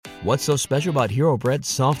What's so special about Hero Bread's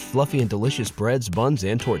soft, fluffy, and delicious breads, buns,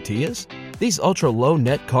 and tortillas? These ultra-low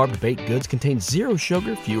net-carb baked goods contain zero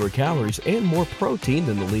sugar, fewer calories, and more protein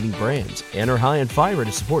than the leading brands, and are high in fiber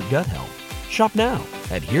to support gut health. Shop now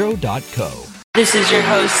at Hero.co. This is your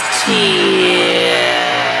host, Tia.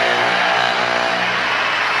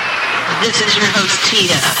 This is your host,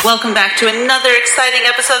 Tia. Welcome back to another exciting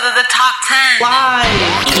episode of the Top 10. Live.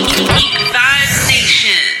 Geek Vibes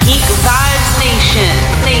Nation. Geek Vibes Nation.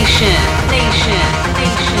 Nation.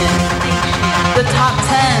 The Top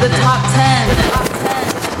 10. The Top 10. The Top 10.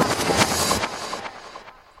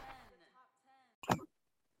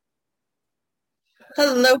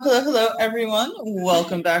 Hello, everyone.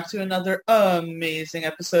 Welcome back to another amazing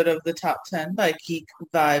episode of the Top 10 by Geek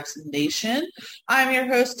Vibes Nation. I'm your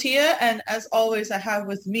host, Tia, and as always, I have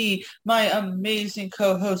with me my amazing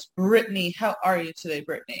co-host, Brittany. How are you today,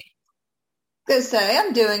 Brittany? Good say,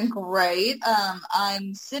 I'm doing great.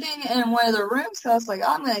 I'm sitting in one of the rooms, so I was like,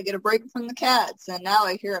 oh, I'm going to get a break from the cats, and now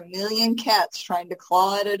I hear a million cats trying to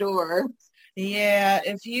claw at a door. Yeah,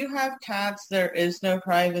 if you have cats, there is no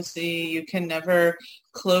privacy. You can never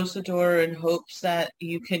close the door in hopes that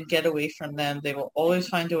you can get away from them. They will always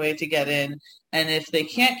find a way to get in. And if they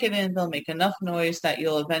can't get in, they'll make enough noise that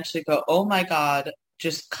you'll eventually go, oh my God,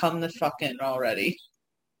 just come the fuck in already.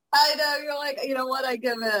 I know, you're like, you know what, I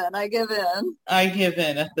give in. I give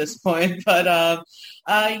in at this point. But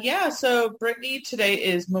yeah, so Brittany, today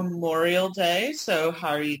is Memorial Day. So how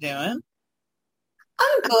are you doing?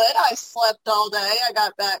 I'm good. I slept all day. I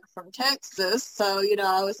got back from Texas. So,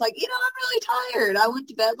 I was like, I'm really tired. I went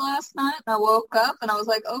to bed last night and I woke up and I was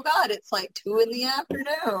like, oh God, it's like 2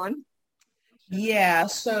 p.m. Yeah,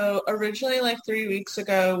 so originally, like 3 weeks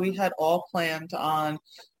ago, we had all planned on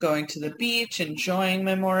going to the beach, enjoying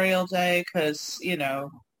Memorial Day, because,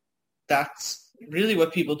 that's really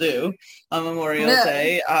what people do on Memorial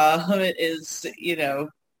Day. It is,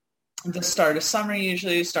 the start of summer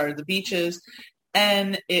usually, start of the beaches.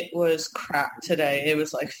 And it was crap today. It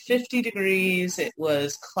was like 50 degrees. It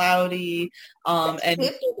was cloudy. And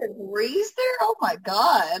 50 degrees there? Oh my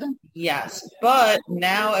God. Yes. But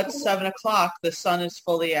now at 7 o'clock, the sun is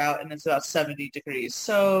fully out and it's about 70 degrees.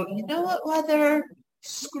 So you know what, weather?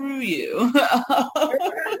 Screw you. I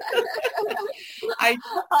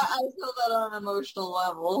feel that on an emotional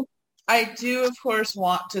level. I do, of course,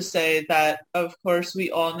 want to say that, of course,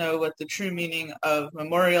 we all know what the true meaning of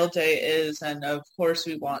Memorial Day is, and of course,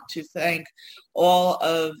 we want to thank all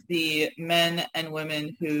of the men and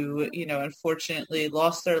women who, unfortunately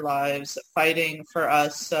lost their lives fighting for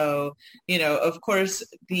us. So, of course,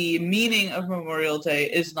 the meaning of Memorial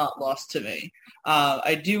Day is not lost to me.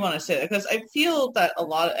 I do want to say that because I feel that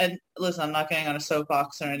and listen, I'm not getting on a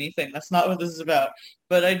soapbox or anything. That's not what this is about.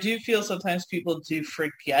 But I do feel sometimes people do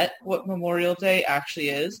forget what Memorial Day actually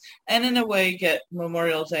is, and in a way get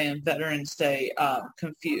Memorial Day and Veterans Day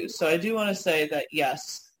confused. So I do want to say that,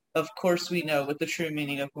 yes, of course we know what the true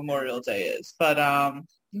meaning of Memorial Day is. But,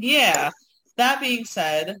 yeah, that being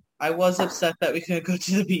said, I was upset that we couldn't go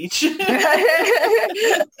to the beach.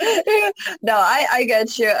 No, I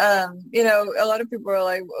get you. A lot of people are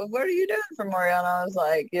like, what are you doing for Memorial? And I was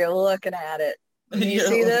like, you're looking at it. You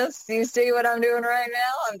see this? You see what I'm doing right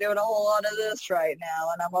now? I'm doing a whole lot of this right now,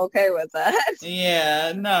 and I'm okay with that.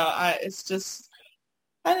 Yeah, no, I just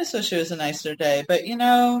wish it was a nicer day. But,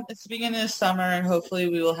 it's the beginning of summer, and hopefully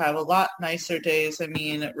we will have a lot nicer days. I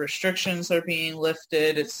mean, restrictions are being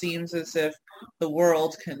lifted. It seems as if the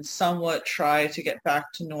world can somewhat try to get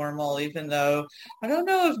back to normal, even though I don't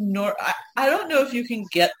know I don't know if you can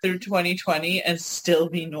get through 2020 and still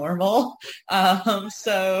be normal.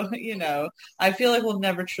 So, I feel like we'll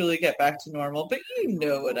never truly get back to normal, but you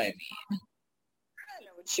know what I mean. I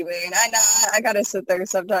know what you mean. I know. I gotta sit there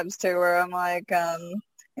sometimes too where I'm like, you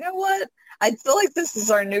know what? I feel like this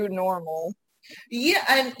is our new normal. Yeah,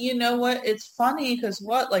 and you know what? It's funny because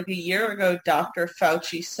like a year ago, Dr.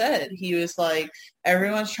 Fauci said, he was like,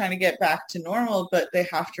 everyone's trying to get back to normal, but they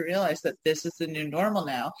have to realize that this is the new normal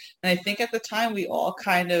now. And I think at the time we all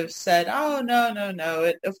kind of said, oh, no.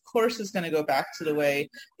 It, of course, is going to go back to the way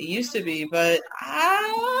it used to be, but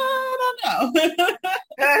I don't know.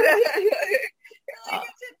 It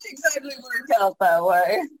didn't exactly work out that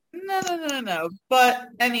way. No. But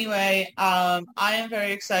anyway, I am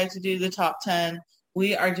very excited to do the top 10.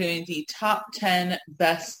 We are doing the top 10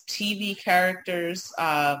 best TV characters,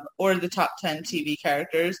 or the top 10 TV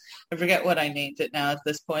characters. I forget what I named it now at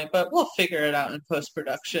this point, but we'll figure it out in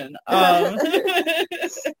post-production.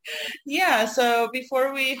 Yeah, so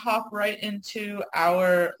before we hop right into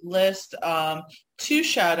our list, 2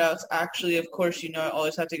 shout-outs, actually. Of course, I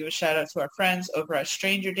always have to give a shout-out to our friends over at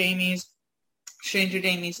Stranger Damies. Stranger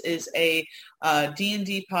Damies is a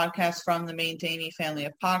D&D podcast from the Main Daney family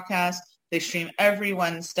of podcasts. They stream every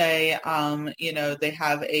Wednesday. They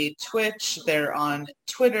have a Twitch. They're on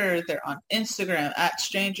Twitter. They're on Instagram at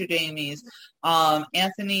Stranger Damies.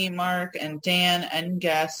 Anthony, Mark, and Dan and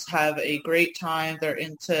guests have a great time. They're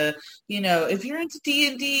into, if you're into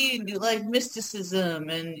D&D and you like mysticism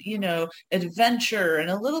and, adventure and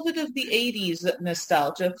a little bit of the 80s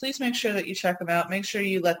nostalgia, please make sure that you check them out. Make sure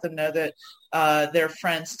you let them know that their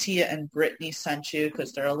friends Tia and Brittany sent you,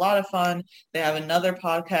 because they're a lot of fun. They have another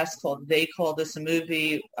podcast called They Call This a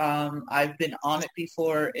Movie. I've been on it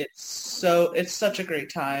before. It's such a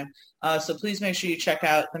great time. So please make sure you check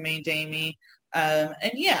out the Main Damie. And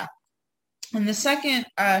the second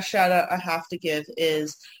shout out I have to give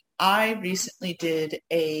is I recently did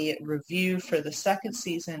a review for the second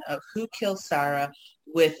season of Who Killed Sarah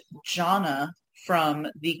with Jonna from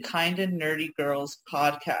the Kinda Nerdy Girls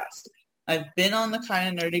podcast. I've been on the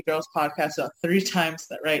Kinda Nerdy Girls podcast about 3 times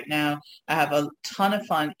right now. I have a ton of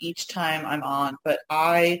fun each time I'm on, but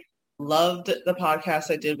I loved the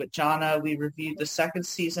podcast I did with Jonna. We reviewed the second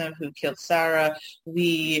season of Who Killed Sarah.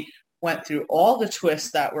 We went through all the twists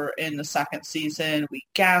that were in the second season. We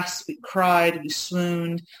gasped, we cried, we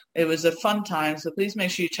swooned. It was a fun time, so please make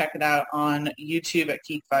sure you check it out on YouTube at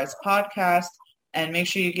Geek Vibes Podcast. And make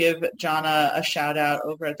sure you give Jonna a shout out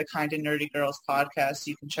over at the Kinda Nerdy Girls podcast.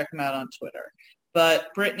 You can check them out on Twitter.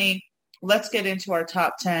 But Brittany, let's get into our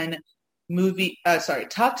top 10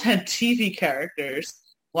 TV characters.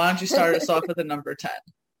 Why don't you start us off with a number 10?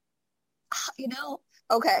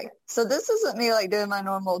 Okay, so this isn't me like doing my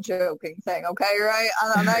normal joking thing, okay, right?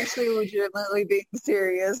 I'm actually legitimately being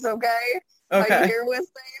serious, okay? Are you here with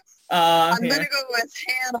me? I'm going to go with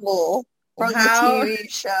Hannibal from the TV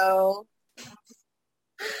show.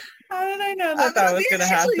 How did I know that was going to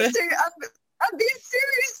happen? I'm being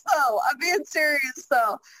serious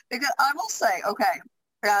though. Because I will say, okay,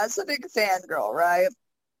 as a big fangirl, right?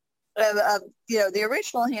 The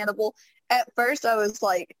original Hannibal, at first I was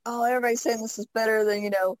like, oh, everybody's saying this is better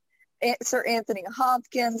than, Sir Anthony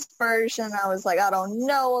Hopkins' version. I was like, I don't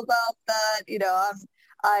know about that.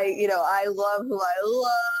 I love who I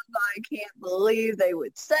love. I can't believe they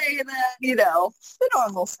would say that, the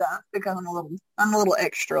normal stuff, because I'm a little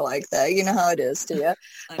extra like that. You know how it is to you.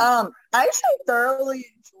 I actually thoroughly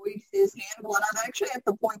enjoyed his Hannibal, and I'm actually at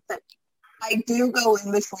the point that I do go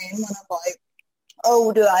in between when I'm like,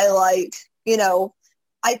 oh, do I like,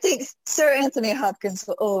 I think Sir Anthony Hopkins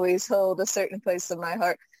will always hold a certain place in my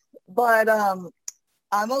heart. But I'm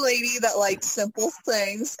a lady that likes simple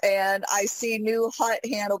things, and I see new hot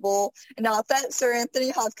Hannibal. Not that Sir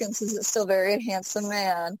Anthony Hopkins isn't still a very handsome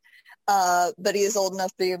man, but he is old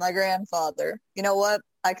enough to be my grandfather. You know what?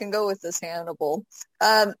 I can go with this Hannibal.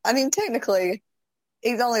 Technically,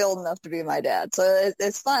 he's only old enough to be my dad, so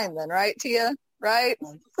it's fine then, right, Tia? Right?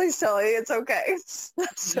 Please tell me it's okay.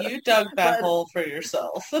 You dug that hole for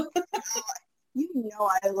yourself. I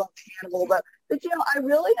love Hannibal, but I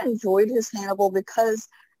really enjoyed his Hannibal because,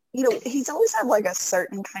 he's always had like a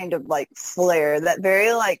certain kind of like flair, that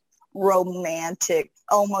very like romantic,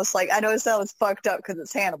 almost like, I know it sounds fucked up because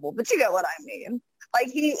it's Hannibal, but you get what I mean. Like,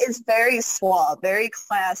 he is very suave, very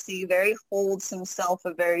classy, very holds himself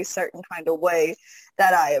a very certain kind of way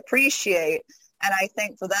that I appreciate. And I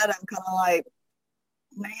think for that, I'm kind of like,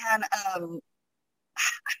 man, I'm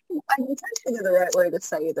trying to think of the right way to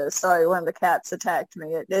say this. Sorry, one of the cats attacked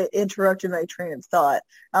me. It interrupted my train of thought.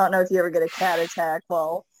 I don't know if you ever get a cat attack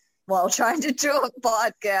while trying to do a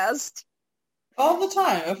podcast. All the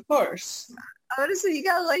time, of course. Honestly, you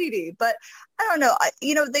got a lady, but I don't know.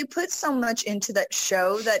 They put so much into that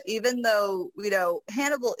show that even though,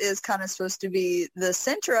 Hannibal is kind of supposed to be the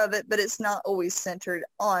center of it, but it's not always centered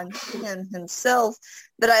on him himself.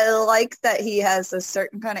 But I like that he has a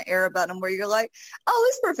certain kind of air about him where you're like, oh,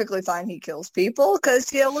 it's perfectly fine he kills people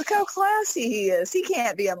because, look how classy he is. He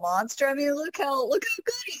can't be a monster. I mean, look how good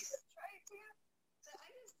he is.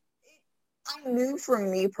 I knew for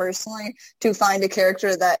me personally to find a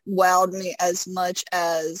character that wowed me as much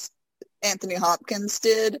as Anthony Hopkins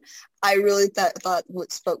did. I really thought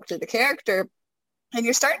what spoke to the character. And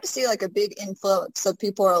you're starting to see like a big influx of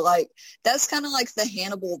people are like, that's kind of like the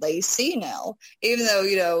Hannibal they see now. Even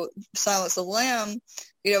though, Silence of the Lamb,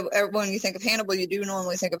 when you think of Hannibal, you do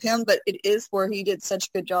normally think of him, but it is where he did such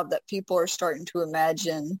a good job that people are starting to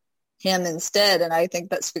imagine him instead. And I think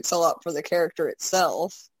that speaks a lot for the character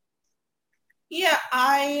itself. Yeah,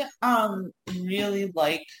 I really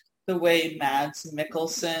like the way Mads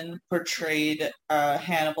Mikkelsen portrayed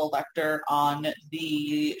Hannibal Lecter on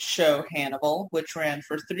the show Hannibal, which ran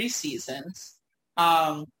for 3 seasons.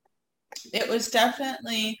 It was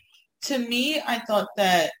definitely To me, I thought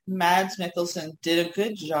that Mads Mikkelsen did a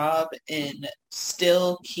good job in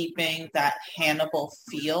still keeping that Hannibal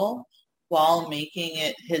feel while making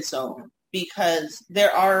it his own. Because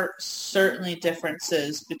there are certainly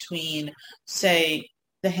differences between, say,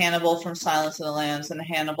 the Hannibal from Silence of the Lambs and the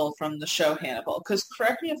Hannibal from the show Hannibal. Because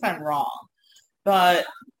correct me if I'm wrong, but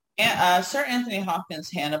Sir Anthony Hopkins'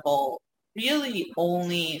 Hannibal really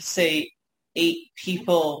only, say, ate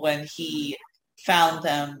people when he found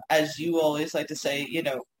them, as you always like to say,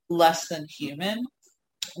 less than human.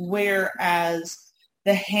 Whereas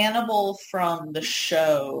the Hannibal from the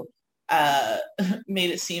show made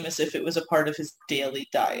it seem as if it was a part of his daily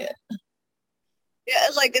diet. Yeah,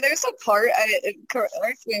 like there's a part,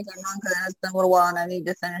 correct me if I'm wrong, because it's been a little while and I need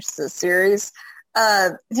to finish the series.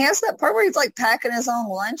 He has that part where he's like packing his own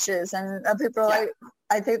lunches, and people are like,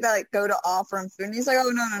 I think that like go to offer him food, and he's like, oh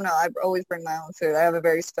no, I always bring my own food. I have a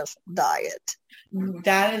very special diet.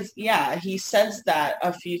 That is, yeah, he says that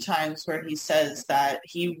a few times where he says that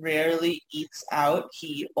he rarely eats out.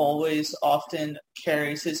 He always often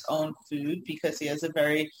carries his own food because he has a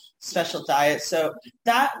very special diet. So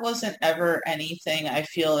that wasn't ever anything I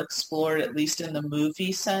feel explored, at least in the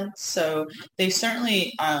movie sense. So they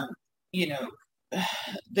certainly,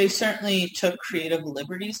 they certainly took creative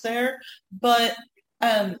liberties there. But,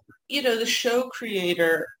 the show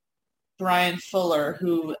creator, Brian Fuller,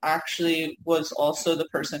 who actually was also the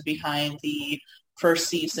person behind the first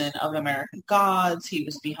season of American Gods. He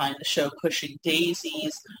was behind the show Pushing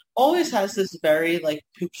Daisies. Always has this very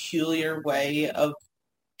peculiar way of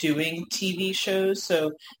doing TV shows.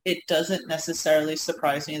 So it doesn't necessarily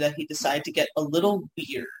surprise me that he decided to get a little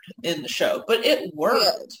weird in the show, but it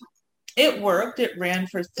worked. It worked. It ran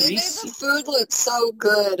for 3 seasons. The food looked so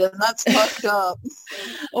good, and that's fucked up.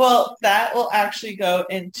 Well, that will actually go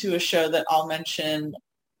into a show that I'll mention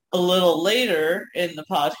a little later in the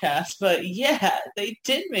podcast. But yeah, they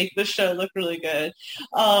did make the show look really good.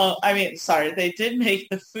 They did make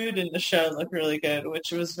the food in the show look really good,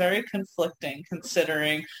 which was very conflicting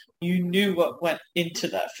considering you knew what went into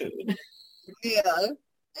that food. Yeah,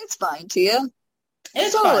 it's fine, Tia.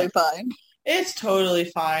 It's totally fine. It's totally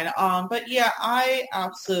fine. But yeah, I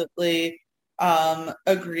absolutely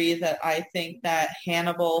agree that I think that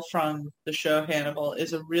Hannibal from the show Hannibal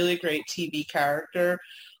is a really great TV character.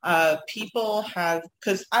 People have,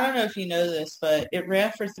 because I don't know if you know this, but it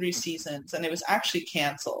ran for 3 seasons and it was actually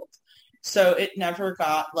canceled. So it never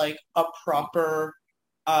got a proper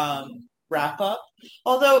wrap up.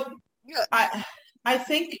 Although I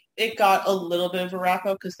think it got a little bit of a wrap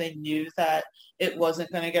up because they knew that it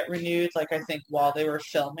wasn't going to get renewed, I think, while they were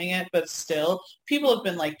filming it. But still, people have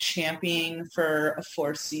been, championing for a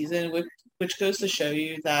 4th season, which goes to show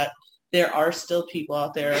you that there are still people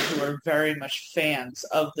out there who are very much fans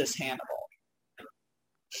of this Hannibal.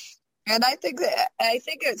 And I think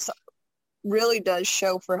it's really does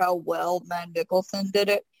show for how well Matt Nicholson did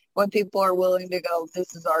it when people are willing to go,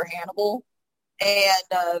 this is our Hannibal.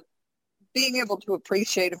 And being able to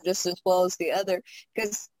appreciate him just as well as the other.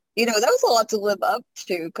 Because, that was a lot to live up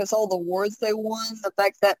to because all the awards they won, the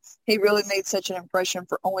fact that he really made such an impression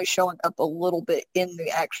for only showing up a little bit in the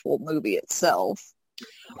actual movie itself.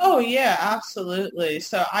 Oh, yeah, absolutely.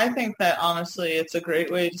 So I think that, honestly, it's a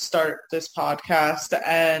great way to start this podcast.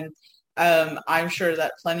 And I'm sure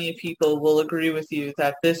that plenty of people will agree with you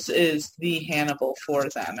that this is the Hannibal for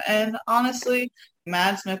them. And honestly,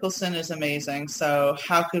 Mads Mikkelsen is amazing, so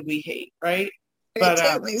how could we hate, right? It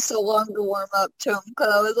took me so long to warm up to him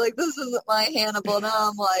because I was like, this isn't my Hannibal. Now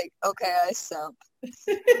I'm like, okay, I simp.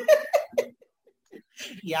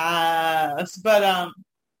 Yes, but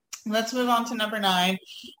let's move on to number 9.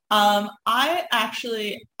 I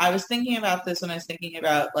was thinking about this when I was thinking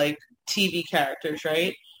about TV characters,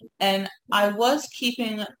 right? And I was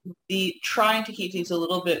trying to keep these a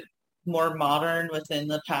little bit more modern within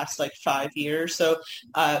the past 5 years. So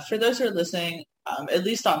for those who are listening, at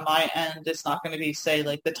least on my end, it's not going to be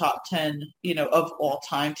the top 10, of all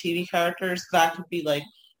time TV characters. That could be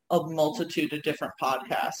a multitude of different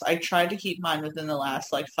podcasts. I tried to keep mine within the last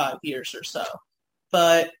 5 years or so,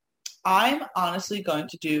 but I'm honestly going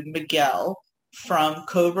to do Miguel from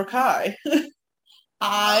Cobra Kai.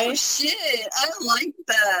 Oh shit, I like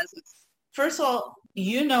that. First of all,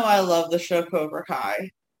 I love the show Cobra Kai.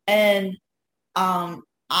 And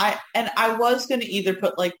I was going to either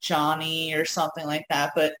put Johnny or something like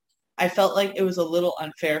that, but I felt like it was a little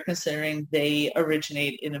unfair considering they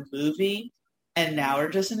originate in a movie and now are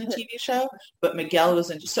just in a TV show. But Miguel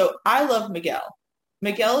was so I love Miguel.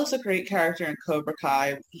 Miguel is a great character in Cobra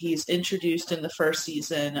Kai. He's introduced in the first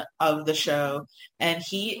season of the show, and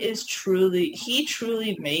he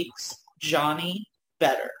truly makes Johnny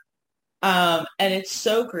better. And it's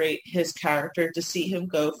so great, his character, to see him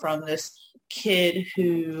go from this kid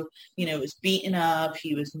who, was beaten up,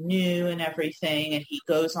 he was new and everything, and he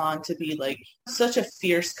goes on to be like such a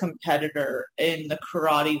fierce competitor in the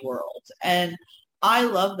karate world. And I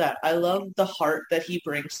love that. I love the heart that he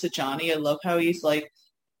brings to Johnny. I love how he's like,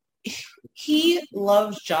 he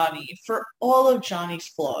loves Johnny for all of Johnny's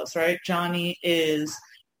flaws, right? Johnny is,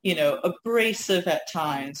 abrasive at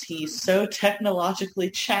times. He's so technologically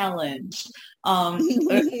challenged. And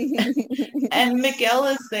Miguel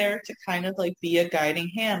is there to kind of like be a guiding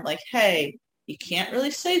hand, like, hey, you can't really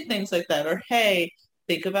say things like that, or hey,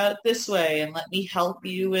 think about it this way and let me help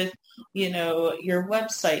you with, your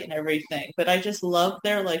website and everything. But I just love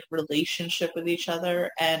their like relationship with each other,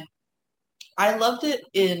 and I loved it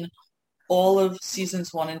in all of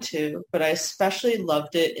seasons 1 and 2, but I especially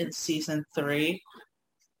loved it in season 3.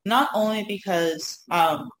 Not only because,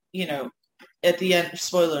 at the end,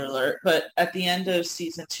 spoiler alert, but at the end of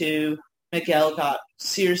season 2, Miguel got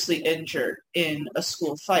seriously injured in a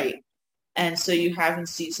school fight. And so you have in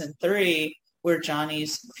season 3 where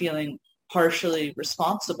Johnny's feeling partially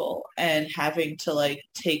responsible and having to like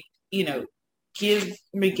give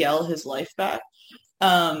Miguel his life back.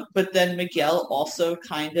 But then Miguel also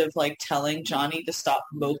kind of like telling Johnny to stop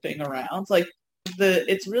moping around. Like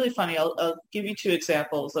it's really funny. I'll give you 2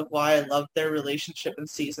 examples of why I love their relationship in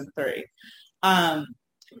season 3.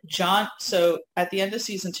 So at the end of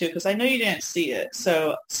season 2, because I know you didn't see it,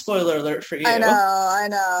 so spoiler alert for you. I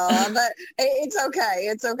know, but it's okay.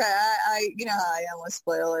 It's okay. I you know how I am with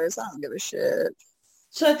spoilers. I don't give a shit.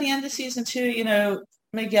 So at the end of season 2,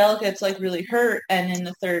 Miguel gets like really hurt, and in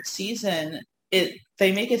the 3rd season, they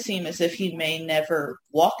make it seem as if he may never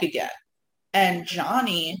walk again. And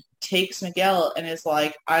Johnny takes Miguel and is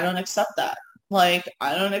like, I don't accept that. Like,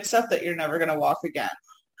 I don't accept that you're never going to walk again.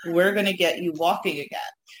 We're going to get you walking again.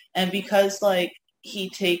 And because like he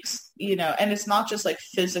takes, and it's not just like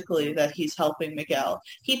physically that he's helping Miguel.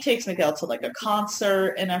 He takes Miguel to like a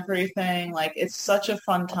concert and everything. Like it's such a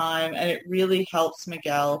fun time, and it really helps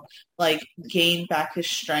Miguel like gain back his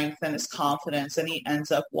strength and his confidence, and he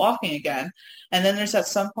ends up walking again. And then there's at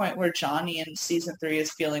some point where Johnny in season 3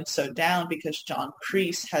 is feeling so down because John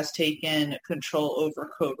Kreese has taken control over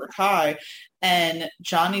Cobra Kai, and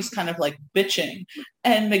Johnny's kind of like bitching,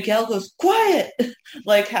 and Miguel goes, quiet,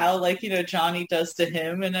 like how like, Johnny does to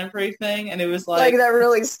him and everything. And it was like that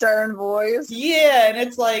really stern voice. Yeah. And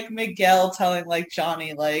it's like Miguel telling like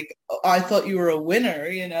Johnny, like, I thought you were a winner,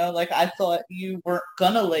 like I thought you weren't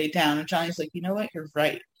gonna lay down. And Johnny's like, you know what? You're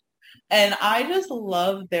right. And I just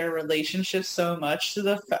love their relationship so much, to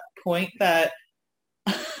the point that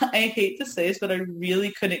I hate to say this, but I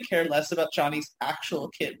really couldn't care less about Johnny's actual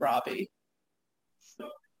kid, Robbie.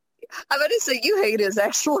 I'm about to say, you hate his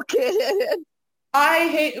actual kid. I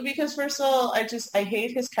hate, because first of all, I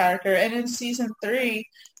hate his character. And in season 3,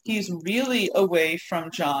 he's really away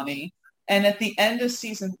from Johnny. And at the end of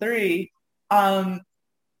season 3,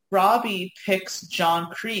 Robbie picks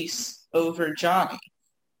John Kreese over Johnny.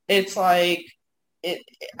 It's like,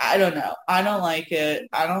 I don't know. I don't like it.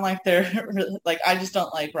 I don't like I just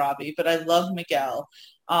don't like Robbie, but I love Miguel.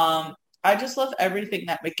 I just love everything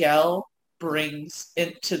that Miguel brings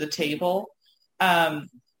into the table.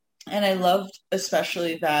 And I loved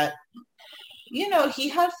especially that, he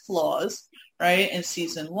had flaws, right? In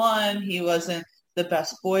season 1, he wasn't the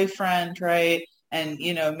best boyfriend, right? And,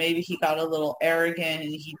 maybe he got a little arrogant,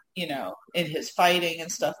 and he, in his fighting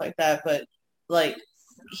and stuff like that. But like,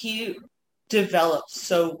 he developed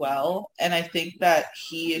so well. And I think that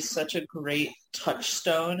he is such a great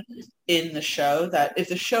touchstone in the show that if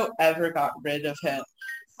the show ever got rid of him,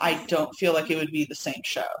 I don't feel like it would be the same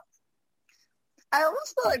show. I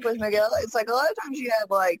almost feel like with Miguel, it's like a lot of times you have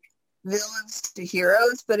like villains to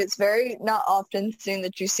heroes, but it's very not often seen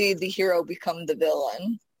that you see the hero become the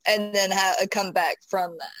villain and then come back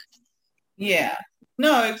from that. Yeah,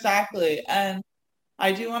 no, exactly. And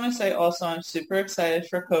I do want to say also, I'm super excited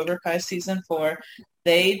for Cobra Kai season 4.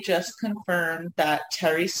 They just confirmed that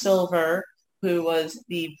Terry Silver, who was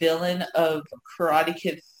the villain of Karate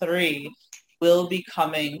Kid 3, will be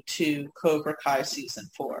coming to Cobra Kai season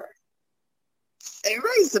 4.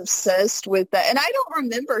 Everybody's obsessed with that, and I don't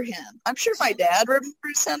remember him. I'm sure my dad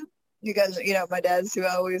remembers him because, my dad's who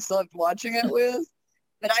I always loved watching it with,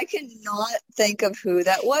 but I cannot think of who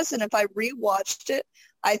that was, and if I rewatched it,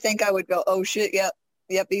 I think I would go, oh shit, yep,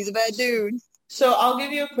 he's a bad dude. So I'll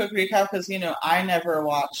give you a quick recap because, I never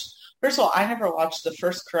watched the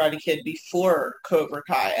first Karate Kid before Cobra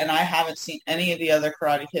Kai, and I haven't seen any of the other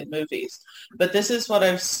Karate Kid movies. But this is what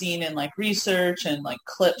I've seen in, like, research and, like,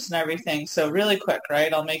 clips and everything. So really quick,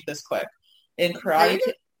 right? I'll make this quick. In Karate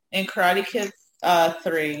Kid, in Karate Kid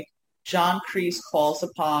 3, John Kreese calls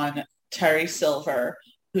upon Terry Silver,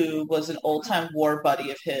 who was an old-time war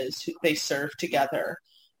buddy of his, who they served together,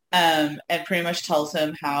 and pretty much tells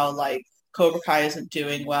him how, like, Cobra Kai isn't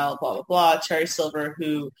doing well, blah, blah, blah. Terry Silver,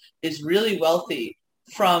 who is really wealthy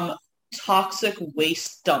from toxic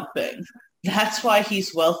waste dumping. That's why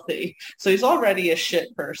he's wealthy. So he's already a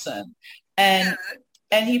shit person. And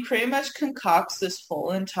he pretty much concocts this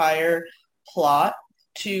whole entire plot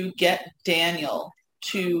to get Daniel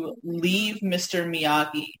to leave Mr.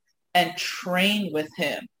 Miyagi and train with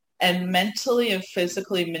him, and mentally and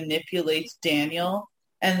physically manipulates Daniel.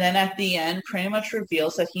 And then at the end, pretty much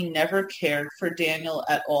reveals that he never cared for Daniel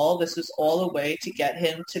at all. This was all a way to get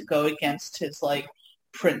him to go against his, like,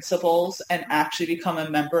 principles and actually become a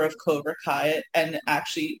member of Cobra Kai and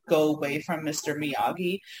actually go away from Mr.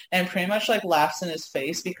 Miyagi. And pretty much, like, laughs in his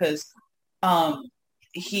face because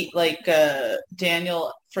he, like,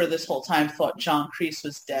 Daniel for this whole time thought John Kreese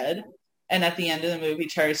was dead. And at the end of the movie,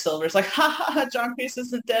 Terry Silver's like, ha ha ha, John Kreese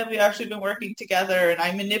isn't dead. We've actually been working together and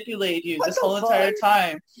I manipulated you this whole entire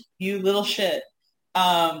time. You little shit.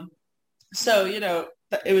 So, you know,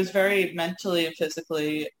 it was very mentally and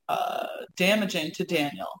physically damaging to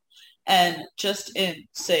Daniel. And just in,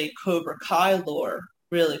 say, Cobra Kai lore,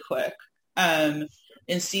 really quick, in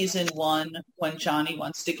season 1, when Johnny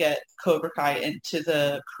wants to get Cobra Kai into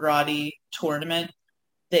the karate tournament,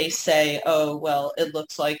 they say, oh, well, it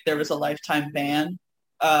looks like there was a lifetime ban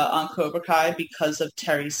on Cobra Kai because of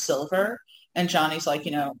Terry Silver. And Johnny's like,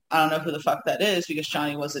 you know, I don't know who the fuck that is because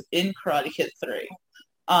Johnny wasn't in Karate Kid 3.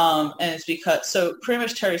 And it's because, so pretty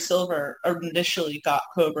much Terry Silver initially got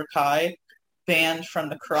Cobra Kai banned from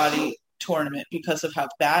the karate tournament because of how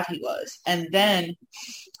bad he was. And then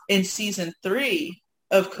in season 3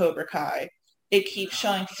 of Cobra Kai, it keeps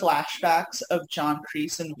showing flashbacks of John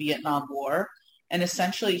Kreese in the Vietnam War. And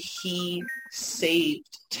essentially he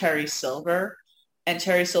saved Terry Silver. And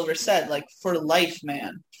Terry Silver said, like, for life,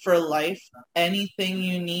 man, for life, anything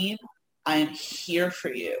you need, I am here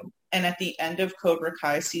for you. And at the end of Cobra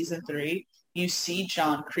Kai season 3, you see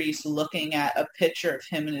John Kreese looking at a picture of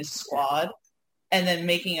him and his squad and then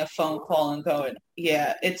making a phone call and going,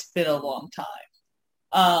 yeah, it's been a long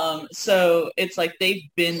time. So it's like they've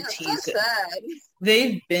been teasing.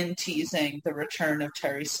 They've been teasing the return of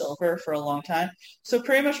Terry Silver for a long time. So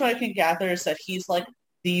pretty much what I can gather is that he's like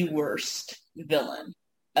the worst villain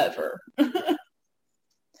ever.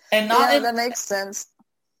 And not that makes sense.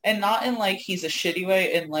 And not in like he's a shitty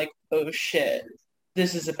way, in like, oh shit,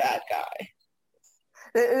 this is a bad guy.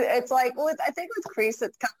 It's like, I think with Kreese,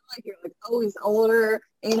 it's kind of like you're like, oh, he's older.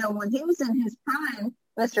 You know, when he was in his prime,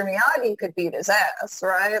 Mr. Miyagi could beat his ass,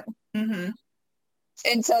 right? Mm-hmm.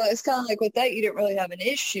 And so it's kind of like with that, you didn't really have an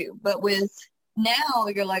issue. But with now,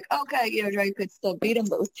 you're like, okay, you know, Drake could still beat him.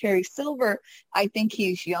 But with Terry Silver, I think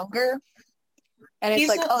he's younger. And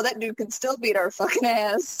it's oh, that dude can still beat our fucking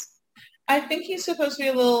ass. I think he's supposed to be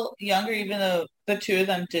a little younger, even though the two of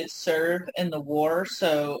them did serve in the war.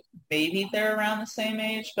 So maybe they're around the same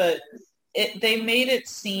age. But they made it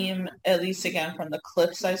seem, at least again from the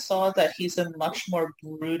clips I saw, that he's a much more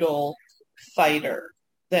brutal fighter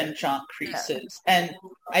than John Kreese is. And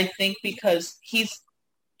I think because he's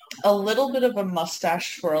a little bit of a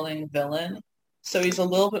mustache twirling villain, so he's a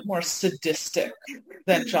little bit more sadistic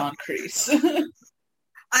than John Kreese.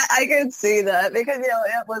 I can see that because, you know,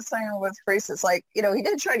 it was saying with Kreese, it's like, you know, he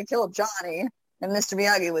did try to kill Johnny and Mr.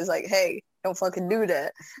 Miyagi was like, hey, don't fucking do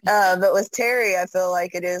that. But with Terry, I feel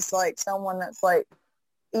like it is like someone that's like,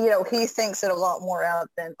 you know, he thinks it a lot more out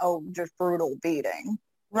than, oh, just brutal beating.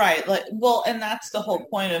 Right. Like, well, and that's the whole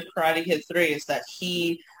point of Karate Kid 3 is that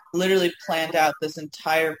he literally planned out this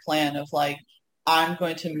entire plan of like, I'm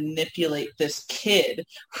going to manipulate this kid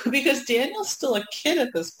because Daniel's still a kid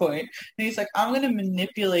at this point. And he's like, I'm going to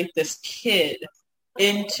manipulate this kid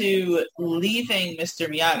into leaving Mr.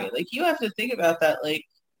 Miyagi. Like, you have to think about that, like,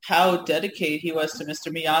 how dedicated he was to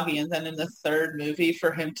Mr. Miyagi. And then in the third movie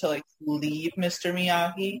for him to, like, leave Mr.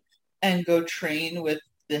 Miyagi and go train with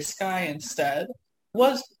this guy instead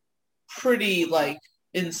was pretty, like,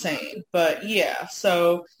 insane. But, yeah,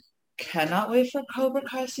 so cannot wait for Cobra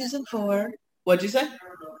Kai Season 4. What'd you say?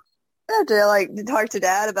 I have to like talk to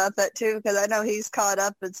Dad about that too, because I know he's caught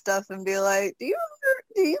up and stuff, and be like, "Do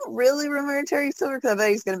you really remember Terry Silver?" Because I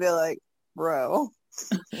bet he's gonna be like, "Bro,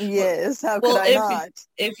 yes, how could I not?"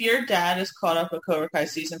 If your dad is caught up with Cobra Kai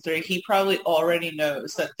Season 3, he probably already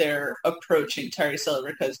knows that they're approaching Terry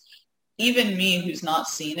Silver. Because even me, who's not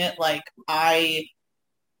seen it, like I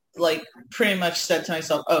like pretty much said to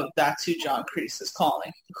myself, oh, that's who John Kreese is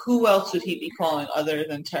calling. Who else would he be calling other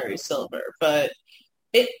than Terry Silver? But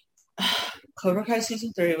Cobra Kai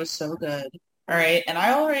season 3 was so good. All right. And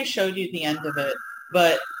I already showed you the end of it.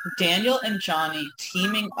 But Daniel and Johnny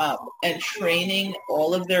teaming up and training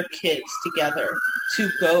all of their kids together to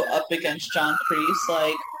go up against John Kreese,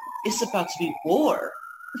 like, it's about to be war.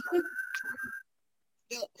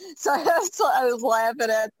 So I was laughing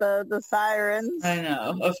at the sirens. I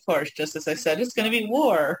know, of course, just as I said, it's going to be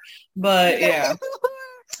war. But yeah.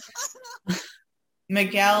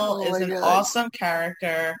 Miguel is an awesome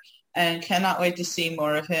character and cannot wait to see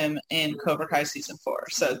more of him in Cobra Kai season 4.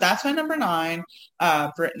 So that's my number 9.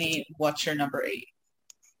 Brittany, what's your number 8?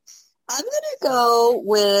 I'm going to go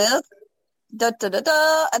with I think I'm going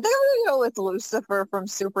to go with Lucifer from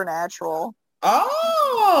Supernatural.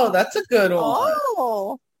 Oh, that's a good one.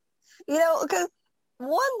 Oh, because a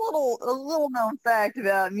little known fact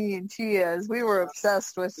about me and Tia is we were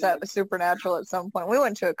obsessed with Supernatural at some point. We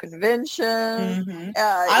went to a convention. Mm-hmm.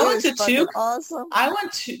 I went to 2. Awesome. I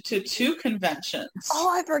went to 2 conventions.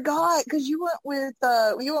 Oh, I forgot because you went with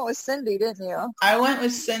Cindy, didn't you? I went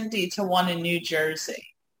with Cindy to one in New Jersey.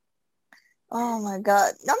 Oh my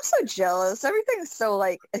God. I'm so jealous. Everything's so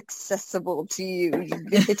like accessible to you,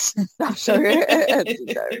 bitch. I'm sure.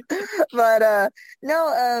 But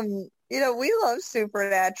no, we love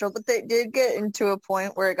Supernatural, but they did get into a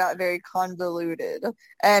point where it got very convoluted.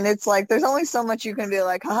 And it's like there's only so much you can be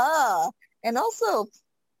like, haha. And also,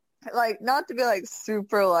 like, not to be like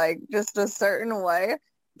super like just a certain way,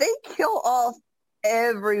 they kill off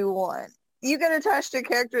everyone. You get attached to a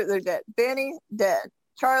character, they're dead. Benny, dead.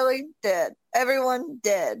 Charlie, dead. Everyone,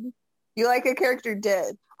 dead. You like a character,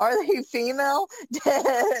 dead. Are they female? Dead.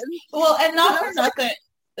 Well, and not for nothing.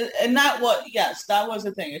 And that was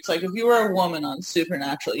the thing. It's like if you were a woman on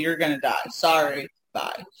Supernatural, you're going to die. Sorry.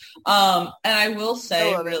 Bye. And I will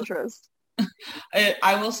say...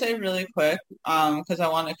 I will say really quick, because I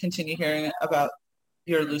want to continue hearing about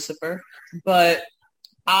your Lucifer, but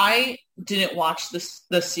I didn't watch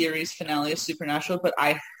the series finale of Supernatural, but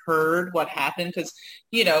I heard what happened because,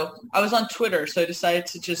 I was on Twitter, so I decided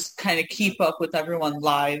to just kind of keep up with everyone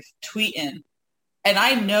live tweeting. And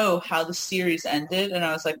I know how the series ended, and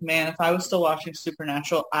I was like, man, if I was still watching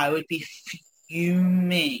Supernatural, I would be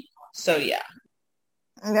fuming. So, yeah.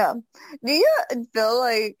 Yeah. Do you feel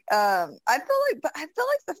like I feel like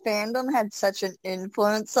the fandom had such an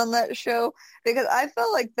influence on that show because I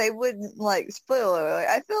felt like they wouldn't spoiler alert,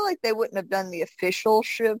 I feel like they wouldn't have done the official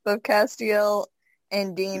ship of Castiel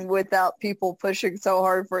and Dean without people pushing so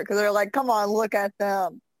hard for it because they're like, come on, look at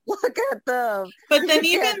them. But then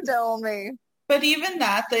you can't tell me. But even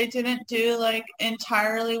that they didn't do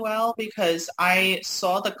entirely well because I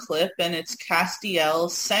saw the clip and it's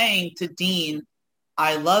Castiel saying to Dean,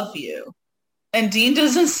 I love you. And Dean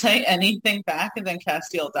doesn't say anything back and then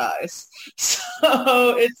Castiel dies.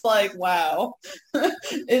 So it's like, wow.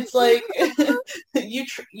 It's like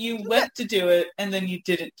you went to do it and then you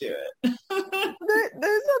didn't do it.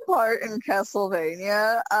 There's a part in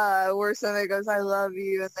Castlevania where somebody goes, I love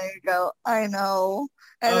you, and they go, I know.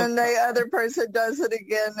 And then the other person does it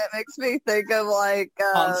again. It makes me think of Han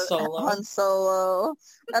Solo.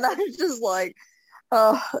 And I was just like,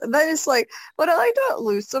 that is what I liked about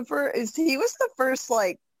Lucifer is he was the first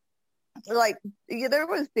there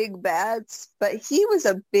was big bads, but he was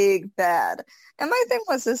a big bad. And my thing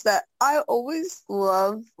was that I always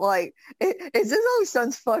love this always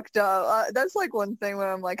sounds fucked up. That's one thing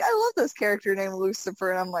where I'm like, I love this character named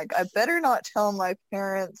Lucifer, and I'm like, I better not tell my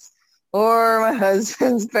parents or my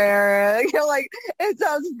husband's parent. It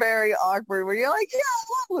sounds very awkward where you're like, yeah, I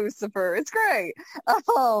love Lucifer. It's great.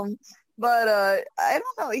 But I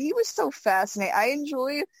don't know. He was so fascinating. I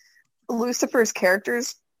enjoy Lucifer's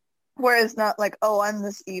characters where it's not like, oh, I'm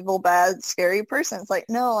this evil, bad, scary person. It's like,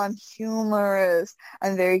 no, I'm humorous.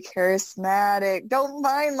 I'm very charismatic. Don't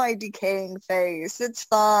mind my decaying face. It's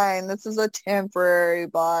fine. This is a temporary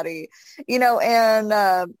body. And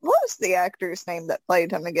what was the actor's name that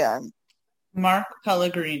played him again? Mark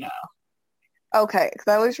Pellegrino. Okay, because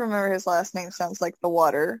I always remember his last name sounds like the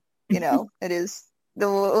water. It is.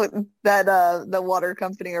 The water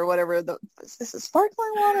company or whatever. Is this a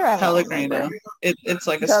sparkling water? Pellegrino. It's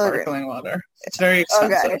like a sparkling water. It's very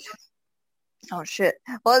expensive. Okay. Oh shit.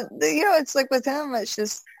 Well, it's like with him. It's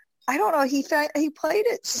just I don't know. He played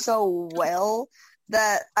it so well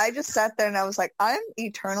that I just sat there and I was like, I'm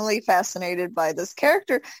eternally fascinated by this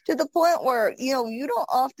character to the point where, you don't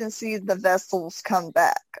often see the vessels come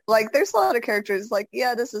back. There's a lot of characters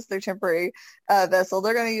this is their temporary vessel.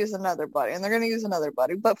 They're going to use another body and they're going to use another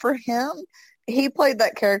body. But for him, he played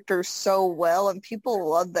that character so well, and people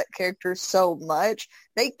loved that character so much.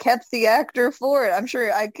 They kept the actor for it. I'm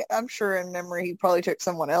sure in memory he probably took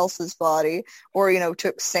someone else's body, or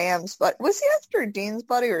took Sam's. But was he after Dean's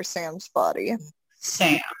body or Sam's body?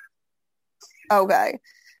 Sam. Okay.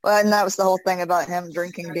 Well, and that was the whole thing about him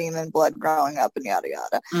drinking demon blood growing up and yada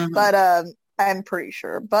yada. Mm-hmm. But I'm pretty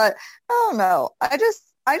sure. But I don't know. I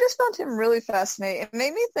just found him really fascinating. It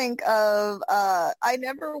made me think of I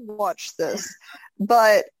never watched this,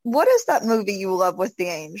 but what is that movie you love with the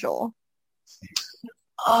angel?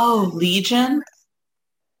 Oh, Legion?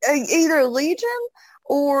 Either Legion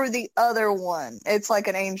or the other one. It's like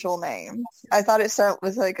an angel name. I thought it started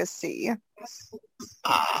with like a C.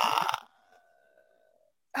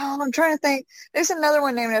 Oh, I'm trying to think. There's another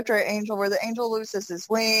one named after an angel where the angel loses his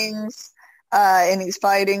wings, and he's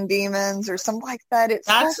fighting demons or something like that.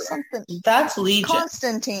 That's something. That's Legion.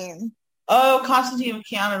 Constantine. Oh, Constantine with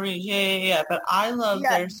Keanu Reeves. Yeah. But I love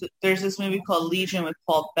there's this movie called Legion with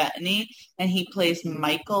Paul Bettany, and he plays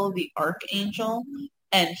Michael the Archangel,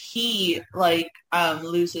 and he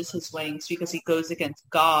loses his wings because he goes against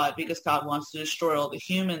God because God wants to destroy all the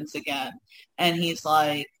humans again, and he's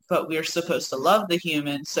like, but we're supposed to love the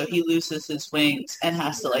humans, so he loses his wings and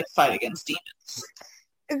has to fight against demons.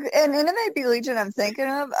 And it may be Legion I'm thinking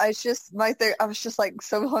of. I was just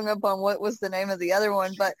so hung up on what was the name of the other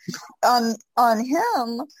one. But on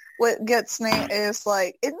him, what gets me is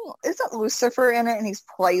isn't Lucifer in it and he's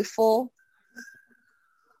playful?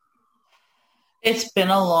 It's been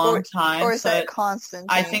a long time. Or is that Constantine?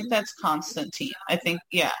 I think that's Constantine. I think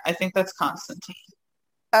that's Constantine.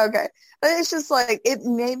 Okay. But it's just it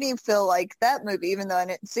made me feel like that movie, even though I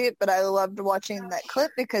didn't see it, but I loved watching that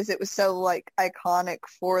clip because it was so iconic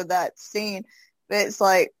for that scene. But it's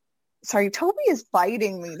sorry, Toby is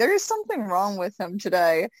biting me. There is something wrong with him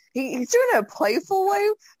today. He's doing it in a playful way,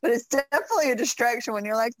 but it's definitely a distraction when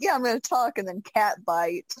you're like, yeah, I'm going to talk, and then cat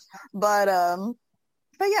bite. But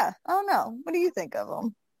yeah, I don't know. What do you think of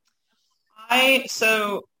him?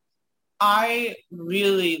 I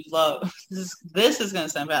really love this. This is going to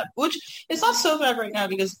sound bad, which it's not so bad right now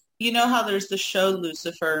because you know how there's the show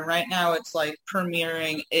Lucifer, and right now it's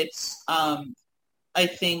premiering its I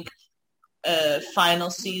think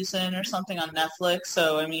final season or something on Netflix.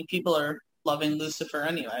 So I mean, people are loving Lucifer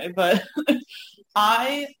anyway. But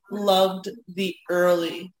I loved the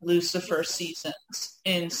early Lucifer seasons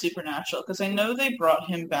in Supernatural because I know they brought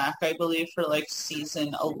him back, I believe, for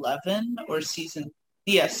season 11 or season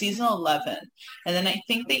 11. And then I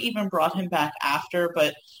think they even brought him back after,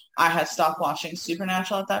 but I had stopped watching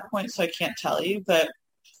Supernatural at that point, so I can't tell you. But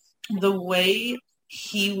the way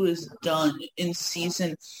he was done in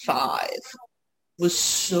season 5 was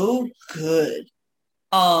so good.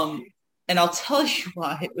 And I'll tell you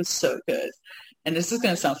why it was so good. And this is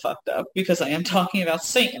going to sound fucked up because I am talking about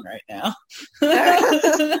Satan right now.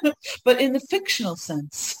 But in the fictional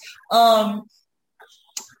sense,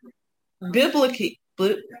 biblically,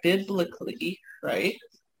 right?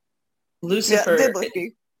 Lucifer. Yeah,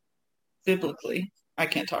 biblically. I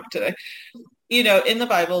can't talk today. In the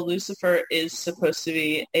Bible, Lucifer is supposed to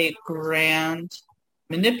be a grand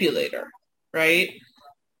manipulator, right?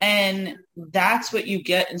 And that's what you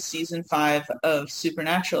get in season 5 of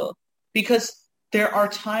Supernatural. Because there are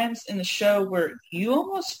times in the show where you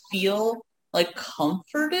almost feel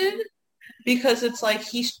comforted because it's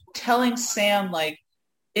he's telling Sam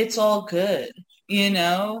it's all good,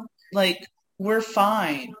 we're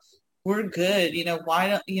fine, we're good, why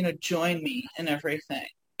don't join me and everything.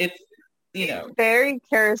 It's very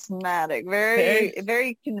charismatic,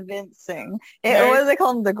 very convincing. What do they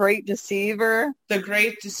call him? The Great Deceiver? The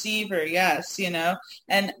Great Deceiver, yes,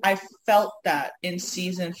 and I felt that in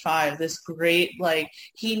season 5, this great,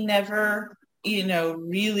 he never,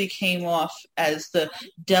 really came off as the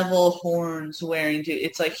devil horns wearing dude.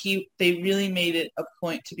 It's they really made it a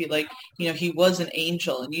point to be he was an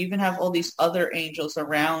angel, and you even have all these other angels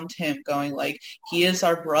around him going he is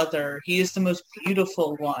our brother, he is the most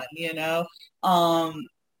beautiful one,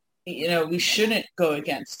 we shouldn't go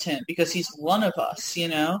against him because he's one of us,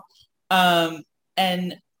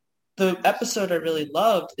 and the episode I really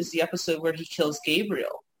loved is the episode where he kills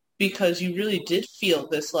Gabriel, because you really did feel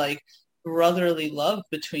this brotherly love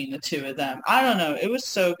between the two of them. I don't know. It was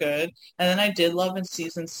so good. And then I did love in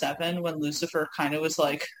season 7 when Lucifer kind of was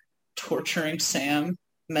torturing Sam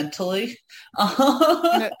mentally.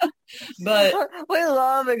 But we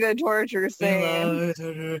love a good torture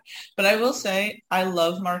scene. But I will say I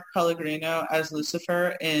love Mark Pellegrino as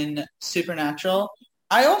Lucifer in Supernatural.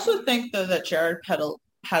 I also think though that Jared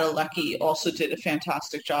Padalecki also did a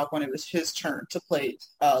fantastic job when it was his turn to play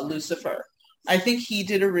Lucifer. I think he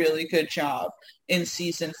did a really good job in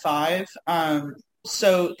season 5,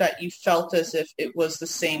 so that you felt as if it was the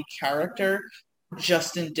same character,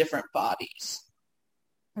 just in different bodies.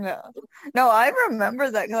 Yeah. No, I remember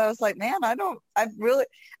that because I was like, man, I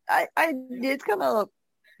did kind of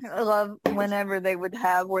love whenever they would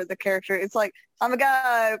have where the character, it's like, I'm a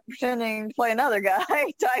guy pretending to play another guy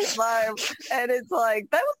type vibe. And it's like,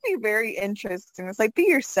 that would be very interesting. It's like, be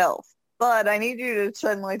yourself, but I need you to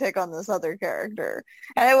suddenly take on this other character.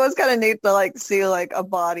 And it was kind of neat to like see like a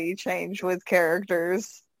body change with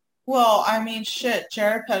characters. Well, I mean, shit,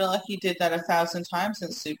 Jared Padalecki did that 1,000 times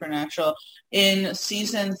in Supernatural. In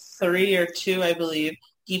season 3 or 2, I believe,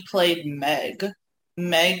 he played Meg.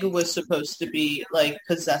 Meg was supposed to be, like,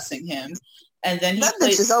 possessing him. And then he That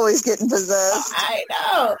played... bitch is always getting possessed. I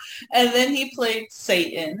know! And then he played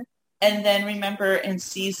Satan. And then, remember, in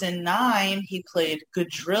season 9, he played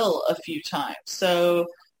Gadrill a few times. So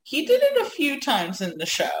he did it a few times in the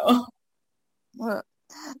show. No,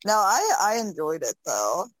 I enjoyed it,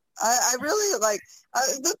 though. I really like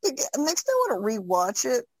it makes me want to rewatch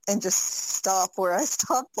it and just stop where I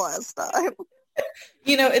stopped last time.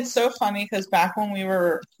 You know, it's so funny because back when we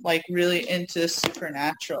were like really into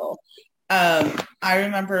Supernatural, I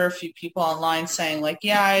remember a few people online saying like,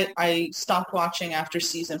 yeah, I stopped watching after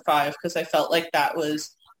season 5 because I felt like that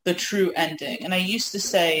was the true ending. And I used to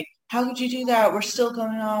say, how could you do that? We're still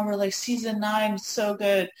going on. We're like season 9 is so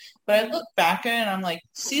good. But I look back at it and I'm like,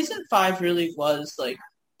 season 5 really was like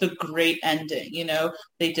the great ending. You know,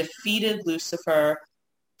 they defeated Lucifer.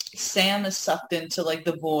 Sam is sucked into like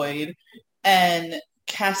the void, and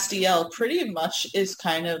Castiel pretty much is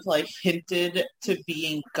kind of like hinted to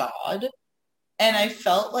being God. And I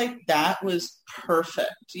felt like that was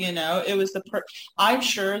perfect, you know? It was I'm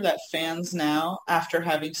sure that fans now, after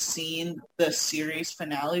having seen the series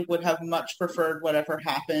finale, would have much preferred whatever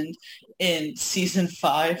happened in season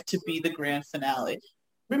 5 to be the grand finale.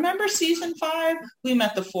 Remember season 5? We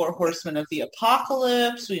met the 4 horsemen of the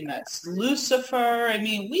apocalypse. We met Lucifer. I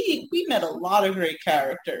mean, we met a lot of great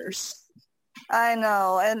characters. I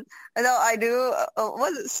know, and I know I do.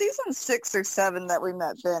 Was it season 6 or 7 that we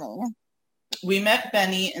met Benny? We met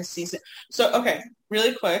Benny in season... So, okay,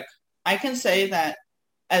 really quick. I can say that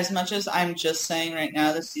as much as I'm just saying right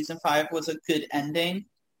now that season 5 was a good ending,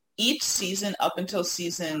 each season up until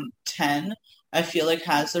season 10, I feel like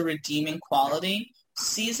has a redeeming quality.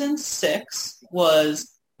 Season 6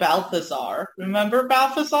 was Balthazar. Remember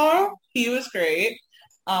Balthazar? He was great.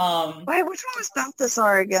 Wait, which one was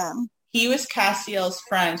Balthazar again? He was Castiel's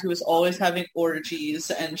friend who was always having orgies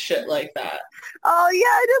and shit like that. Oh, yeah,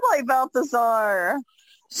 I did like Balthazar.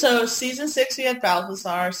 So season 6, we had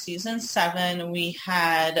Balthazar. Season 7, we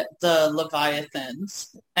had the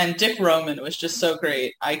Leviathans. And Dick Roman was just so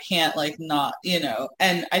great. I can't, like, not, you know.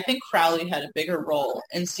 And I think Crowley had a bigger role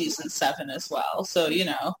in season 7 as well. So, you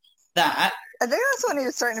know, that. I think that's when he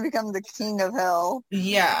was starting to become the king of hell.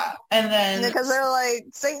 Yeah. And then... Because they're like,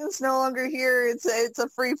 Satan's no longer here. It's a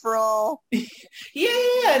free-for-all.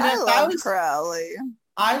 Yeah. And I love was Crowley.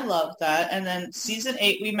 I love that. And then season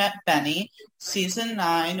 8, we met Benny. Season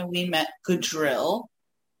 9, we met Gadrill.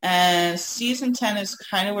 And season 10 is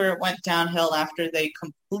kind of where it went downhill after they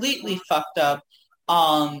completely fucked up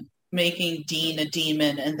making Dean a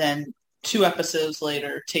demon and then 2 episodes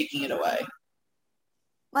later taking it away.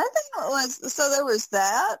 My thing was, so there was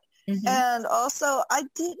that. Mm-hmm. And also, I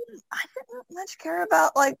didn't much care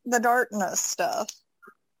about, like, the darkness stuff.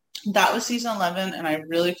 That was season 11, and I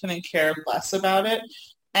really couldn't care less about it.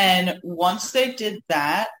 And once they did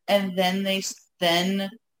that, and then they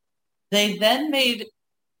made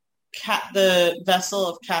the vessel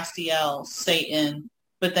of Castiel Satan,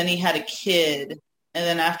 but then he had a kid, and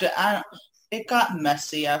then after it got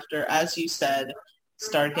messy after, as you said,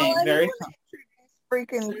 started getting very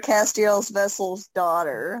freaking Castiel's vessel's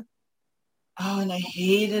daughter. Oh, and I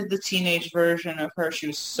hated the teenage version of her. She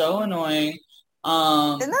was so annoying.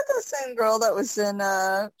 Isn't that the same girl that was in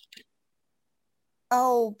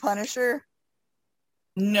Punisher?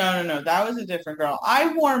 No. That was a different girl.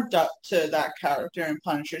 I warmed up to that character in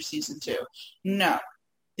Punisher season 2. No.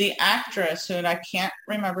 The actress, who, and I can't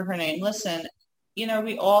remember her name. Listen, you know,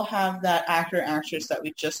 we all have that actor actress that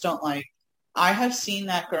we just don't like. I have seen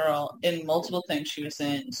that girl in multiple things. She was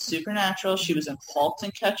in Supernatural. She was in *Halt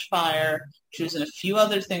and Catch Fire*. She was in a few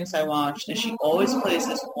other things I watched. And she always plays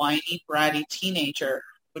this whiny, bratty teenager,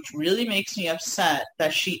 which really makes me upset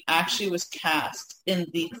that she actually was cast in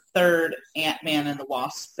the 3rd Ant-Man and the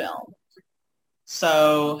Wasp film.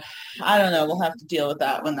 So, I don't know. We'll have to deal with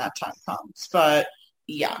that when that time comes. But,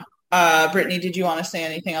 yeah. Brittany, did you want to say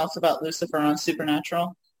anything else about Lucifer on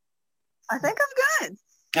Supernatural? I think I'm good.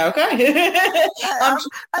 Okay. I'm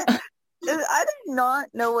I did not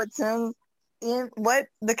know what's in what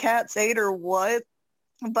the cats ate or what,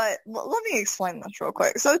 but let me explain this real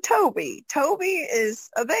quick. So Toby is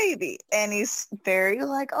a baby, and he's very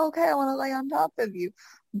like, okay, I want to lay on top of you,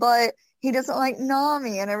 but he doesn't like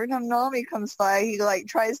Nami, and every time Nami comes by, he like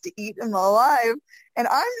tries to eat him alive, and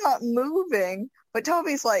I'm not moving, but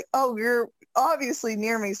Toby's like, oh, you're obviously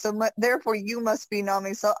near me, so therefore you must be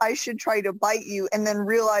Nami, so I should try to bite you, and then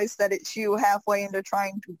realize that it's you halfway into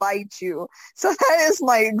trying to bite you. So that is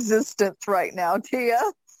my existence right now, Tia.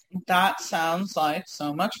 That sounds like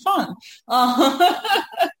so much fun.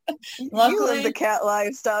 You live the cat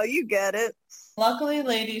lifestyle, you get it. Luckily,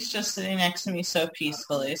 Lady's just sitting next to me so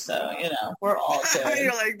peacefully, so, we're all good.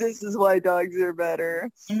 You're like, this is why dogs are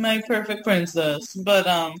better. My perfect princess. But,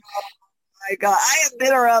 my God, I have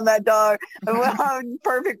been around that dog.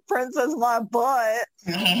 Perfect princess, my butt.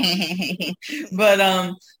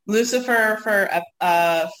 But Lucifer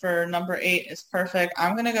for number 8 is perfect.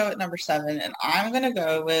 I'm gonna go with number 7, and I'm gonna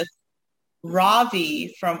go with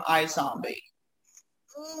Ravi from iZombie.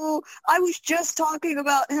 Ooh, I was just talking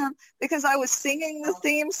about him because I was singing the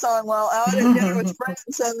theme song while out at dinner with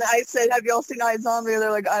friends, and I said, have y'all seen iZombie?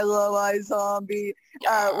 They're like, I love iZombie,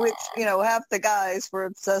 which, half the guys were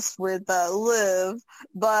obsessed with Liv,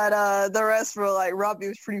 but the rest were like, Robbie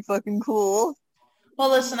was pretty fucking cool.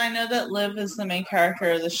 Well, listen, I know that Liv is the main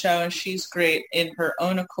character of the show, and she's great in her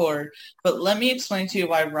own accord, but let me explain to you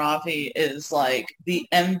why Ravi is like the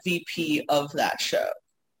MVP of that show.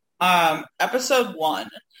 Episode 1,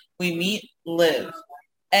 we meet Liv,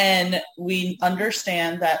 and we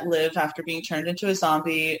understand that Liv, after being turned into a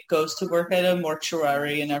zombie, goes to work at a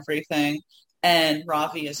mortuary and everything, and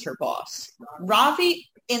Ravi is her boss. Ravi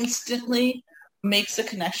instantly makes a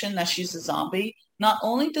connection that she's a zombie. Not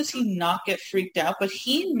only does he not get freaked out, but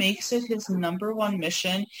he makes it his number one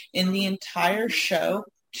mission in the entire show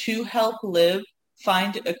to help Liv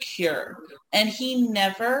find a cure. And he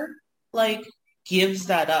never, gives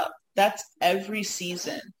that up. That's every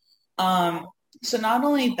season. So not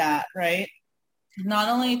only that, right? Not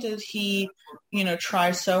only did he,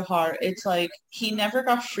 try so hard, it's like he never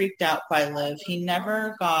got freaked out by Liv. He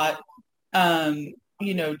never got,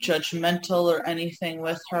 judgmental or anything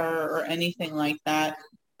with her or anything like that.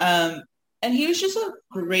 And he was just a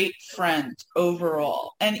great friend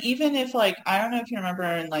overall. And even if, I don't know if you remember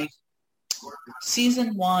in,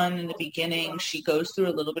 season 1 in the beginning, she goes through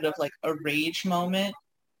a little bit of a rage moment,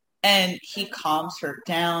 and he calms her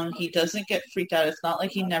down. He doesn't get freaked out. It's not like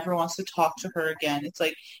he never wants to talk to her again. It's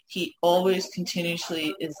like he always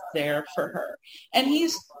continuously is there for her. And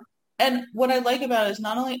what I like about it is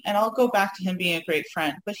not only, and I'll go back to him being a great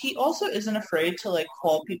friend, but he also isn't afraid to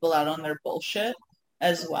call people out on their bullshit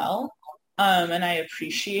as well. And I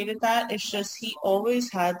appreciated that. It's just he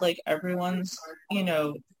always had everyone's,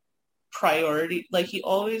 priority. He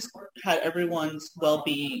always had everyone's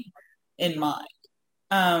well-being in mind.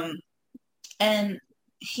 And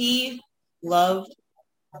he loved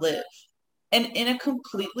Liv, and in a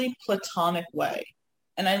completely platonic way.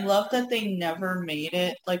 And I love that they never made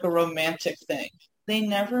it a romantic thing. They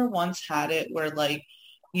never once had it where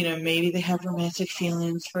maybe they have romantic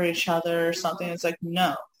feelings for each other or something. It's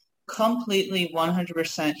no, completely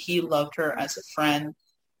 100% he loved her as a friend.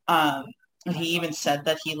 And he even said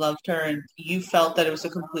that he loved her, and you felt that it was a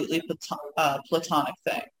completely platonic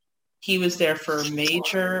thing. He was there for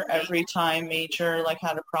Major every time Major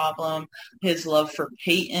had a problem. His love for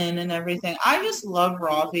Peyton and everything. I just love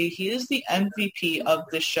Ravi. He is the MVP of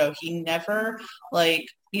this show. He never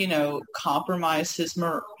compromised his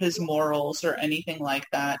morals or anything like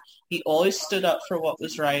that. He always stood up for what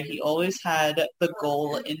was right. He always had the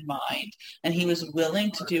goal in mind, and he was willing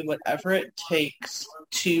to do whatever it takes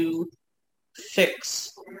to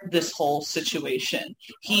fix this whole situation.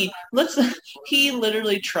 He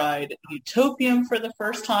literally tried Utopium for the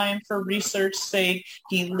first time for research sake.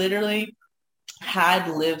 He literally had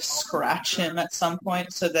Liv scratch him at some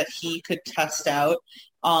point so that he could test out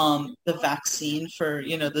the vaccine for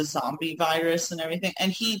the zombie virus and everything,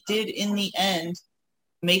 and he did in the end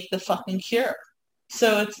make the fucking cure.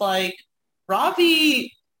 So it's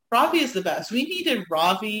Ravi is the best. We needed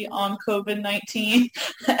Ravi on COVID-19.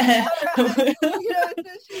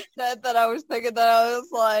 She said that, I was thinking that, I was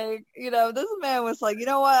like, this man was like, you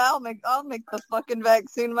know what? I'll make the fucking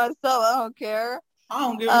vaccine myself. I don't care. I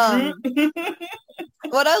don't give a shit.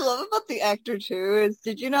 What I love about the actor too is,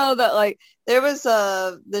 did you know that there was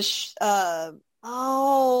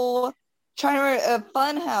trying to write a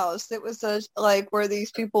fun house. It was like where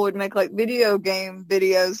these people would make like video game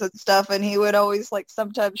videos and stuff, and he would always like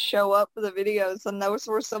sometimes show up for the videos, and those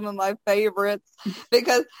were some of my favorites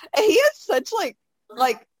because he has such like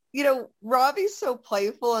Robbie's so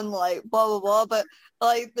playful and like blah blah blah, but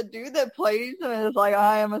like the dude that plays him is like,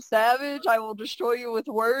 I am a savage, I will destroy you with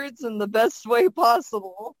words in the best way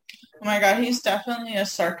possible. Oh my god, he's definitely a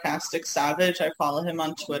sarcastic savage. I follow him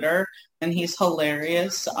on Twitter and he's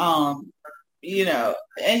hilarious.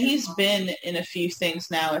 And he's been in a few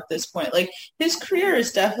things now at this point. Like, his career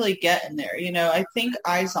is definitely getting there. I think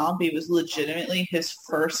iZombie was legitimately his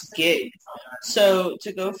first gig. So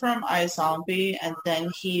to go from iZombie, and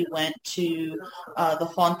then he went to The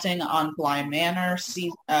Haunting on Bly Manor,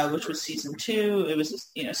 which was season 2. It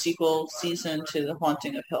was a sequel season to The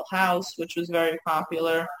Haunting of Hill House, which was very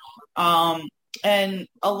popular. And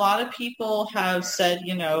a lot of people have said,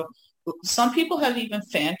 some people have even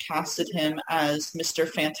fan casted him as Mr.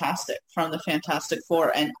 Fantastic from the Fantastic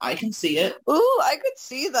Four, and I can see it. Ooh, I could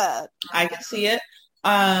see that. I can see it.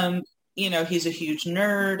 He's a huge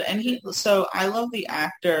nerd, and so I love the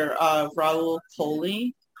actor, Raul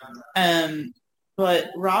Coley. But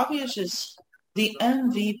Robbie is just the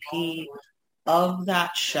MVP of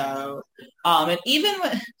that show. And even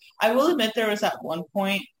when, I will admit there was at one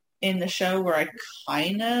point in the show where I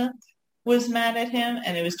kind of was mad at him,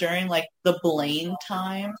 and it was during like the Blaine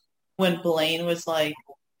time when Blaine was like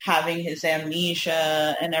having his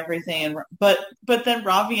amnesia and everything, but then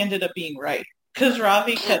Ravi ended up being right, because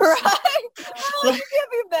Ravi kept right. You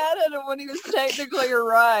can't be mad at him when he was technically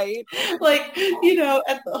right. Like,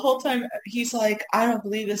 at the whole time he's like, I don't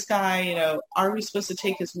believe this guy, are we supposed to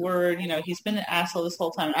take his word? He's been an asshole this whole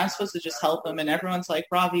time. I'm supposed to just help him. And everyone's like,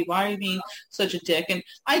 Ravi, why are you being such a dick? And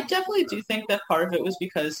I definitely do think that part of it was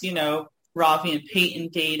because, Ravi and Peyton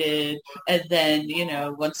dated, and then,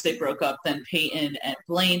 once they broke up, then Peyton and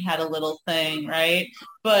Blaine had a little thing, right?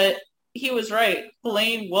 But he was right.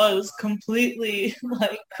 Blaine was completely,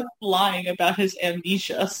 lying about his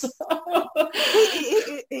amnesia. So.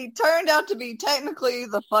 He turned out to be technically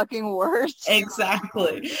the fucking worst.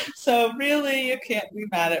 Exactly. So really, you can't be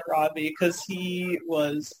mad at Robbie because he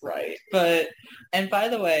was right. And by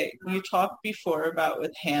the way, you talked before about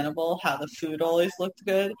with Hannibal, how the food always looked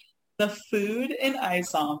good. The food in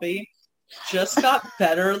iZombie just got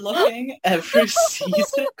better looking every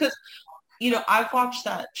season because, I've watched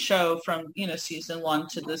that show from, season 1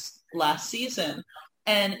 to this last season.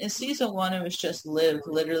 And in season 1, it was just Liv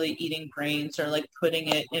literally eating brains or like putting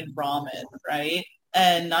it in ramen, right?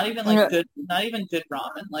 And not even good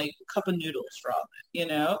ramen, like a cup of noodles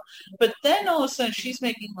ramen, But then all of a sudden she's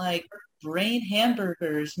making like brain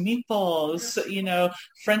hamburgers, meatballs,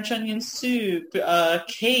 French onion soup,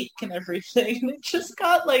 cake and everything. And it just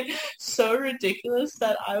got like so ridiculous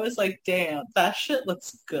that I was like, damn, that shit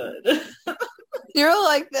looks good. You're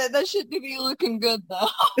like, that shit do be looking good though.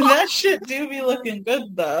 That shit do be looking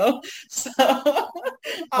good though. So oh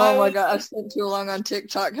my god, I've spent too long on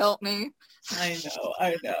TikTok, help me. I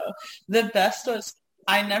know. The best was,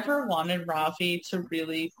 I never wanted Ravi to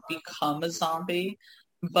really become a zombie,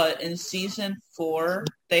 but in season 4,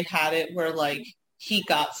 they had it where like he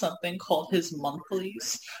got something called his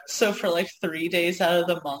monthlies. So for like 3 days out of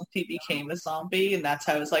the month, he became a zombie, and that's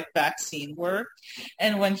how his like vaccine worked.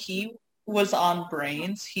 And when he was on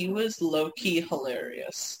Brains, he was low-key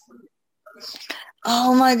hilarious.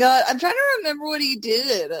 Oh my god, I'm trying to remember what he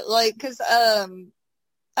did. Like, because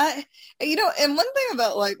and one thing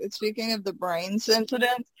about, like, speaking of the Brains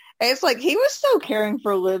incident, it's like he was so caring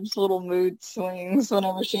for Liv's little mood swings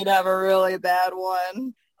whenever she'd have a really bad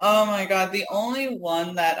one. Oh my god, the only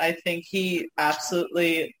one that I think he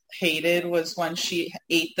absolutely hated was when she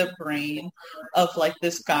ate the brain of, like,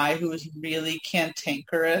 this guy who was really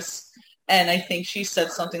cantankerous. And I think she said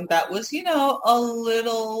something that was, a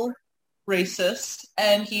little racist,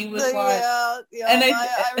 and he was like, yeah, and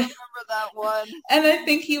I remember that one. And I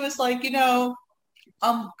think he was like,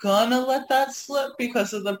 I'm gonna let that slip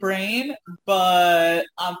because of the brain, but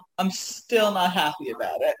I'm still not happy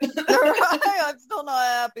about it. Right, I'm still not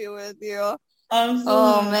happy with you.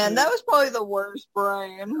 Oh man, that was probably the worst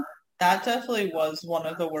brain. That definitely was one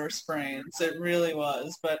of the worst brains. It really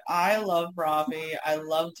was. But I love Ravi. I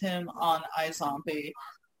loved him on iZombie.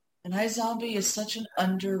 And iZombie is such an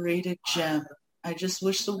underrated gem. I just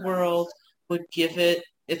wish the world would give it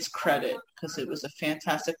its credit because it was a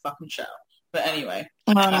fantastic fucking show. But anyway.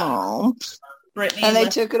 Brittany, and they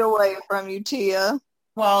took it away from you, Tia.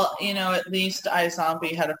 Well, at least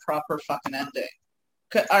iZombie had a proper fucking ending.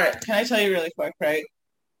 All right, can I tell you really quick, right?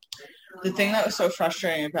 The thing that was so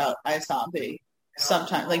frustrating about iZombie,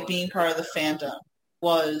 sometimes, like being part of the fandom,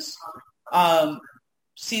 was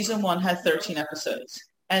season 1 had 13 episodes.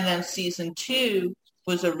 And then season 2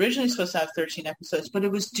 was originally supposed to have 13 episodes, but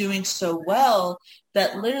it was doing so well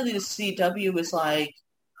that literally the CW was like,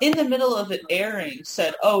 in the middle of it airing,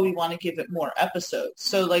 said, oh, we want to give it more episodes.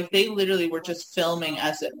 So like they literally were just filming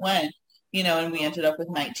as it went, and we ended up with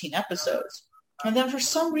 19 episodes. And then for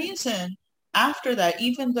some reason, after that,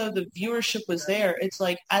 even though the viewership was there, it's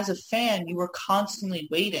like as a fan, you were constantly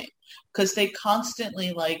waiting because they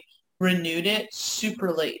constantly like renewed it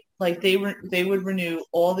super late. Like they would renew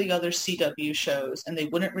all the other CW shows and they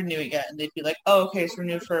wouldn't renew it yet. And they'd be like, oh, okay, it's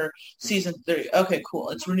renewed for season 3. Okay,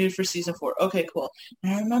 cool. It's renewed for season 4. Okay, cool.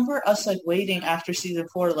 And I remember us like waiting after season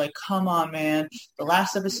 4, like, come on, man. The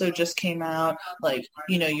last episode just came out. Like,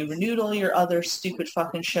 you renewed all your other stupid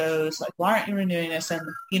fucking shows. Like, why aren't you renewing this? And,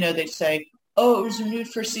 they'd say, oh, it was renewed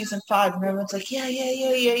for season 5. And everyone's like, yeah.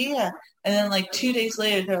 And then like 2 days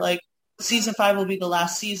later, they're like, season 5 will be the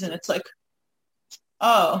last season. It's like,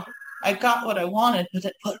 oh, I got what I wanted, but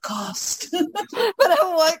at what cost? But at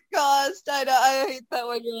what cost? I know. I hate that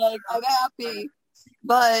when you're like, I'm happy.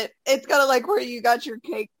 But it's kind of like where you got your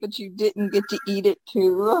cake, but you didn't get to eat it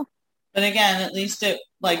too. But again, at least it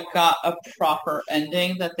like got a proper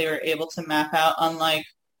ending that they were able to map out, unlike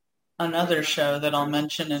another show that I'll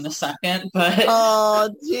mention in a second. But oh,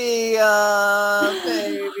 Gia,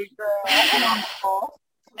 baby girl.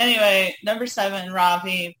 Anyway, number 7,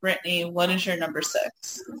 Ravi. Brittany, what is your number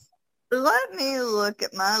 6? Let me look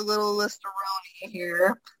at my little list-a-roni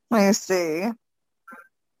here. Let's see.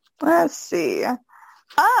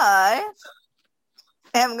 I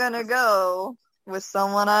am going to go with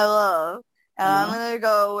someone I love. And I'm going to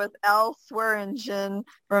go with Al Swearingen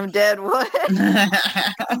from Deadwood.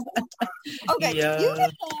 Okay, yeah. You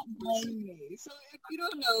cannot blame me. So if you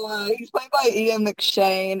don't know, he's played by Ian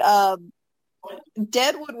McShane.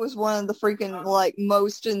 Deadwood was one of the freaking like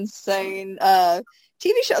most insane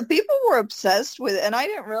TV show. People were obsessed with it, and I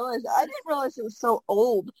didn't realize it was so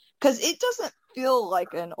old because it doesn't feel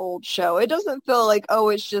like an old show. It doesn't feel like, oh,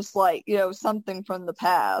 it's just like something from the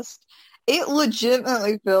past. It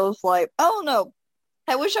legitimately feels like, oh no,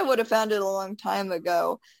 I wish I would have found it a long time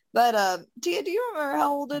ago. But Tia, do you remember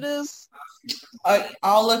how old it is?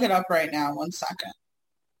 I'll look it up right now. 1 second.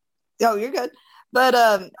 Oh, you're good. But,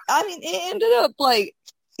 I mean, it ended up like,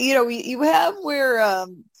 you have where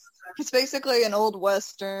it's basically an old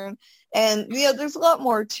Western, and, there's a lot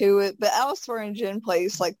more to it, but Al Swearingen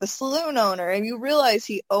plays, like, the saloon owner, and you realize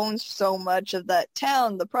he owns so much of that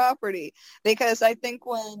town, the property, because I think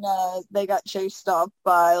when they got chased off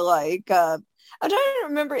by, like, I'm trying to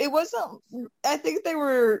remember, I think they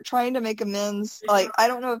were trying to make amends, like, I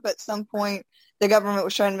don't know if at some point the government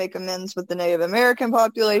was trying to make amends with the Native American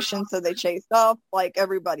population, so they chased off like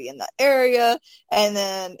everybody in that area, and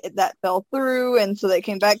then that fell through, and so they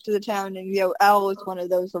came back to the town, and Al was one of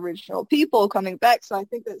those original people coming back, so I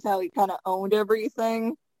think that's how he kind of owned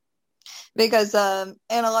everything, because and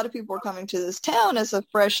a lot of people were coming to this town as a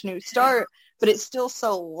fresh new start, but it's still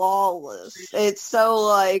so lawless. It's so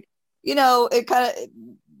like, it kind of,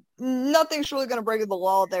 nothing's really going to break the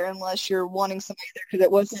law there unless you're wanting somebody there because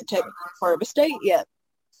it wasn't technically part of a state yet.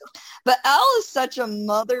 But Al is such a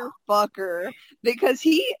motherfucker because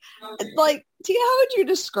he, like, Tia, how would you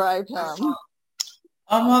describe him?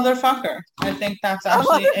 A motherfucker. I think that's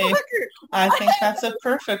actually I think that's a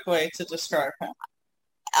perfect way to describe him.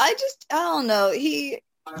 I don't know.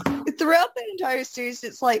 Throughout the entire series,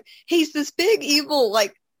 it's like he's this big evil,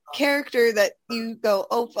 like, character that you go,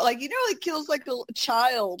 oh, like, like kills like a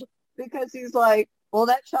child because he's like, well,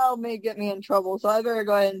 that child may get me in trouble, so I better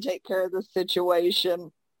go ahead and take care of the situation.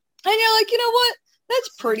 And you're like, you know what? That's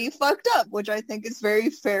pretty fucked up, which I think is very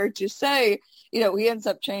fair to say. He ends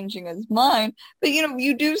up changing his mind. But,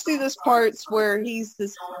 you do see this parts where he's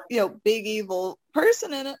this, big evil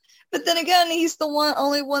person in it. But then again, he's the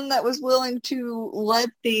only one that was willing to let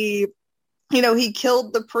he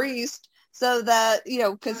killed the priest so that,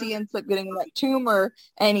 because he ends up getting that tumor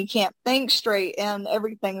and he can't think straight and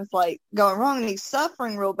everything's like going wrong and he's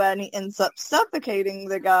suffering real bad and he ends up suffocating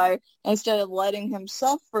the guy instead of letting him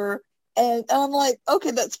suffer. And I'm like,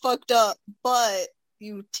 okay, that's fucked up, but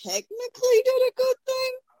you technically did a good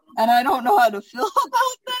thing, and I don't know how to feel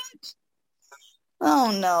about that.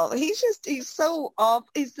 Oh no, he's so off.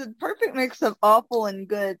 He's the perfect mix of awful and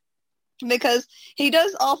good, because he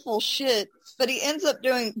does awful shit, but he ends up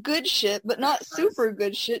doing good shit, but not super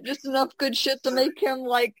good shit, just enough good shit to make him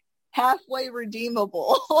like halfway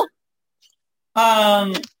redeemable.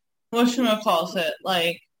 Whatchamacallit,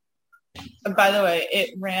 like, By the way,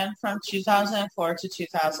 it ran from 2004 to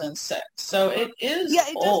 2006. So it is Yeah,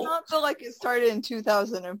 it old. does not feel like it started in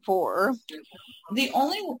 2004. The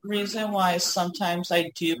only reason why sometimes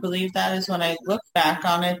I do believe that is when I look back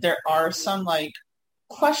on it, there are some like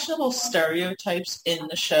questionable stereotypes in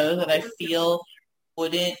the show that I feel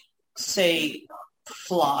wouldn't say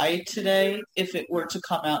fly today if it were to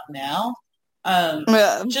come out now.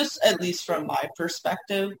 Just at least from my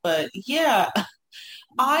perspective. But yeah,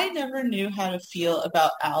 I never knew how to feel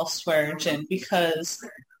about Al Swearingen because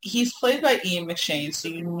he's played by Ian McShane, so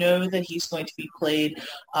you know that he's going to be played,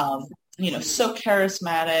 so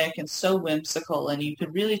charismatic and so whimsical, and you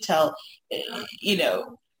could really tell,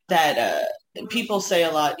 that people say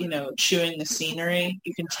a lot, chewing the scenery.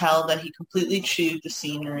 You can tell that he completely chewed the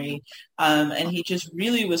scenery, and he just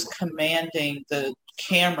really was commanding the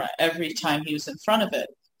camera every time he was in front of it.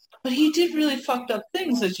 But he did really fucked up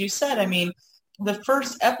things, as you said. I mean, the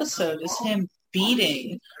first episode is him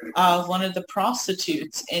beating one of the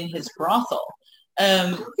prostitutes in his brothel.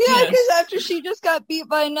 Because after she just got beat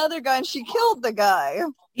by another guy and she killed the guy.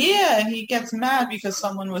 Yeah, and he gets mad because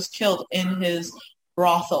someone was killed in his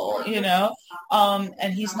brothel,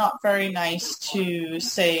 and he's not very nice to,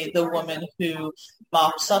 say, the woman who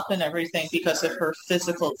mops up and everything because of her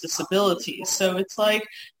physical disabilities. So it's like,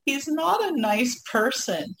 he's not a nice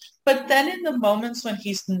person. But then in the moments when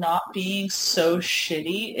he's not being so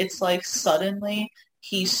shitty, it's like suddenly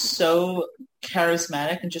he's so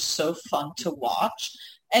charismatic and just so fun to watch.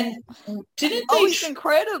 And didn't they... he's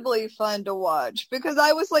incredibly fun to watch because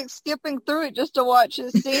I was like skipping through it just to watch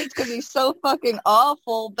his scenes because he's so fucking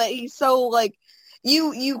awful, but he's so like,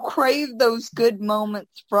 you crave those good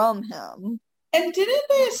moments from him. And didn't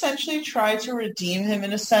they essentially try to redeem him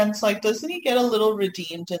in a sense? Like, doesn't he get a little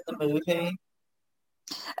redeemed in the movie?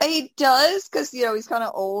 He does, because, he's kind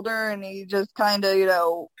of older and he just kind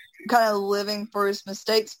of living for his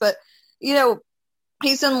mistakes. But,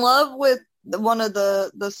 he's in love with one of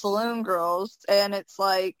the saloon girls, and it's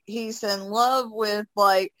like he's in love with,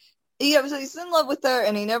 like, so he's in love with her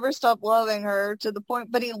and he never stopped loving her to the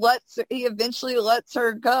point, but he eventually lets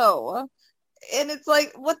her go. And it's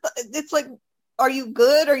like, it's like, are you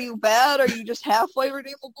good? Are you bad? Are you just halfway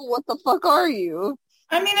redeemable? What the fuck are you?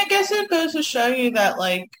 I mean, I guess it goes to show you that,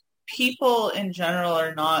 like, people in general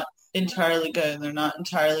are not entirely good and they're not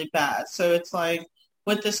entirely bad. So it's like,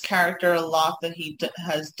 with this character, a lot that he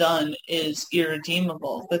has done is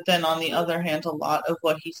irredeemable. But then on the other hand, a lot of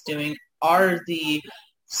what he's doing are the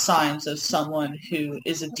signs of someone who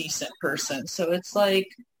is a decent person. So it's like,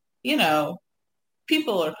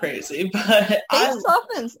 people are crazy, but he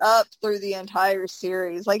softens up through the entire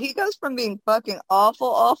series. Like, he goes from being fucking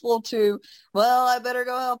awful to, well, I better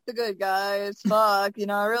go help the good guys. Fuck,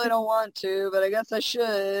 I really don't want to, but I guess I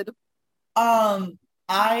should.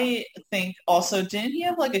 I think also, didn't he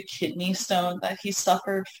have like a kidney stone that he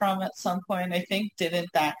suffered from at some point? I think didn't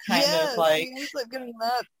that kind of like... he ends up getting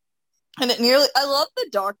that. And I love the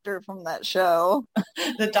doctor from that show.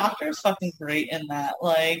 The doctor is fucking great in that.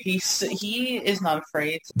 Like, he is not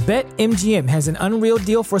afraid. BetMGM has an unreal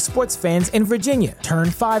deal for sports fans in Virginia. Turn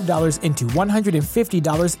 $5 into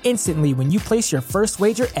 $150 instantly when you place your first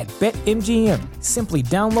wager at BetMGM. Simply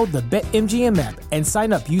download the BetMGM app and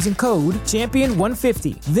sign up using code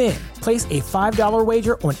Champion150. Then, place a $5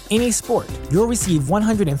 wager on any sport. You'll receive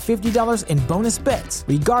 $150 in bonus bets,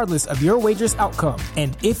 regardless of your wager's outcome.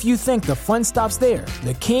 And if you think the fun stops there,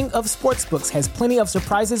 the King of Sportsbooks has plenty of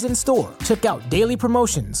surprises in store. Check out daily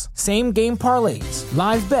promotions, same-game parlays,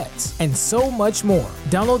 live bets, and so much more.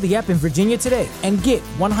 Download the app in Virginia today and get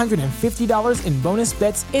 $150 in bonus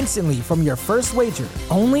bets instantly from your first wager.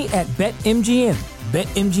 Only at BetMGM.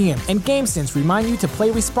 BetMGM and GameSense remind you to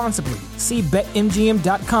play responsibly. See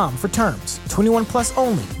BetMGM.com for terms. 21 plus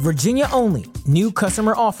only. Virginia only. New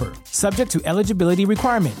customer offer. Subject to eligibility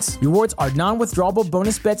requirements. Rewards are non-withdrawable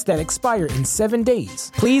bonus bets that expire in 7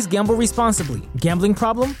 days. Please gamble responsibly. Gambling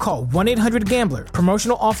problem? Call 1-800-GAMBLER.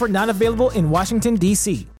 Promotional offer not available in Washington,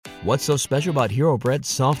 D.C. What's so special about Hero Bread's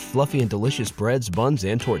soft, fluffy, and delicious breads, buns,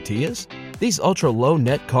 and tortillas? These ultra-low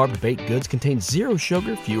net-carb baked goods contain zero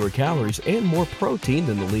sugar, fewer calories, and more protein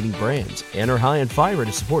than the leading brands, and are high in fiber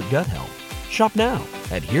to support gut health. Shop now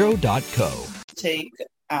at Hero.co. Take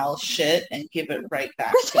Al's shit and give it right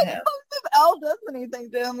back to him. If Al does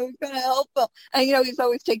anything to him, who's going to help him? And, he's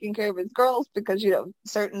always taking care of his girls because,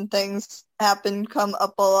 certain things come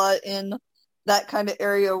up a lot in that kind of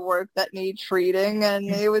area of work that need treating, and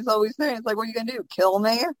he was always there. It's like, what are you gonna do? Kill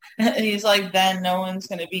me? And he's like, then no one's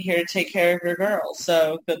gonna be here to take care of your girl.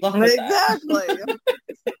 So good luck with that. Exactly.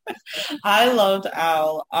 I loved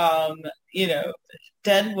Al.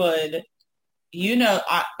 Deadwood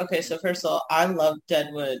So first of all, I love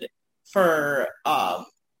Deadwood for,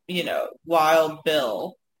 Wild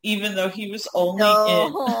Bill, even though he was only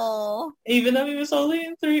Oh.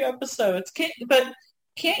 in 3 episodes.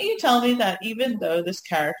 Can't you tell me that even though this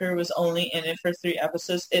character was only in it for 3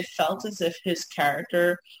 episodes, it felt as if his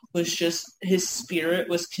character was just, his spirit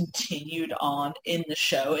was continued on in the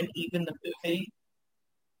show and even the movie?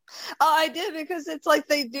 I did, because it's like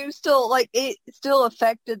they do still, like, it still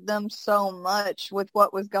affected them so much with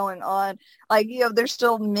what was going on. Like, there's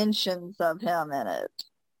still mentions of him in it.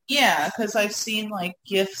 Yeah, because I've seen like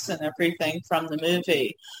gifs and everything from the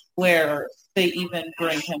movie where they even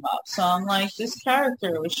bring him up. So I'm like, this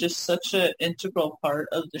character was just such an integral part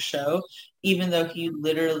of the show, even though he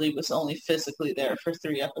literally was only physically there for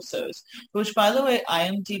 3 episodes. Which, by the way,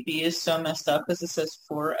 IMDb is so messed up because it says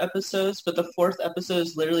 4 episodes, but the 4th episode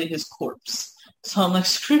is literally his corpse. So I'm like,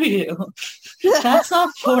 screw you. That's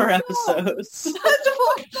not 4 episodes.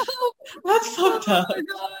 That's fucked up.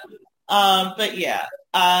 But yeah,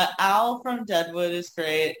 Al from Deadwood is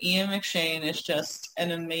great. Ian McShane is just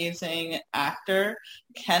an amazing actor.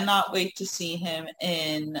 Cannot wait to see him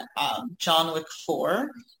in John Wick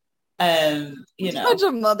 4. Such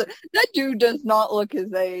a mother. That dude does not look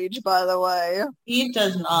his age, by the way. He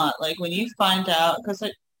does not. Like, when you find out, because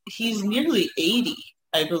he's nearly 80,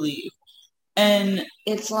 I believe. And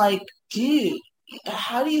it's like, dude,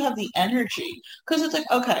 how do you have the energy? Because it's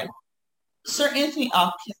like, okay, Sir Anthony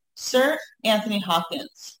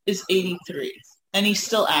Hopkins is 83, and he's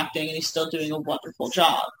still acting, and he's still doing a wonderful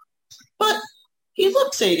job. But he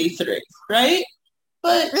looks 83, right?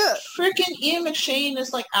 But freaking Ian McShane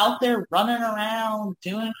is like out there running around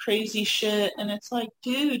doing crazy shit, and it's like,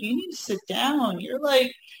 dude, you need to sit down. You're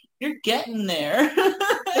getting there.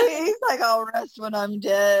 He's like, I'll rest when I'm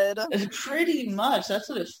dead. Pretty much. That's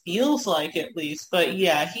what it feels like, at least. But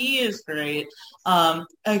yeah, he is great. I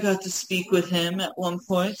got to speak with him at one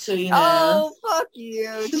point, so you know. Oh, fuck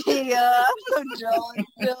you, Tia. I'm so jealous,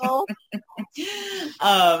 Jill.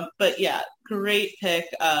 But yeah, great pick,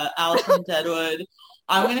 Al from Deadwood.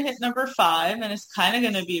 I'm going to hit number 5, and it's kind of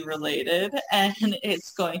going to be related, and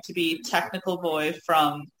it's going to be Technical Boy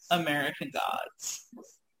from American Gods.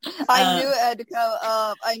 I knew it had to come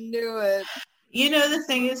up. I knew it. The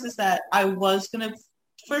thing is that I was going to,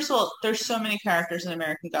 first of all, there's so many characters in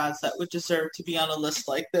American Gods that would deserve to be on a list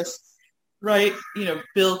like this, right?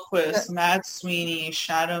 Bill Quist, Mad Sweeney,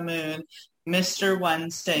 Shadow Moon, Mr.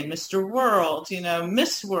 Wednesday, Mr. World,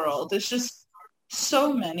 Miss World. There's just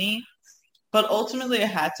so many. But ultimately I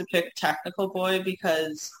had to pick Technical Boy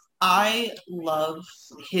because I love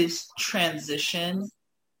his transition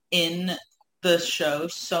in the show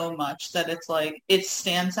so much that it's like, it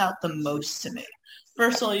stands out the most to me.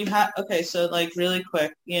 First of all, so like really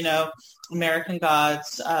quick, American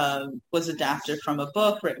Gods was adapted from a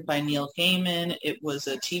book written by Neil Gaiman. It was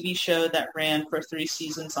a TV show that ran for 3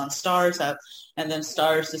 seasons on Starz, and then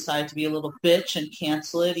Starz decided to be a little bitch and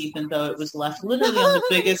cancel it, even though it was left literally on the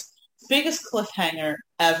biggest cliffhanger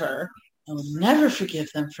ever. I will never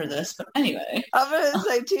forgive them for this, but anyway. I'm going to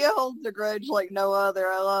say Tia holds a grudge like no other.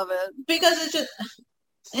 I love it. Because it's just...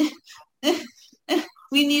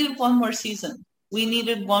 we needed one more season. We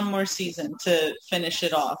needed one more season to finish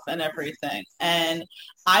it off and everything. And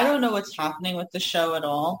I don't know what's happening with the show at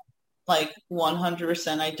all. Like,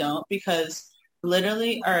 100% I don't. Because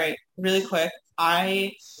literally, all right, really quick,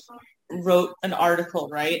 I wrote an article,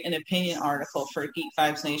 right? An opinion article for Geek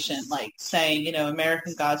Vibes Nation, like saying,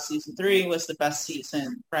 American Gods Season 3 was the best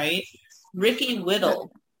season, right? Ricky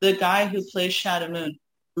Whittle, the guy who plays Shadow Moon,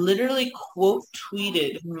 literally quote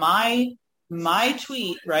tweeted my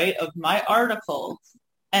tweet, right, of my article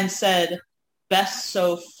and said, best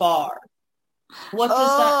so far. What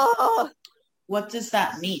does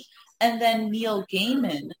that mean? And then Neil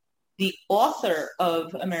Gaiman, the author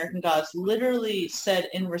of American Gods, literally said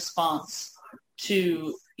in response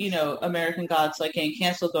to, American Gods like getting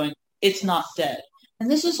canceled, going, it's not dead. And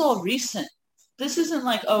this is all recent. This isn't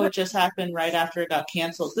like, it just happened right after it got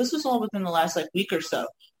canceled. This was all within the last week or so.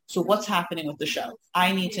 So what's happening with the show?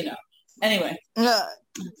 I need to know. Anyway,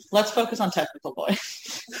 let's focus on Technical Boy.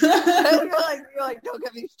 you're like, don't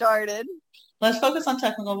get me started. Let's focus on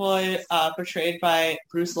Technical Boy, portrayed by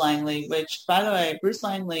Bruce Langley, which, by the way, Bruce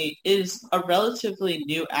Langley is a relatively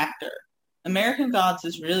new actor. American Gods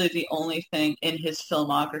is really the only thing in his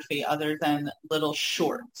filmography other than little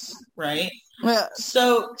shorts, right? Yeah.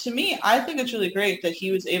 So, to me, I think it's really great that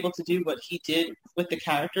he was able to do what he did with the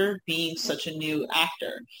character being such a new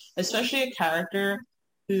actor, especially a character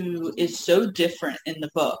who is so different in the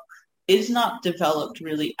book, is not developed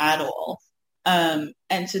really at all. And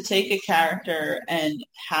to take a character and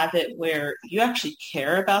have it where you actually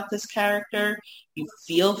care about this character, you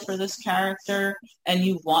feel for this character, and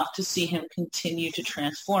you want to see him continue to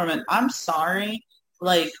transform. And I'm sorry,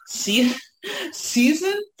 like, season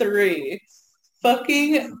 3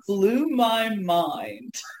 fucking blew my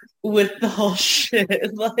mind with the whole shit.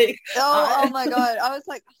 Like, oh my god, I was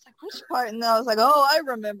like, which part? And then I was like, oh, I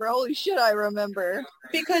remember. Holy shit, I remember.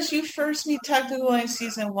 Because you first meet Technical Boy in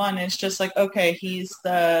season 1, and it's just like, okay, he's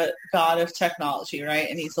the god of technology, right?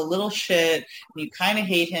 And he's a little shit, and you kind of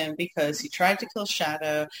hate him because he tried to kill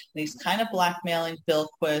Shadow, and he's kind of blackmailing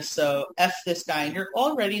Bilquis, so F this guy. And you're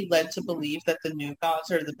already led to believe that the new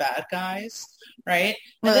gods are the bad guys, right?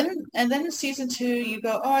 And then in season 2, you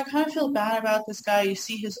go, oh, I kind of feel bad about this guy. You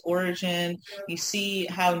see his origin. You see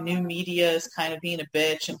how new media is kind of being a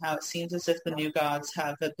bitch, and how it seems as if the new gods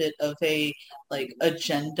have a bit of a, like,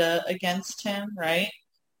 agenda against him, right?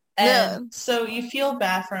 And so you feel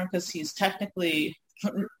bad for him because he's technically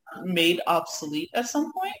made obsolete at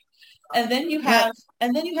some point. And then you have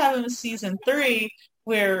him in season 3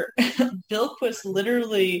 where Bilquis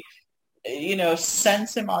literally, you know,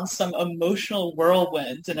 sends him on some emotional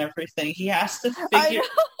whirlwind and everything. He has to figure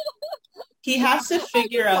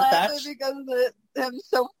out that because I'm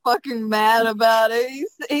so fucking mad about it.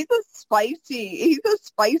 He's a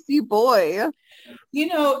spicy boy. You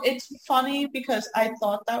know, it's funny because I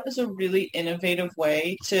thought that was a really innovative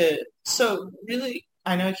way to. So really,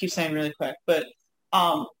 I know I keep saying really quick, but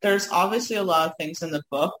there's obviously a lot of things in the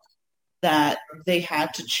book that they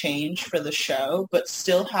had to change for the show, but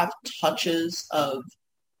still have touches of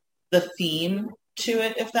the theme to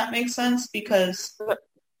it, if that makes sense. Because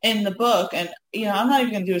in the book, and, you know, I'm not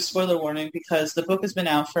even going to do a spoiler warning because the book has been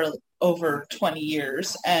out for over 20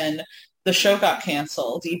 years and the show got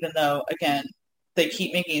canceled, even though, again, they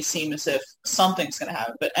keep making it seem as if something's going to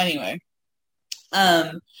happen. But anyway,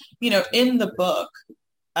 you know, in the book,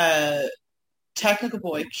 Technical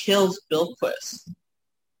Boy kills Bilquis.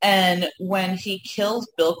 And when he kills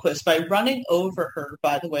Bilquis by running over her,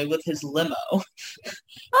 by the way, with his limo.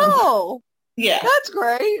 Oh, yeah. That's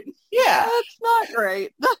great. Yeah. That's not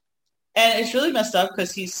great. And it's really messed up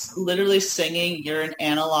because he's literally singing "You're an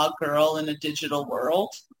analog girl in a digital world."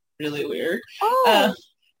 Really weird. Oh.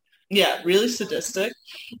 Yeah, really sadistic.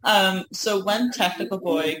 So when Technical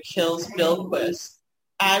Boy kills Bilquis,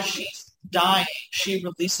 as she's dying, she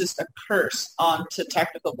releases a curse onto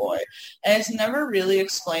Technical Boy. And it's never really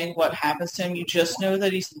explained what happens to him. You just know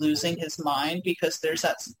that he's losing his mind because there's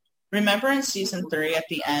that... Remember in season 3 at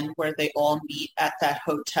the end where they all meet at that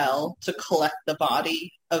hotel to collect the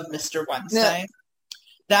body of Mr. Wednesday? Yeah.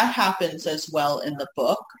 That happens as well in the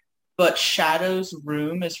book, but Shadow's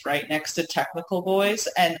room is right next to Technical Boy's,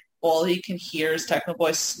 and all he can hear is Technical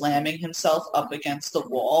Boy slamming himself up against the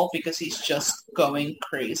wall because he's just going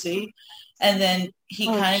crazy. And then he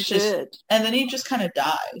he just kind of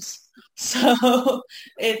dies. So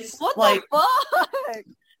it's what like... What the fuck?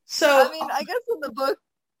 So, I mean, I guess in the book,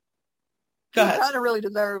 he kind of really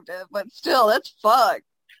deserved it, but still, that's fucked.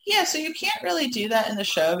 Yeah, so you can't really do that in the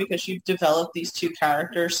show because you've developed these two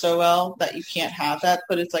characters so well that you can't have that.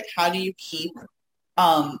 But it's like, how do you keep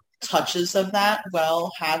touches of that?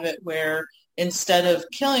 Well, have it where instead of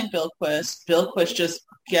killing Bilquis just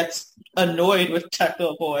gets annoyed with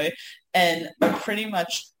Technical Boy and pretty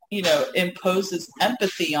much, you know, imposes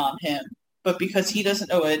empathy on him. But because he doesn't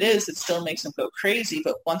know what it is, it still makes him go crazy.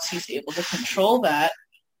 But once he's able to control that,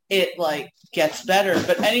 it, like, gets better.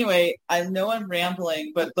 But anyway, I know I'm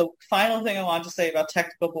rambling, but the final thing I want to say about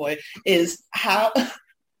Technical Boy is how,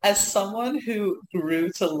 as someone who grew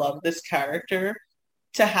to love this character,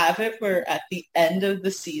 to have it where at the end of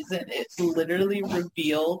the season, it's literally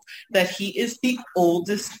revealed that he is the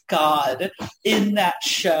oldest god in that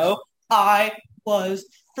show. I was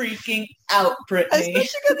freaking out, Brittany.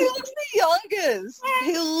 Especially because he looks the youngest.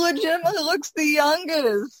 He legitimately looks the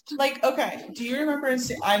youngest. Like, okay, do you remember,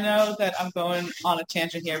 I know that I'm going on a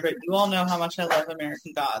tangent here, but you all know how much I love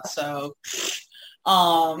American Gods, so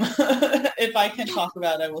if I can talk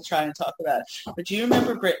about it, I will try and talk about it. But do you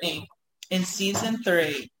remember, Brittany, in season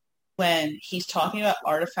 3, when he's talking about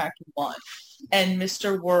Artifact 1, and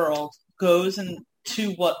Mr. World goes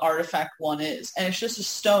to what Artifact 1 is, and it's just a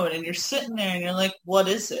stone, and you're sitting there and you're like, what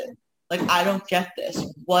is it? Like, I don't get this.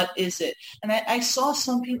 What is it? And I saw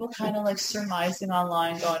some people kind of like surmising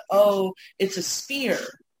online going, oh, it's a spear,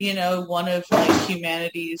 you know, one of like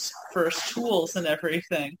humanity's first tools and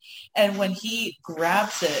everything. And when he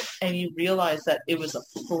grabs it and you realize that it was a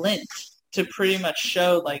flint to pretty much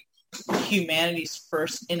show like humanity's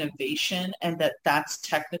first innovation, and that's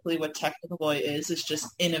technically what Technical Boy is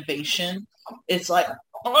just innovation. It's like,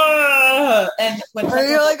 And when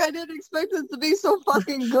you're like, I didn't expect it to be so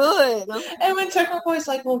fucking good. And when Techno Boy's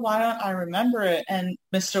like, well, why don't I remember it? And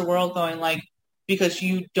Mr. World going like, because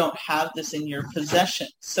you don't have this in your possession.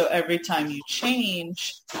 So every time you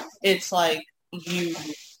change, it's like you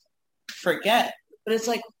forget. But it's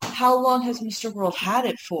like, how long has Mr. World had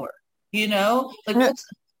it for? You know? Like,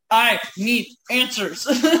 I need answers.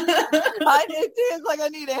 I did too. It's like, I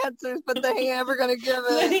need answers, but they ain't ever going to give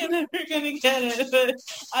it. They ain't never going to get it. But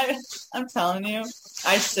I'm telling you,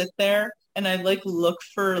 I sit there and I like look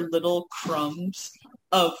for little crumbs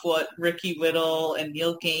of what Ricky Whittle and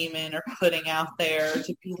Neil Gaiman are putting out there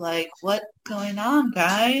to be like, what's going on,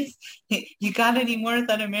 guys? You got any more of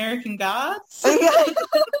that American Gods?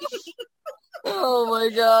 Oh my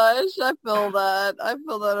gosh, I feel that. I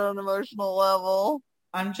feel that on an emotional level.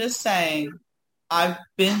 I'm just saying, I've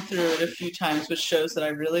been through it a few times with shows that I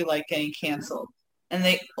really like getting canceled. And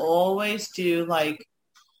they always do like,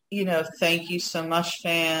 you know, thank you so much,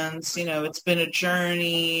 fans. You know, it's been a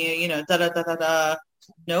journey, you know, da-da-da-da-da.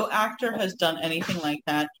 No actor has done anything like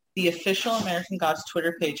that. The official American Gods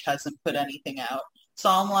Twitter page hasn't put anything out. So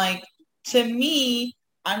I'm like, to me,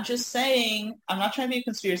 I'm just saying, I'm not trying to be a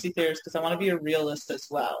conspiracy theorist because I want to be a realist as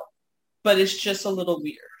well. But it's just a little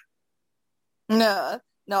weird. No,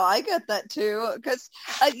 I get that too. Because,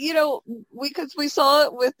 you know, we saw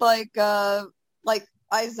it with like iZombie,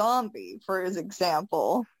 for his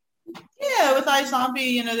example. Yeah, with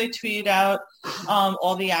iZombie, you know, they tweet out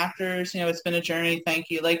all the actors, you know, it's been a journey, thank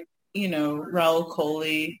you. Like, you know, Raul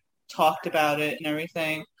Coley talked about it and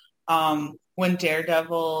everything. When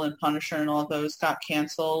Daredevil and Punisher and all those got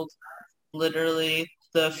canceled, literally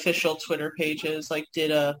the official Twitter pages like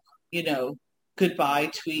did a, you know, goodbye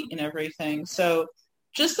tweet and everything. So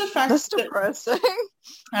just the fact that's depressing.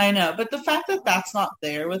 I know, but the fact that that's not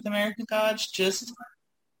there with American Gods, just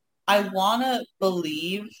I want to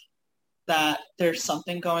believe that there's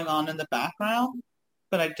something going on in the background,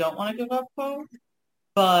 but I don't want to give up hope.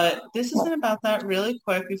 But this isn't about that. Really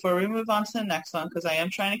quick before we move on to the next one, because I am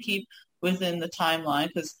trying to keep within the timeline,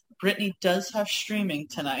 because Brittany does have streaming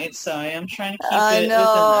tonight, so I am trying to keep it within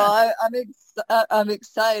that. I'm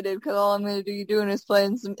excited because all I'm going to be doing is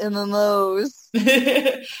playing some MMOs.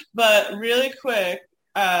 But really quick,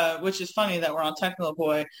 which is funny that we're on Techno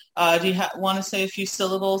Boy, do you want to say a few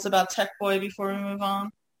syllables about Tech Boy before we move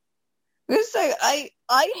on? I'm going to say,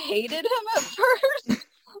 I hated him at first.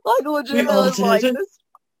 Like, legitimately, like, this.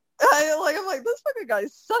 I'm like, this fucking guy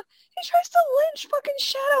sucks. He tries to lynch fucking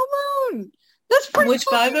Shadow Moon. That's pretty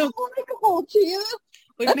fucking unlikable, Tia.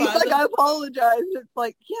 And he's like, I apologize. It's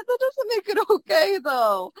like, yeah, that doesn't make it okay,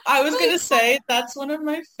 though. I was going to say, that's one of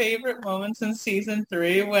my favorite moments in season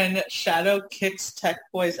 3 when Shadow kicks Tech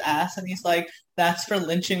Boy's ass and he's like, that's for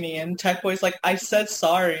lynching me. And Tech Boy's like, I said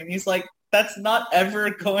sorry. And he's like, that's not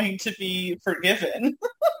ever going to be forgiven.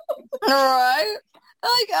 Right?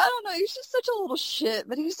 Like, I don't know. He's just such a little shit,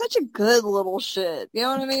 but he's such a good little shit. You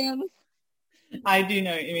know what I mean? I do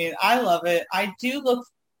know what you mean. I love it. I do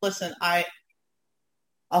listen,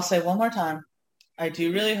 I'll say one more time. I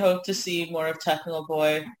do really hope to see more of Techno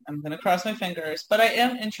Boy. I'm going to cross my fingers, but I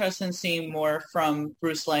am interested in seeing more from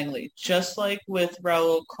Bruce Langley. Just like with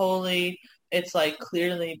Raul Coley, it's like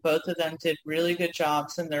clearly both of them did really good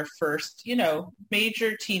jobs in their first, you know,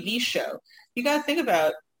 major TV show. You got to think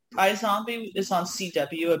about iZombie is on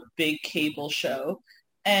CW, a big cable show,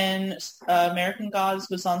 and American Gods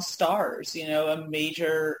was on Starz, you know, a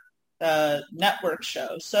major network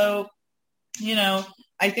show. So, you know,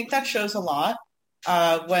 I think that shows a lot.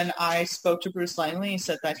 When I spoke to Bruce Langley, he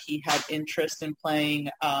said that he had interest in playing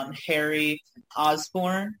Harry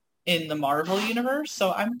Osborn in the Marvel universe.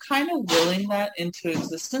 So I'm kind of willing that into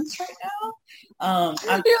existence right now.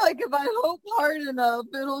 You're like, if I hope hard enough,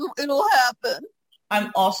 it'll happen.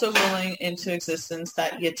 I'm also willing into existence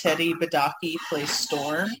that Yeteri Badaki plays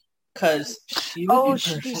Storm, because she'd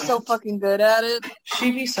be so fucking good at it.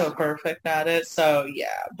 She'd be so perfect at it. So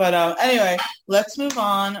yeah. But anyway, let's move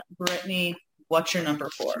on. Brittany, what's your number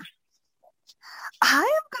 4? I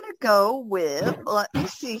am gonna go with. Let me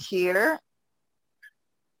see here.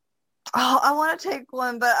 Oh, I want to take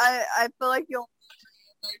one, but I feel like you'll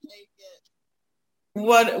take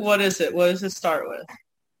it. What is it? What does it start with?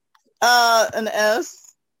 An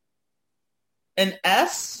S. An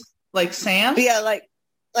S? Like Sam? Yeah,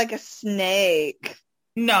 like a snake.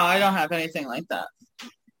 No, I don't have anything like that.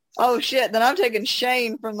 Oh shit, then I'm taking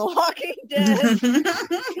Shane from The Walking Dead.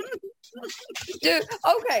 Dude,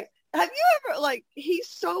 okay. Have you ever, like,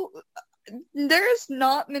 there's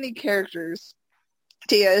not many characters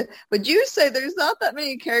Tia, would you say there's not that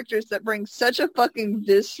many characters that bring such a fucking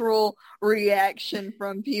visceral reaction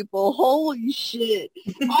from people? Holy shit.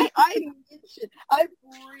 I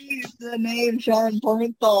breathed the name Sean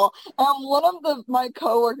Bernthal. One of my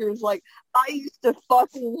coworkers, like, I used to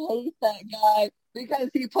fucking hate that guy because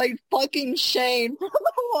he played fucking Shane from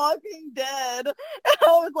The Walking Dead. And I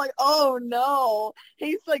was like, oh no.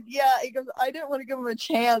 He's like, yeah, he goes, I didn't want to give him a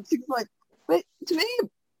chance. He's like, but to me,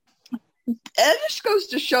 it just goes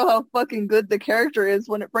to show how fucking good the character is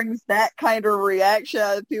when it brings that kind of reaction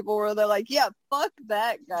out of people where they're like, yeah, fuck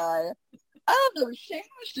that guy. I don't know, Shane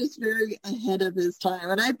was just very ahead of his time,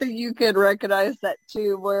 and I think you could recognize that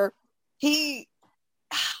too, where he,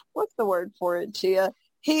 what's the word for it, Tia?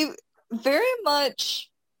 He very much,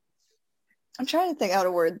 I'm trying to think how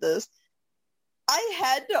to word this. I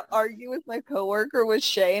had to argue with my coworker with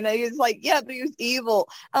Shane, and he was like, yeah, but he was evil.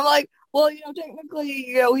 I'm like, well, technically,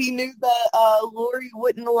 he knew that Lori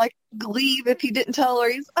wouldn't leave if he didn't tell her.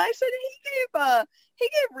 I said he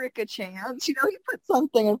gave Rick a chance. He put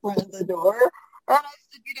something in front of the door. And I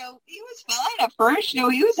said, he was fine at first. He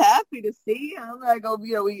was happy to see him. I go,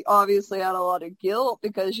 he obviously had a lot of guilt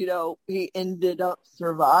because, he ended up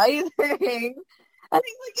surviving. And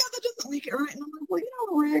he's like, yeah, that doesn't make it right. And I'm like,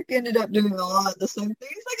 well, Rick ended up doing a lot of the same things.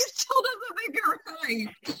 Like, it still doesn't make it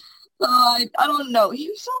right. I don't know. He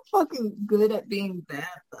was so fucking good at being bad,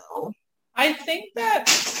 though. I think that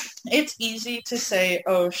it's easy to say,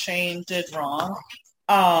 oh, Shane did wrong.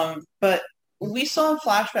 But we saw in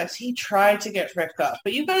flashbacks, he tried to get Rick up.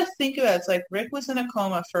 But you got to think about it. It's like Rick was in a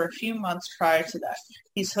coma for a few months prior to that.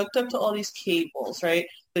 He's hooked up to all these cables, right?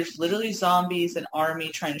 There's literally zombies and army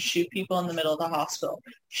trying to shoot people in the middle of the hospital.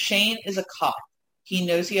 Shane is a cop. He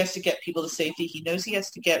knows he has to get people to safety. He knows he has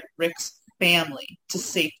to get Rick's family to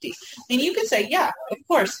safety. And you could say, yeah, of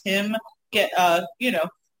course, him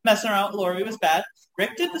messing around with Lori was bad.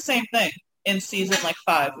 Rick did the same thing in season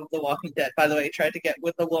 5 of The Walking Dead. By the way, he tried to get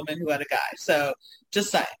with a woman who had a guy. So just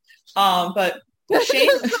saying. But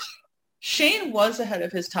Shane was ahead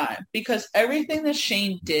of his time because everything that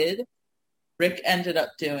Shane did, Rick ended up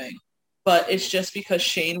doing. But it's just because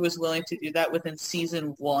Shane was willing to do that within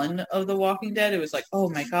season 1 of The Walking Dead. It was like, oh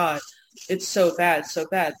my God, it's so bad, so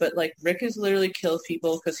bad. But Rick has literally killed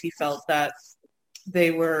people because he felt that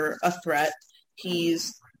they were a threat.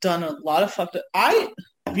 He's done a lot of fucked up. I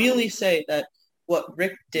really say that what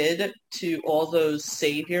Rick did to all those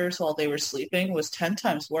saviors while they were sleeping was 10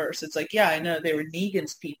 times worse. It's like, yeah, I know they were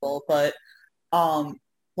Negan's people, but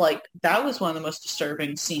that was one of the most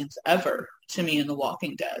disturbing scenes ever to me in The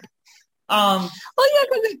Walking Dead. Well, yeah,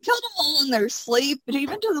 because they killed them all in their sleep, but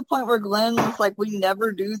even to the point where Glenn was like, we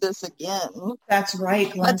never do this again. That's right.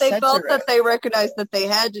 Glenn but they felt that they recognized that they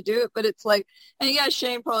had to do it, but it's like, and yeah,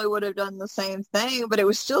 Shane probably would have done the same thing, but it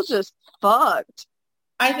was still just fucked.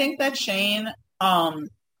 I think that Shane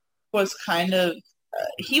was kind of,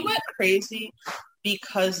 he went crazy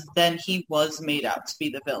because then he was made out to be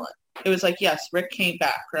the villain. It was like, yes, Rick came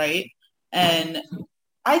back, right? And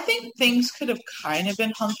I think things could have kind of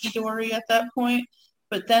been hunky-dory at that point,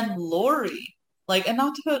 but then Lori, and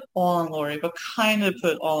not to put all on Lori, but kind of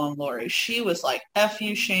put all on Lori. She was like, F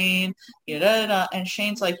you, Shane, da-da-da, and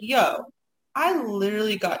Shane's like, yo, I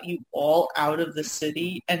literally got you all out of the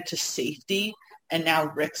city and to safety, and now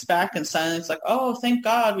Rick's back, and suddenly it's like, oh, thank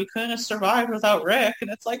God, we couldn't have survived without Rick,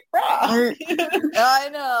 and it's like, bruh. I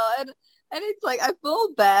know, and it's like, I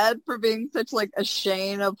feel bad for being such a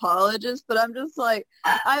Shane apologist, but I'm just like,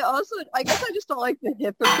 I guess I just don't like the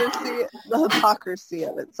hypocrisy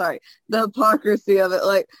of it. Sorry. The hypocrisy of it.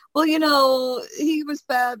 Well, he was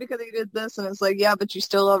bad because he did this, and it's like, yeah, but you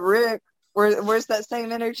still love Rick. Where's that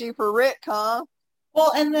same energy for Rick, huh?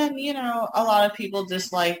 Well, and then, a lot of people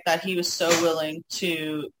dislike that he was so willing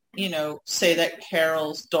to, say that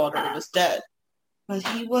Carol's daughter was dead. But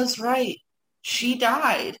he was right. She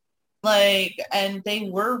died. And they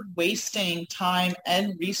were wasting time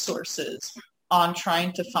and resources on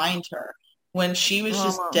trying to find her when she was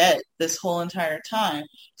just dead this whole entire time.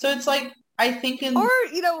 So it's like, I think Or,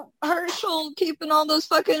 Herschel keeping all those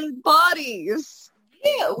fucking bodies.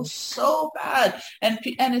 Yeah, it was so bad. And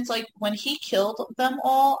it's like, when he killed them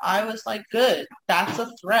all, I was like, good, that's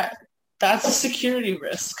a threat. That's a security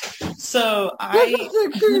risk. So that's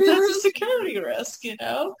a security risk,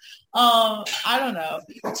 I don't know.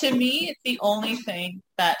 To me, the only thing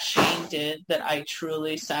that Shane did that I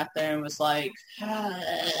truly sat there and was like,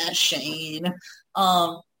 Shane,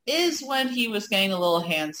 is when he was getting a little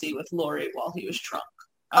handsy with Lori while he was drunk.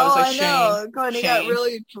 I know. When he got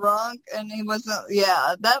really drunk and he wasn't,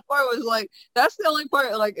 yeah, that part was that's the only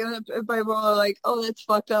part, if people are like, oh, that's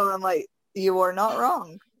fucked up, I'm like, you are not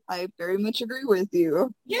wrong. I very much agree with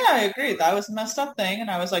you. Yeah, I agree. That was a messed up thing.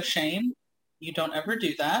 And I was like, Shane, you don't ever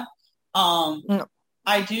do that. No.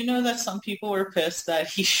 I do know that some people were pissed that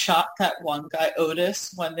he shot that one guy,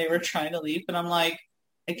 Otis, when they were trying to leave. But I'm like,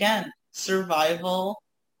 again, survival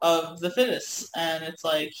of the fittest. And it's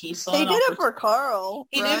like he saw He did it for Carl.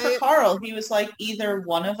 He right? did for Carl. He was like, either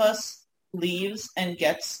one of us leaves and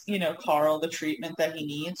gets, Carl the treatment that he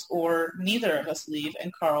needs, or neither of us leave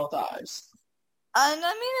and Carl dies. And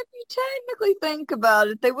I mean, if you technically think about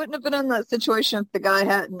it, they wouldn't have been in that situation if the guy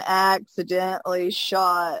hadn't accidentally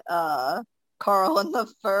shot Carl in the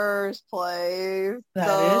first place.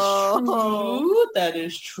 That is true. That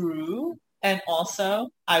is true. And also,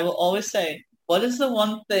 I will always say, what is the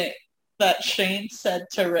one thing that Shane said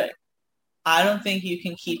to Rick? I don't think you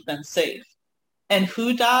can keep them safe. And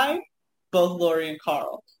who died? Both Lori and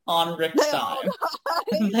Carl on Rick's dime.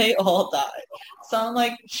 They all died. So I'm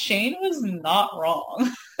like, Shane was not wrong.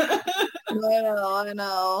 I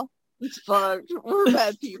know. It's fucked. We're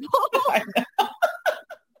bad people.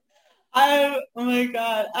 I know. Oh my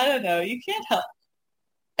God. I don't know. You can't help.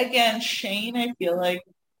 Again, Shane, I feel like,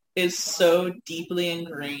 is so deeply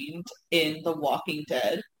ingrained in The Walking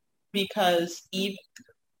Dead because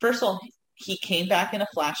first of all, he came back in a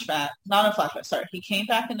flashback, not a flashback, sorry. He came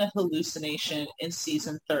back in a hallucination in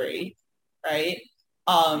season 3, right?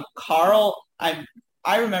 Carl, I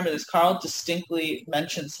remember this. Carl distinctly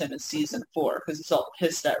mentions him in season 4 because he's all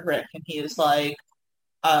pissed at Rick and he is like,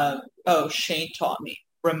 oh, Shane taught me.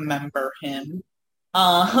 Remember him.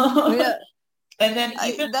 Yeah. And then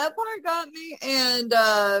even that part got me, and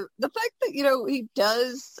the fact that he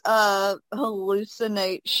does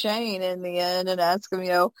hallucinate Shane in the end and ask him,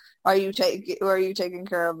 are you taking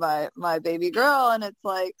care of my baby girl? And it's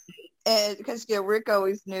like, and because Rick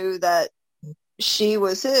always knew that she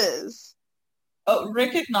was his. Oh,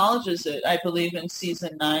 Rick acknowledges it, I believe, in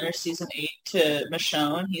season 9 or season 8 to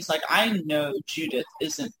Michonne. He's like, I know Judith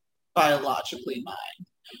isn't biologically mine.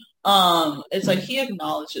 It's like he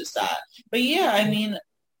acknowledges that. But yeah, I mean,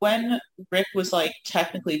 when Rick was like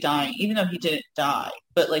technically dying, even though he didn't die,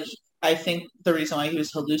 but like I think the reason why he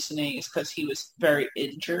was hallucinating is because he was very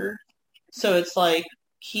injured. So it's like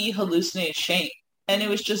he hallucinated Shane, and it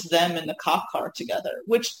was just them in the cop car together,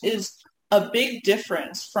 which is a big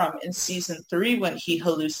difference from in season 3 when he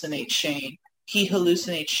hallucinates Shane. He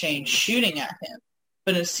hallucinates Shane shooting at him.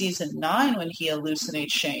 But in season 9 when he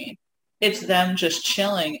hallucinates Shane, it's them just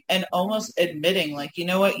chilling and almost admitting, like, you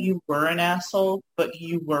know what, you were an asshole, but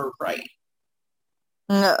you were right.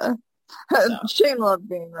 No. So. Shane loved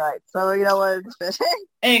being right, so you know what, it's fitting.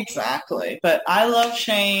 Exactly. But I love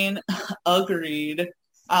Shane. Agreed.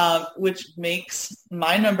 Which makes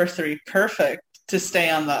my number 3 perfect to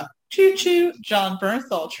stay on the choo-choo Jon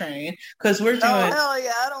Bernthal train, because we're doing... Oh, hell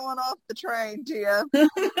yeah, I don't want off the train, Tia.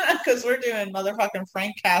 Because we're doing motherfucking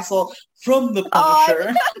Frank Castle from The Punisher.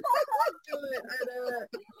 I do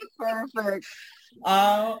it. Perfect.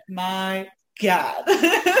 Oh my God.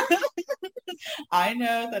 I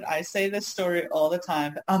know that I say this story all the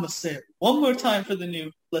time, but I'm going to say it one more time for the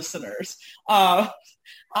new listeners.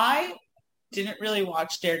 I didn't really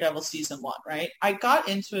watch Daredevil season 1, right? I got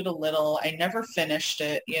into it a little. I never finished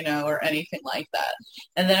it, or anything like that.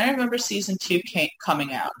 And then I remember season 2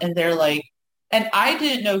 coming out, and they're like, and I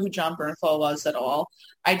didn't know who Jon Bernthal was at all.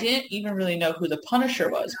 I didn't even really know who the Punisher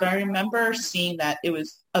was, but I remember seeing that it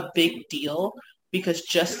was a big deal because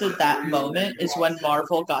just at that moment is when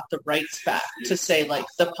Marvel got the rights back to say, like,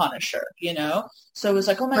 the Punisher, So it was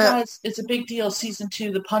like, oh my God, it's a big deal. Season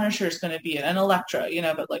 2, the Punisher is going to be it, and Elektra,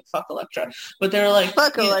 but like, fuck Elektra. But they were like,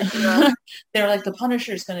 fuck Elektra. They were like, the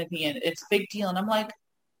Punisher is going to be in it. It's a big deal. And I'm like,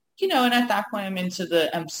 and at that point I'm into the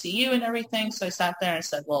MCU and everything. So I sat there and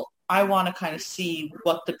said, well, I want to kind of see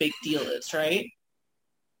what the big deal is, right?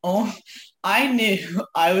 Oh, I knew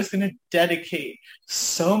I was going to dedicate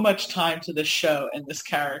so much time to the show and this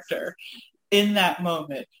character in that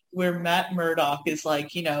moment where Matt Murdock is like,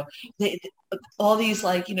 all these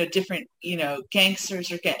like, different,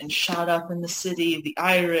 gangsters are getting shot up in the city, the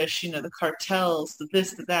Irish, the cartels, the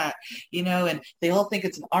this, the that, and they all think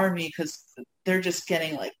it's an army because they're just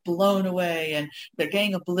getting like blown away and they're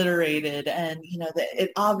getting obliterated. And, it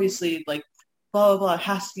obviously like, blah, blah, blah, it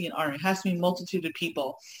has to be an army, it has to be a multitude of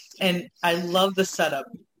people. And I love the setup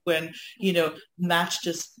when, Matt's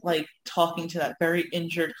just like talking to that very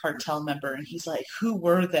injured cartel member and he's like, who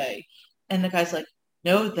were they? And the guy's like,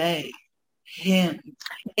 no, they, him.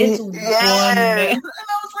 It's one man. And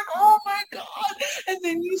I was like, oh my God. And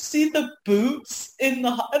then you see the boots and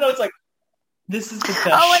I was like, this is the best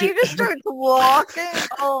when shit he just ever. starts walking,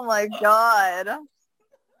 oh my God.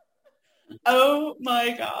 Oh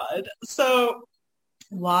my God. So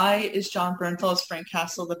why is John Bernthal's Frank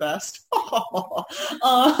Castle the best?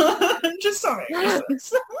 Just so many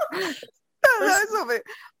reasons. That's so big.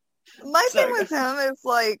 My thing with him is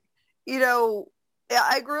like, you know,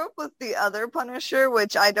 I grew up with the other Punisher,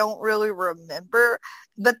 which I don't really remember,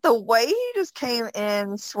 but the way he just came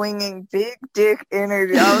in swinging big dick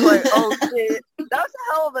energy, I was like, oh shit, that was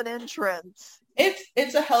a hell of an entrance.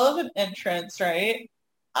 It's a hell of an entrance, right?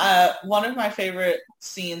 One of my favorite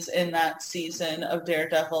scenes in that season of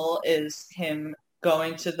Daredevil is him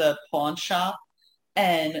going to the pawn shop,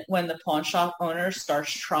 and when the pawn shop owner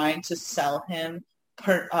starts trying to sell him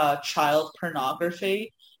child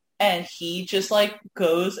pornography, and he just like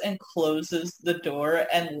goes and closes the door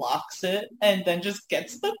and locks it, and then just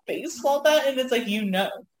gets the baseball bat, and it's like, you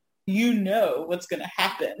know what's gonna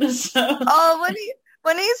happen. So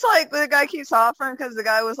when he's like, the guy keeps offering because the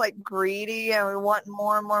guy was like greedy and we want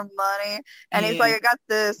more and more money, and he's like, I got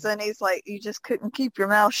this, and he's like, you just couldn't keep your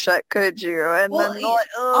mouth shut, could you? And then like,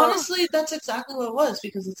 honestly, that's exactly what it was,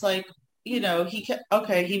 because it's like, you know, he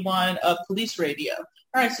wanted a police radio.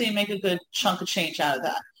 All right, so you make a good chunk of change out of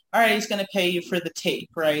that. All right, he's going to pay you for the tape,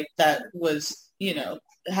 right? That was, you know,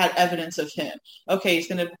 had evidence of him. Okay, he's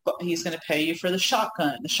going to pay you for the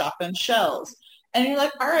shotgun shells. And you're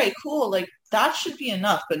like, all right, cool. Like, that should be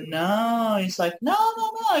enough. But no, he's like, no,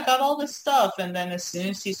 I got all this stuff. And then as soon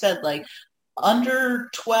as he said, like, under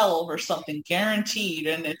 12 or something, guaranteed,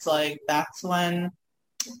 and it's like, that's when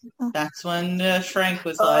Frank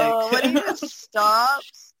was like... when he just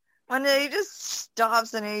stops. When he just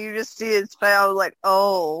stops and you just see his face, I was like,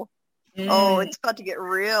 oh, it's about to get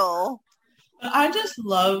real. I just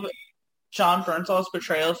love John Bernthal's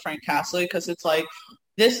portrayal of Frank Castle, because it's like,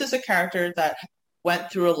 this is a character that went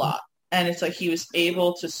through a lot. And it's like he was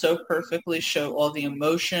able to so perfectly show all the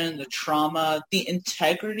emotion, the trauma, the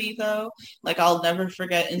integrity, though. Like, I'll never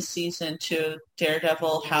forget in season 2,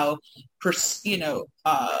 Daredevil, how persistent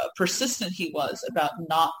he was about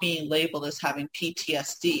not being labeled as having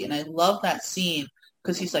PTSD. And I love that scene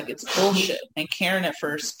because he's like, it's bullshit. And Karen at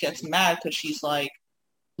first gets mad because she's like,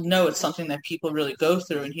 no, it's something that people really go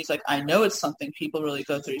through. And he's like, I know it's something people really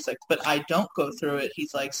go through. He's like, but I don't go through it.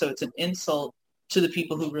 He's like, so it's an insult to the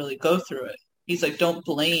people who really go through it. He's like, don't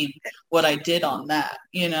blame what I did on that,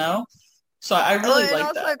 you know? So I really like that.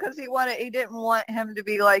 And also because he didn't want him to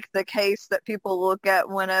be like the case that people look at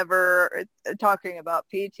whenever talking about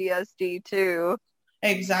PTSD too.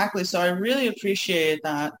 Exactly. So I really appreciated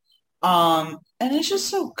that. And it's just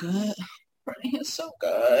so good. It's so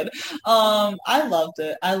good. I loved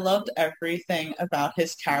it. I loved everything about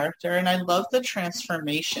his character, and I loved the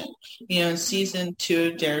transformation. You know, in season 2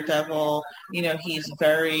 of Daredevil, you know, he's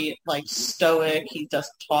very like stoic. He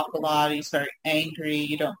doesn't talk a lot. He's very angry.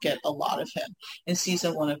 You don't get a lot of him. In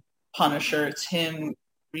season 1 of Punisher, it's him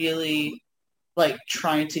really like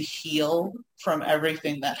trying to heal from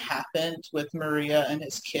everything that happened with Maria and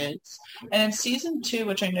his kids. And in season 2,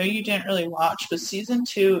 which I know you didn't really watch, but season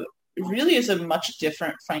 2 really is a much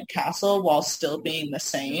different Frank Castle while still being the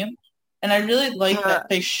same. And I really like that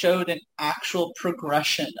they showed an actual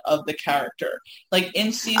progression of the character. Like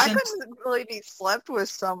in season... I couldn't believe he slept with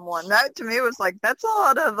someone. That to me was like, that's a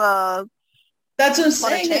lot of... That's what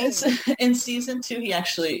I'm saying. In season 2, he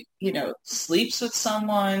actually, you know, sleeps with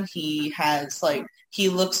someone. He has like... He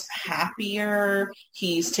looks happier.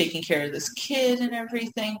 He's taking care of this kid and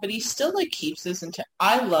everything, but he still like keeps his intent.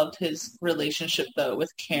 I loved his relationship though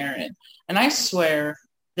with Karen, and I swear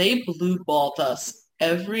they blue-balled us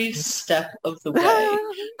every step of the way.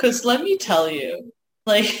 Because let me tell you,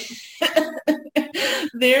 like,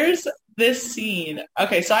 there's this scene.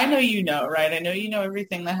 Okay, so I know you know, right? I know you know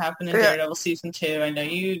everything that happened in Daredevil season 2. I know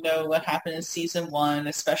you know what happened in season 1,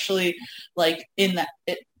 especially like in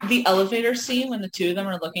the elevator scene when the two of them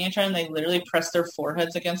are looking at each other and they literally press their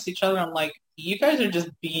foreheads against each other. I'm like, you guys are just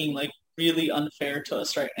being like really unfair to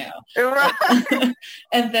us right now. Right.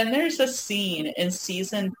 And then there's a scene in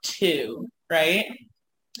season 2, right,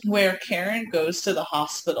 where Karen goes to the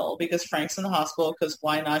hospital because Frank's in the hospital because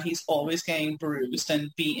why not? He's always getting bruised and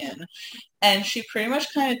beaten. And she pretty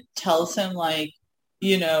much kind of tells him like,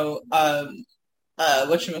 you know,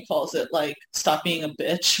 whatchamacallit, like, stop being a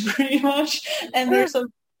bitch, pretty much. And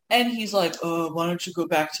and he's like, oh, why don't you go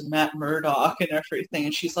back to Matt Murdock and everything?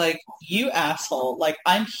 And she's like, you asshole, like,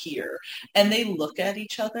 I'm here. And they look at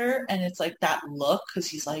each other, and it's like that look, because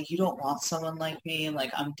he's like, you don't want someone like me, and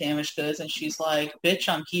like, I'm damaged goods. And she's like, bitch,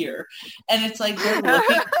 I'm here. And it's like, they're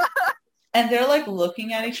looking... And they're, like,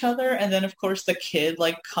 looking at each other, and then, of course, the kid,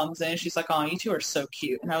 like, comes in, and she's like, oh, you two are so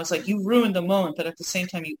cute. And I was like, you ruined the moment, but at the same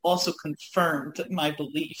time, you also confirmed my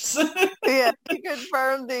beliefs. Yeah, he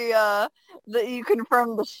confirmed that you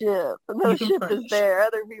confirm the ship. And the ship is there.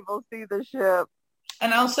 Other people see the ship.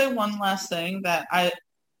 And I'll say one last thing that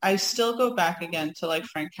I still go back again to like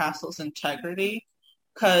Frank Castle's integrity,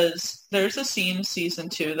 because there's a scene in season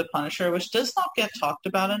 2 of The Punisher which does not get talked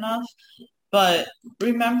about enough. But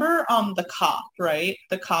remember the cop, right?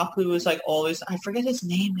 The cop who was like always, I forget his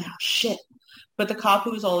name now, shit. But the cop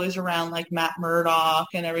who was always around like Matt Murdock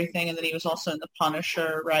and everything, and then he was also in The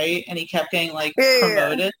Punisher, right? And he kept getting like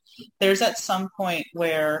promoted. There's at some point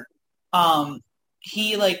where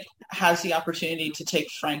he like has the opportunity to take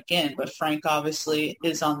Frank in, but Frank obviously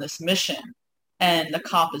is on this mission. And the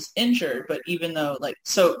cop is injured, but even though like,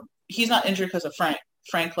 so he's not injured because of Frank.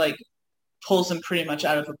 Frank like pulls him pretty much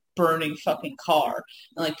out of a burning fucking car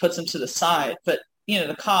and like puts him to the side. But you know,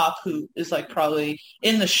 the cop who is like probably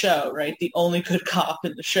in the show, right? The only good cop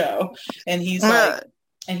in the show. And he's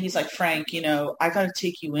like, Frank, you know, I got to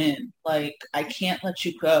take you in. Like, I can't let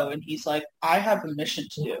you go. And he's like, I have a mission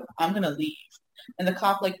to do. I'm going to leave. And the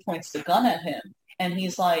cop like points the gun at him. And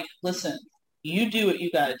he's like, listen, you do what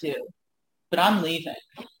you got to do, but I'm leaving.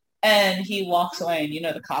 And he walks away, and you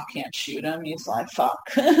know the cop can't shoot him. He's like,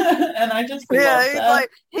 "Fuck," and I just he's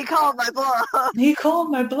like, he called my bluff. He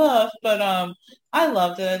called my bluff, but I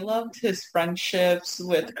loved it. I loved his friendships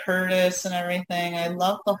with Curtis and everything. I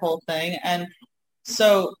loved the whole thing. And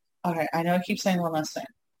so, okay, I know I keep saying one last thing.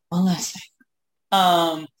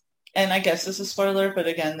 And I guess this is a spoiler, but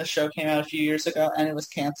again, the show came out a few years ago and it was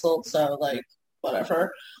canceled, so like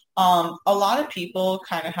whatever. A lot of people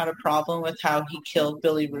kind of had a problem with how he killed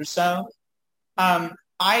Billy Russo.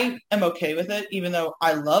 I am okay with it, even though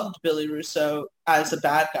I loved Billy Russo as a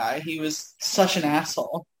bad guy. He was such an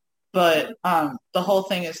asshole. But the whole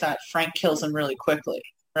thing is that Frank kills him really quickly,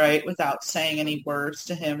 right? Without saying any words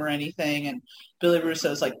to him or anything. And Billy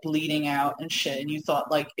Russo's like bleeding out and shit. And you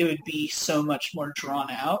thought like it would be so much more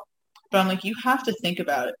drawn out. But I'm like, you have to think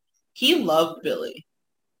about it. He loved Billy.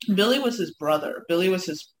 Billy was his brother. Billy was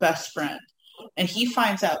his best friend. And he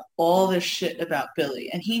finds out all this shit about Billy.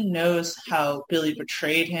 And he knows how Billy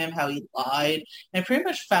betrayed him, how he lied. And pretty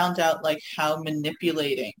much found out like how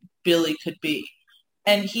manipulating Billy could be.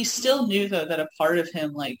 And he still knew though that a part of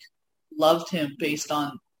him like loved him based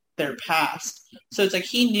on their past. So it's like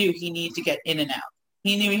he knew he needed to get in and out.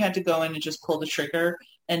 He knew he had to go in and just pull the trigger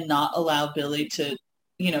and not allow Billy to,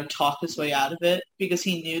 you know, talk his way out of it, because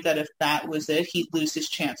he knew that if that was it, he'd lose his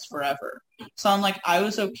chance forever. So I'm like, I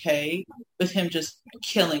was okay with him just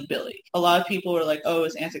killing Billy. A lot of people were like, oh, it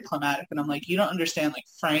was anticlimactic. And I'm like, you don't understand. Like,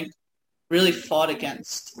 Frank really fought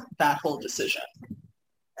against that whole decision.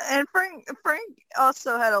 And Frank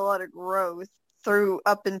also had a lot of growth through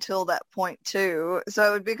up until that point too. So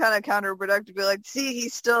it would be kind of counterproductive to be like, see,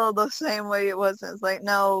 he's still the same way it was. And it's like,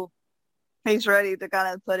 no, he's ready to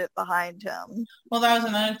kind of put it behind him. Well, that was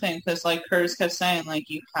another thing, because like Curtis kept saying, like,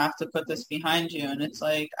 you have to put this behind you. And it's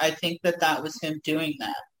like, I think that was him doing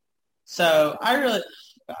that. So I really,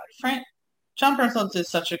 God, John Bernthal did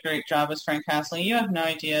such a great job as Frank Castle. You have no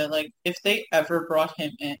idea, like, if they ever brought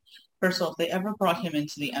him in, first of all, if they ever brought him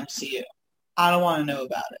into the MCU, I don't want to know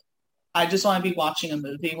about it. I just want to be watching a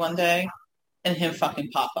movie one day and him fucking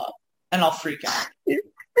pop up, and I'll freak out.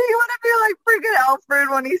 You want to be like freaking Alfred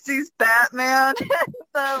when he sees Batman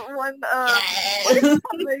when he's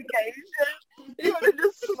on vacation. You want to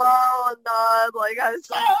just smile and nod like,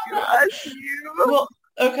 I see you. Well,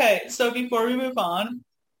 okay, so before we move on,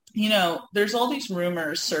 you know, there's all these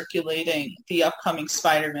rumors circulating the upcoming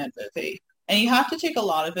Spider-Man movie. And you have to take a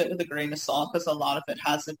lot of it with a grain of salt, because a lot of it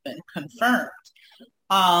hasn't been confirmed.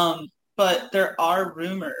 But there are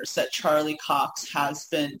rumors that Charlie Cox has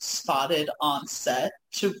been spotted on set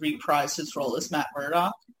to reprise his role as Matt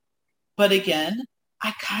Murdock. But again,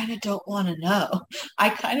 I kind of don't want to know. I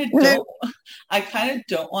kind of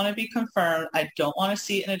don't want to be confirmed. I don't want to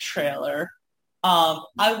see it in a trailer.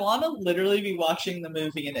 I want to literally be watching the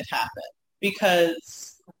movie and it happen,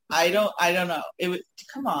 because I don't know.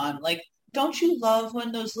 Come on, like, don't you love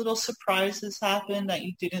when those little surprises happen that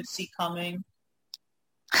you didn't see coming?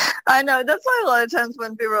 I know. That's why a lot of times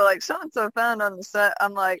when people are like, so-and-so found on the set,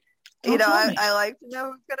 I'm like, I like to know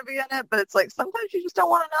who's going to be in it, but it's like, sometimes you just don't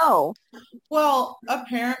want to know. Well,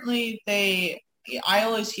 apparently I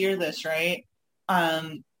always hear this, right?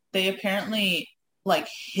 They apparently, like,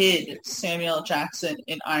 hid Samuel Jackson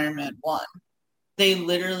in Iron Man 1. They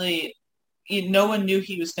literally, no one knew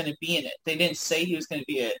he was going to be in it. They didn't say he was going to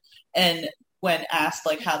be in it. And when asked,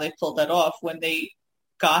 like, how they pulled that off, when they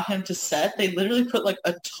got him to set, they literally put like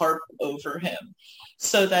a tarp over him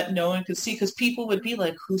so that no one could see, because people would be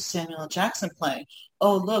like, who's Samuel Jackson playing?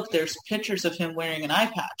 Oh, look, there's pictures of him wearing an eye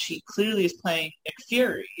patch. He clearly is playing Nick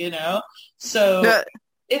Fury, you know? So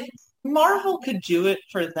if Marvel could do it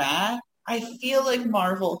for that. I feel like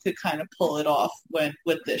Marvel could kind of pull it off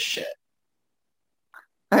with this shit.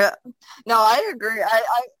 Yeah. No, I agree.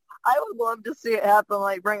 I would love to see it happen,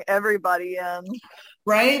 like bring everybody in.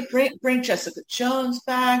 Right? Bring Jessica Jones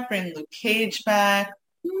back, bring Luke Cage back.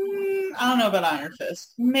 I don't know about Iron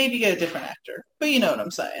Fist. Maybe get a different actor. But you know what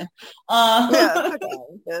I'm saying. Yeah,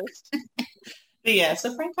 Iron Fist. But yeah,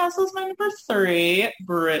 so Frank Castle's my number 3.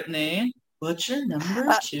 Brittany, what's your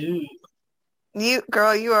number 2? You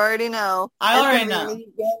already know. I already know.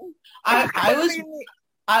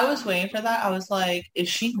 I was waiting for that. I was like, is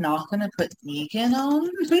she not going to put Negan on?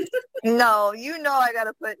 No, I got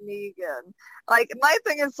to put Negan. Like, my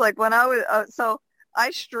thing is, like, when I was, so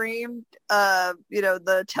I streamed,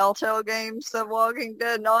 the Telltale games of Walking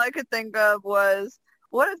Dead, and all I could think of was,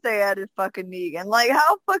 what if they added fucking Negan? Like,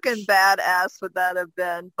 how fucking badass would that have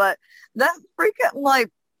been? But that freaking, like,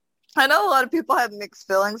 I know a lot of people have mixed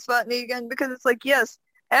feelings about Negan because it's like, yes,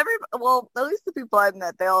 at least the people I've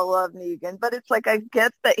met, they all love Negan. But it's like, I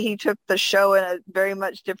get that he took the show in a very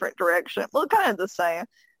much different direction. Well, kind of the same.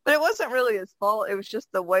 But it wasn't really his fault. It was just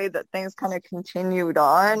the way that things kind of continued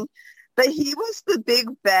on. But he was the big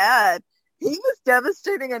bad. He was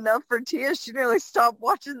devastating enough for Tia. She nearly stopped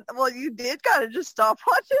watching. Well, you did kind of just stop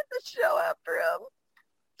watching the show after him.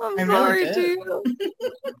 I'm sorry, Tia.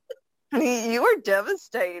 You were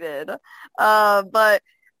devastated. But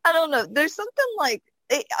I don't know. There's something like,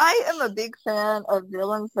 I am a big fan of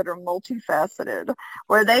villains that are multifaceted,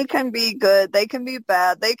 where they can be good, they can be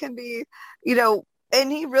bad, they can be,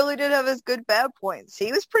 and he really did have his good bad points.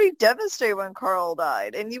 He was pretty devastated when Carl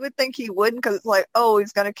died, and you would think he wouldn't because it's like, oh,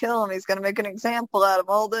 he's going to kill him, he's going to make an example out of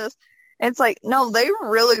all this. And it's like, no, they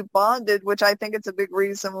really bonded, which I think it's a big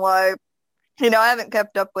reason why, I haven't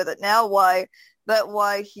kept up with it now, why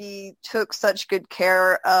he took such good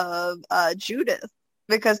care of Judith.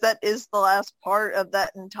 Because that is the last part of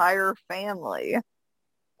that entire family.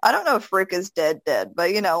 I don't know if Rick is dead, but,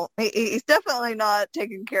 he's definitely not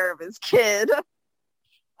taking care of his kid.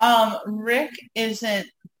 Rick isn't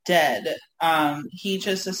dead. He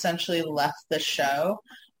just essentially left the show.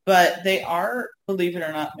 But they are, believe it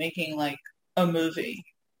or not, making, like, a movie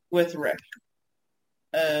with Rick.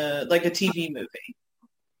 Like a TV movie.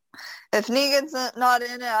 If Negan's not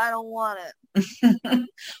in it, I don't want it.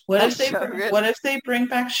 What if they bring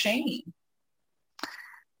back Shane?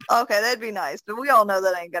 Okay, that'd be nice, but we all know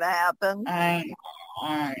that ain't gonna happen. I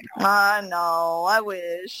know. I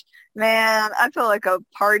wish. Man, I feel like a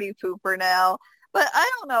party pooper now. But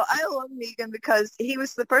I don't know. I love Negan because he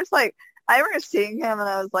was the first, like, I remember seeing him and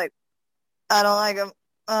I was like, I don't like him.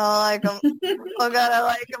 I don't like him. Oh God, I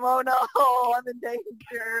like him. Oh no, I'm in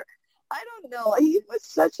danger. I don't know. He was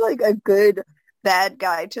such like a good bad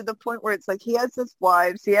guy to the point where it's like he has his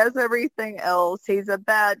wives, he has everything else. He's a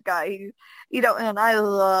bad guy. And I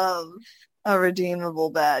love a redeemable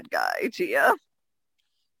bad guy, Tia.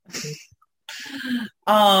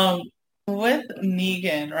 With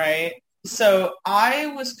Negan, right? So I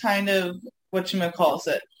was kind of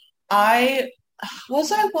whatchamacallit. I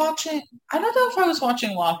watching, I don't know if I was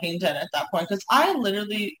watching Walking Dead at that point because I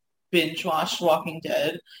literally binge watched Walking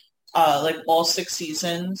Dead like all 6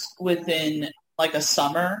 seasons within like a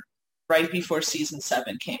summer right before season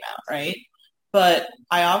 7 came out, right? But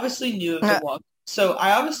I obviously knew of The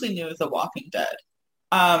Walking Dead.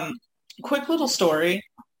 Quick little story.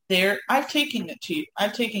 I've taken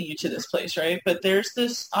you to this place, right? But there's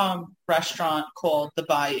this restaurant called The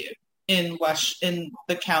Bayou in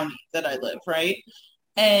the county that I live, right?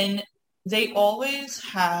 And they always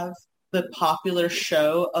have the popular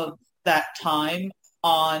show of that time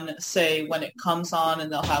on, say, when it comes on,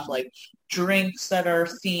 and they'll have like drinks that are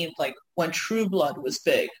themed, like when True Blood was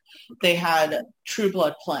big, they had True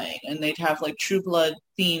Blood playing, and they'd have like True Blood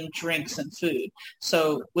themed drinks and food.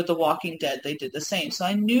 So with The Walking Dead, they did the same. So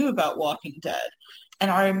I knew about Walking Dead, and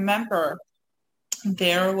I remember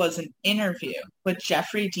there was an interview with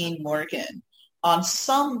Jeffrey Dean Morgan on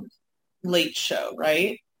some late show,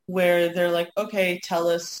 right? Where they're like, okay, tell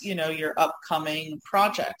us, your upcoming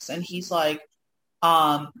projects. And he's like,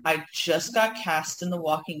 I just got cast in The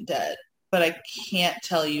Walking Dead, but I can't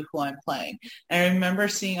tell you who I'm playing. And I remember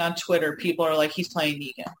seeing on Twitter, people are like, he's playing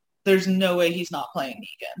Negan. There's no way he's not playing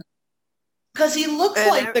Negan. Because he looks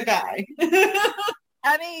like the guy.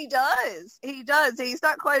 I mean, he does. He does. He's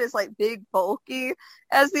not quite as like big, bulky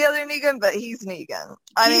as the other Negan, but he's Negan.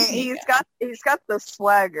 He's got the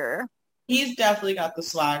swagger. He's definitely got the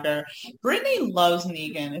swagger. Brittany loves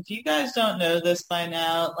Negan. If you guys don't know this by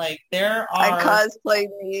now, like I cosplay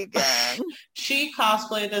Negan. She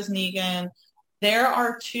cosplayed as Negan. There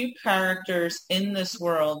are two characters in this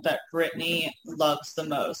world that Brittany loves the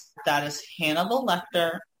most. That is Hannibal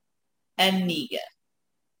Lecter and Negan.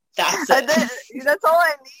 That's it. That's all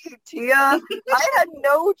I need, Tia. I had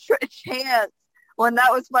no chance when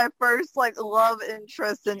that was my first love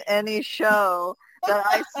interest in any show that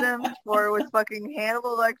I simmed for was fucking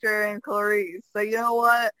Hannibal Lecter and Clarice. So you know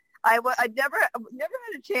what? I never had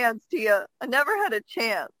a chance, Tia. I never had a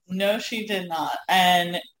chance. No, she did not.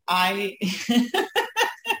 And I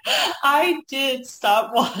did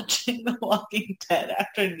stop watching The Walking Dead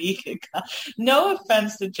after Negan got. No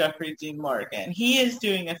offense to Jeffrey Dean Morgan. He is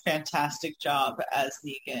doing a fantastic job as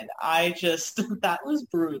Negan. That was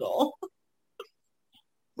brutal.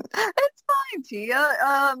 It's fine, Tia.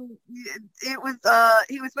 He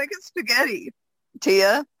was making spaghetti,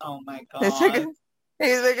 Tia. Oh my God.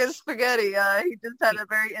 He's making spaghetti. He just had a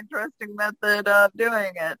very interesting method of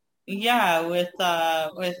doing it. Yeah, with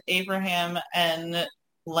Abraham and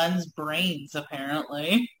Len's brains,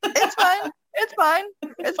 apparently. It's fine. It's fine.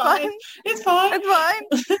 It's fine. It's fine. It's fine.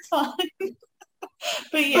 It's fine.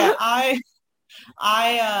 But yeah, I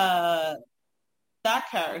that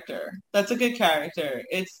character, that's a good character.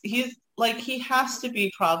 He has to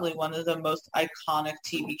be probably one of the most iconic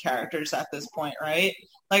TV characters at this point, right?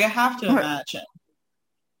 I have to imagine.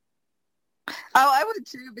 Oh, I would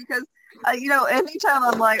too, because anytime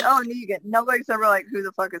I'm like, oh, Negan, nobody's ever like, who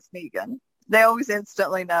the fuck is Negan? They always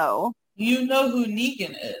instantly know. You know who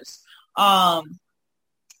Negan is.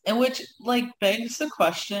 And which begs the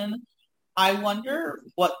question, I wonder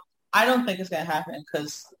I don't think it's going to happen,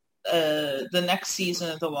 because the next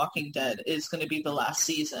season of The Walking Dead is going to be the last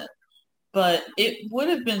season. But it would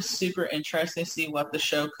have been super interesting to see what the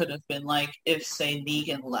show could have been like if, say,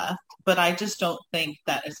 Negan left. But I just don't think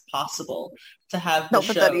that it's possible to have the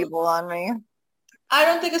show. Don't put that evil on me. I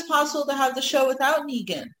don't think it's possible to have the show without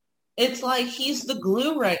Negan. It's like he's the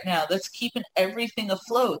glue right now that's keeping everything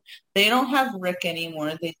afloat. They don't have Rick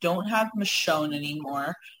anymore. They don't have Michonne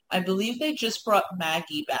anymore. I believe they just brought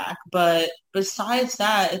Maggie back. But besides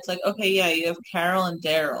that, it's like, okay, yeah, you have Carol and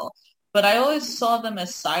Daryl. But I always saw them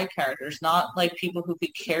as side characters, not like people who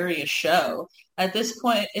could carry a show. At this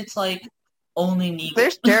point, it's like only Negan.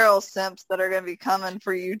 There's Daryl Simps that are going to be coming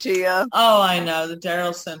for you, Tia. Oh, I know. The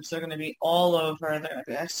Daryl Simps are going to be all over. They're going to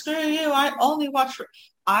be like, screw you. I only watch...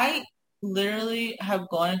 I literally have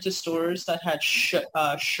gone into stores that had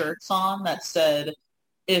shirts on that said,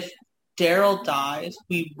 if Daryl dies,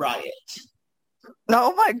 we riot.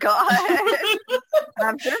 Oh my God.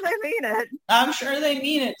 I'm sure they mean it. I'm sure they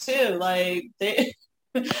mean it too.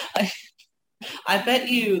 I bet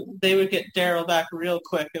you they would get Daryl back real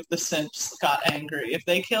quick if the Simps got angry. If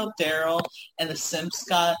they killed Daryl and the Simps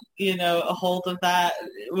got, a hold of that,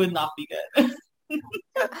 it would not be good.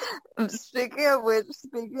 Speaking of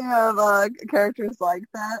characters like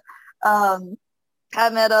that, I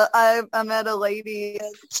met a lady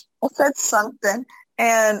and said something.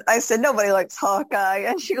 And I said, nobody likes Hawkeye.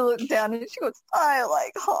 And she looked down and she goes, I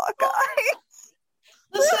like Hawkeye.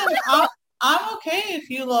 Listen, I'm okay if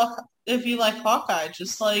you like Hawkeye.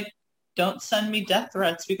 Just don't send me death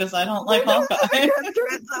threats because I don't like Hawkeye.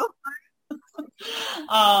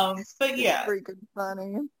 But yeah. Freaking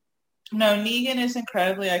funny. No, Negan is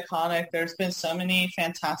incredibly iconic. There's been so many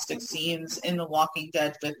fantastic scenes in The Walking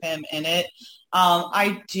Dead with him in it.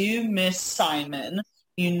 I do miss Simon.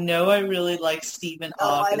 I really like Stephen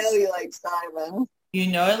August. I know you like Simon.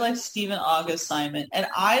 I like Stephen August Simon. And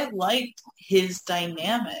I liked his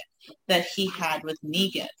dynamic that he had with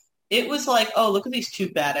Negan. It was like, oh, look at these two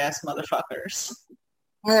badass motherfuckers.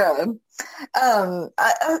 Yeah.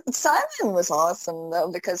 Simon was awesome,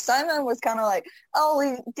 though, because Simon was kind of like,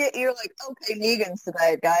 you're like, okay, Negan's the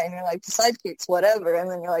bad guy. And you're like, the sidekick's whatever.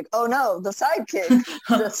 And then you're like, oh, no, the sidekick,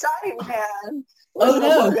 the side man. Oh,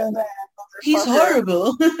 no. He's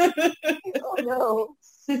horrible. Oh, no.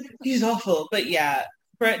 He's awful. But yeah,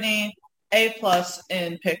 Brittany, A+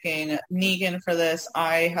 in picking Negan for this.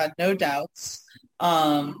 I had no doubts.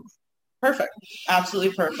 Perfect.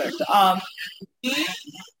 Absolutely perfect.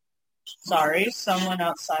 Sorry, someone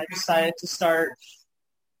outside decided to start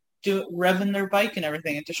revving their bike and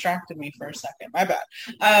everything. It distracted me for a second. My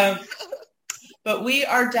bad. But we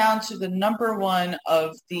are down to the number one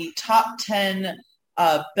of the top 10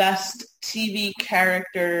 best TV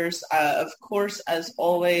characters. Of course, as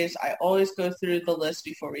always, I always go through the list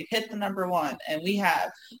before we hit the number one. And we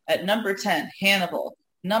have at number 10, Hannibal.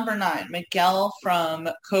 Number 9, Miguel from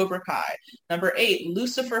Cobra Kai. Number 8,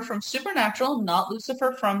 Lucifer from Supernatural, not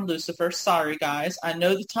Lucifer from Lucifer. Sorry, guys. I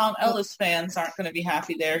know the Tom Ellis fans aren't going to be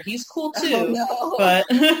happy there. He's cool, too. Oh, no.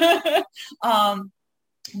 But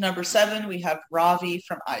number 7, we have Ravi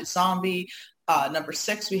from iZombie. Number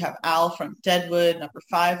 6, we have Al from Deadwood. Number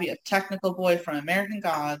 5, we have Technical Boy from American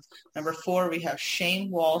Gods. Number 4, we have Shane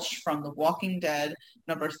Walsh from The Walking Dead.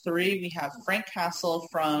 Number 3, we have Frank Castle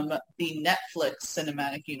from the Netflix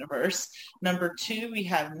cinematic universe. Number 2, we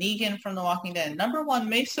have Negan from The Walking Dead. Number 1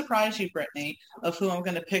 may surprise you, Brittany, of who I'm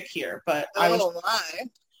going to pick here, but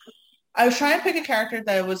I was trying to pick a character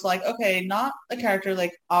that was like, okay, not a character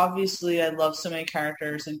like, obviously I love so many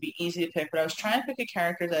characters and be easy to pick, but I was trying to pick a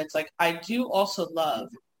character that's like, I do also love,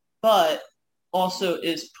 but also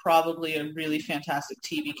is probably a really fantastic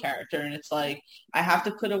TV character. And it's like, I have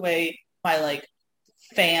to put away my like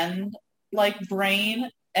fan like brain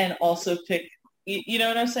and also pick, you know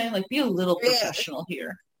what I'm saying? Like be a little professional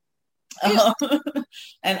here.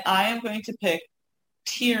 And I am going to pick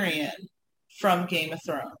Tyrion from Game of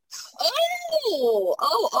Thrones.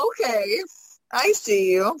 Oh, okay. I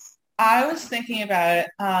see you. I was thinking about it.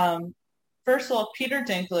 First of all, Peter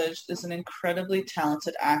Dinklage is an incredibly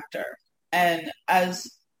talented actor. And as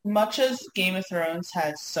much as Game of Thrones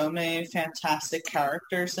has so many fantastic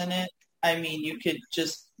characters in it, I mean, you could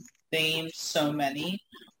just name so many.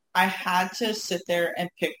 I had to sit there and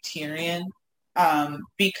pick Tyrion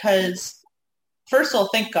because, first of all,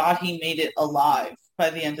 thank God he made it alive by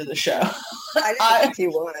the end of the show. I didn't think he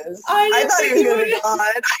was. I thought he was going to be gone.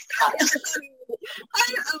 I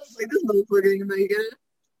was like, this motherfucker going to make it.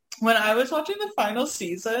 When I was watching the final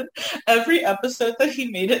season, every episode that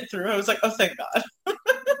he made it through, I was like, oh, thank God. Oh,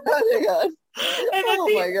 my God.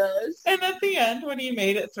 My gosh. And at the end, when he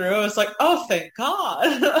made it through, I was like, oh, thank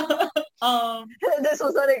God. This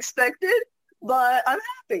was unexpected, but I'm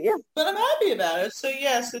happy. But I'm happy about it. So,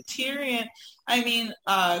 yeah, so Tyrion, I mean,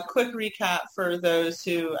 quick recap for those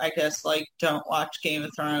who, I guess, like, don't watch Game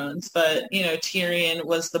of Thrones, but, you know, Tyrion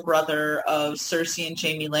was the brother of Cersei and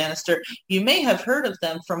Jaime Lannister. You may have heard of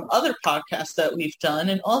them from other podcasts that we've done,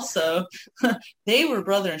 and also, they were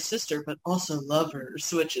brother and sister, but also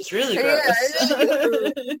lovers, which is really gross.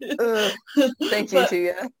 Thank you,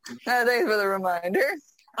 Tia. Thanks for the reminder.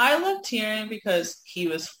 I love Tyrion because he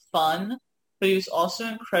was fun, but he was also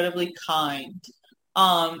incredibly kind.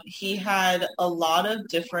 He had a lot of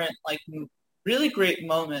different, like, really great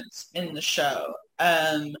moments in the show.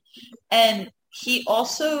 And he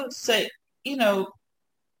also said, you know,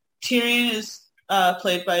 Tyrion is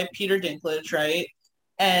played by Peter Dinklage, right?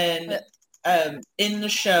 And in the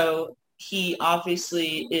show, he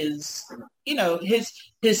obviously is, you know, his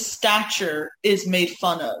stature is made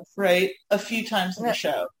fun of, right? A few times in the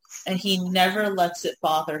show. And he never lets it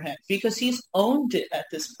bother him because he's owned it at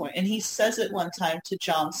this point. And he says it one time to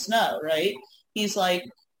Jon Snow, right? He's like,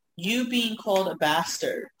 you being called a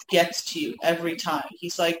bastard gets to you every time.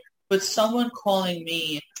 He's like, but someone calling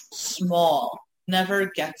me small never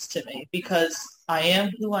gets to me because I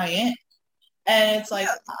am who I am. And it's like,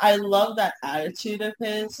 I love that attitude of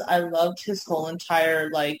his. I loved his whole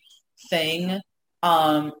entire, like, thing.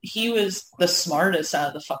 He was the smartest out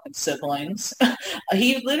of the fucking siblings.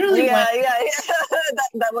 He literally went...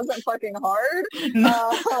 that wasn't fucking hard.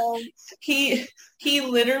 He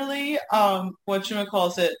literally,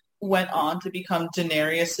 whatchamacallit, went on to become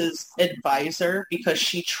Daenerys's advisor because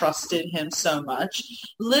she trusted him so much.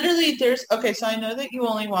 Literally, so I know that you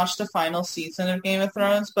only watched the final season of Game of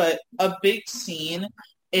Thrones, but a big scene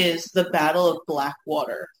is the Battle of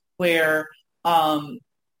Blackwater, where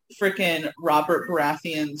freaking Robert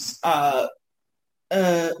Baratheon's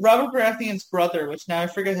brother, which now I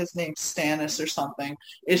forget his name, Stannis or something,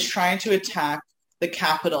 is trying to attack the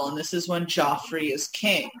capital, and this is when Joffrey is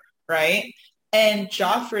king, right? And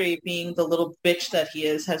Joffrey, being the little bitch that he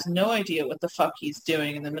is, has no idea what the fuck he's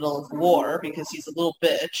doing in the middle of war because he's a little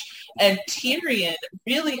bitch. And Tyrion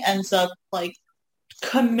really ends up, like,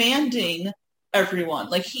 commanding everyone.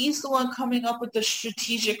 Like, he's the one coming up with the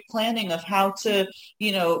strategic planning of how to,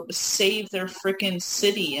 you know, save their freaking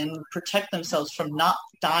city and protect themselves from not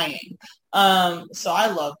dying. So I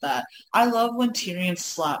love that. I love when Tyrion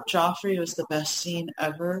slapped Joffrey. It was the best scene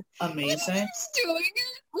ever. Amazing.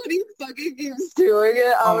 When he fucking keeps doing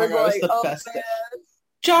it, I was like, it was the best. Man.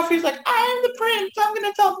 Joffrey's like, I am the prince. I'm going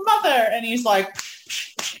to tell mother. And he's like...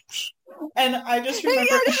 And I just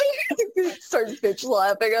remember... starts bitch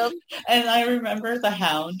laughing him. And I remember the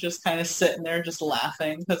Hound just kind of sitting there just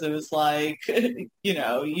laughing because it was like, you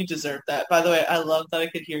know, you deserve that. By the way, I love that I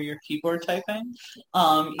could hear your keyboard typing.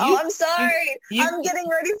 I'm sorry. I'm getting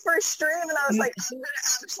ready for a stream and I was like,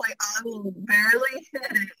 I'm barely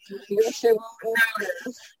hit it. She won't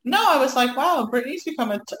notice. No, I was like, wow, Brittany's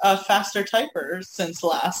become a faster typer since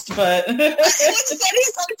last, but... I said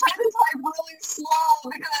he's like trying to type really slow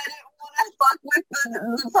because I didn't want to fuck with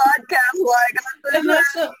the podcast like.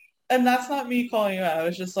 and that's not me calling you out. I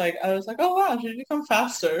was like, oh wow, she's become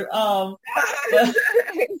faster. But,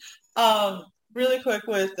 really quick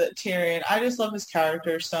with Tyrion, I just love his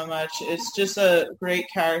character so much. It's just a great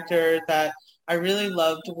character that I really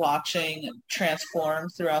loved watching transform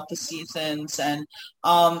throughout the seasons. And,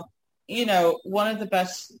 one of the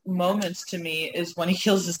best moments to me is when he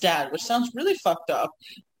kills his dad, which sounds really fucked up,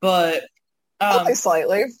 but Only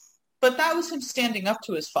slightly. But that was him standing up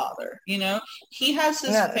to his father. He has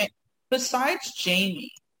his besides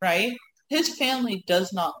Jaime, right? His family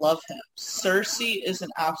does not love him. Cersei is an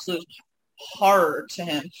absolute horror to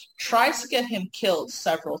him. Tries to get him killed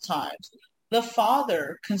several times. The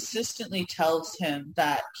father consistently tells him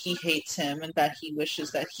that he hates him and that he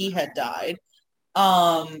wishes that he had died.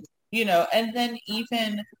 And then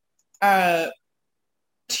even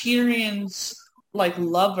Tyrion's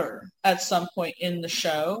lover at some point in the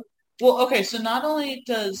show. Well, okay, so not only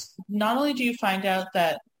do you find out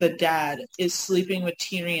that the dad is sleeping with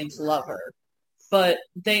Tyrion's lover, but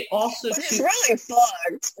they also which is really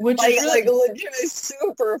fucked. Which is legitimately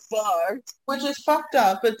super fucked. Which is fucked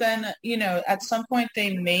up. But then at some point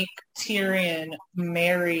they make Tyrion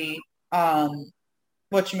marry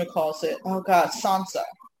whatchamacallit. Oh God, Sansa.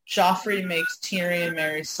 Joffrey makes Tyrion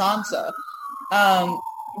marry Sansa,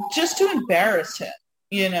 just to embarrass him.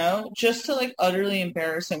 Just to utterly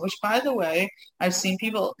embarrass him, which by the way, I've seen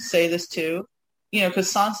people say this too,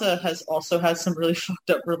 because Sansa has also had some really fucked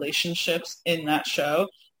up relationships in that show.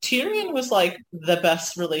 Tyrion was the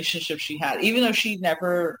best relationship she had, even though she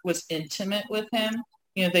never was intimate with him.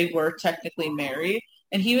 They were technically married,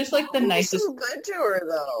 and he was the nicest. He was so good to her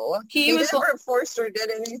though. He never forced her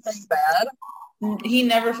did anything bad. He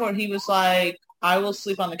never forced. He was like, I will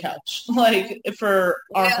sleep on the couch, for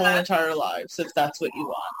our whole entire lives, if that's what you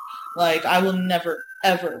want. I will never,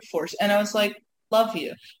 ever force. And I was like, love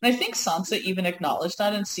you. And I think Sansa even acknowledged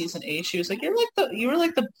that in season 8. She was like, you were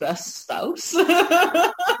the best spouse.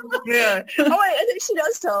 Yeah. Oh, I think she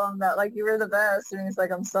does tell him that, you were the best. And he's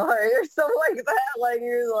like, I'm sorry, or something like that. He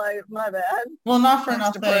was like, my bad. Well, not for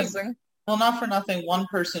nothing. Depressing. Well, not for nothing, one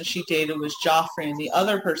person she dated was Joffrey, and the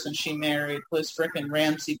other person she married was frickin'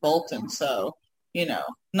 Ramsay Bolton. So,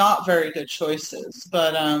 not very good choices.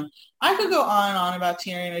 But I could go on and on about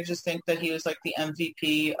Tyrion. I just think that he was the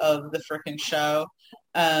MVP of the frickin' show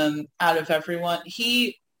out of everyone.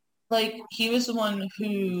 He was the one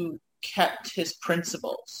who kept his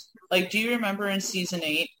principles. Do you remember in season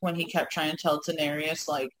 8 when he kept trying to tell Daenerys,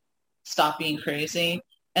 stop being crazy?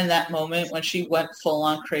 And that moment when she went full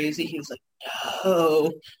on crazy, he was like,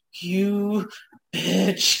 no, you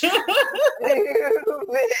bitch. You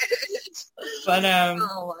bitch. But, oh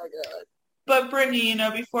my God. But Brittany,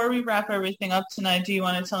 before we wrap everything up tonight, do you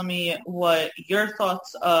want to tell me what your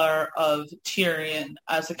thoughts are of Tyrion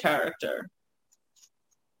as a character?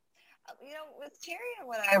 With Tyrion,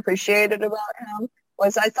 what I appreciated about him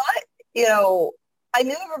was I thought, I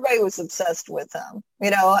knew everybody was obsessed with him.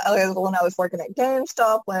 When I was working at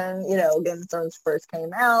GameStop, when, Game of Thrones first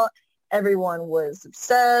came out, everyone was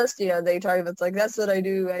obsessed. They talk about, it's that's what I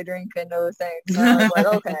do. I drink and know things. And I was like,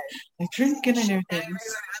 okay. I drink and I know things. I don't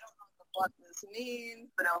know what this means,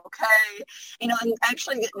 but okay. I'm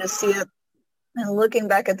actually getting to see it and looking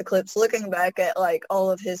back at the clips, looking back at all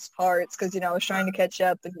of his parts, because I was trying to catch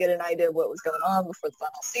up and get an idea of what was going on before the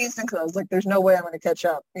final season, because I was like, there's no way I'm going to catch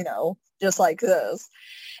up, just like this.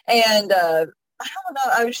 And I don't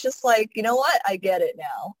know, I was just like, you know what, I get it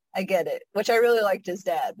now. I get it, which I really liked his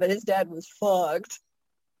dad, but his dad was fucked.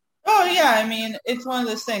 Oh yeah, I mean, it's one of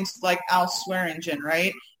those things like Al Swearingen,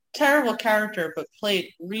 right? Terrible character, but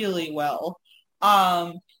played really well.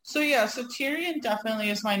 So Tyrion definitely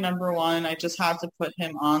is my number one. I just have to put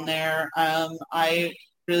him on there. I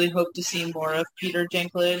really hope to see more of Peter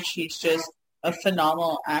Dinklage. He's just a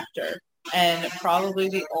phenomenal actor, and probably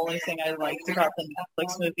the only thing I liked about the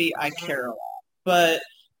Netflix movie I care a lot. But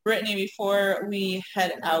Brittany, before we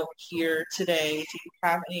head out here today, do you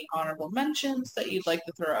have any honorable mentions that you'd like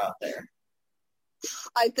to throw out there?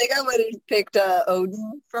 I think I would have picked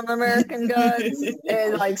Odin from American Gods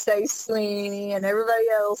and say Sweeney and everybody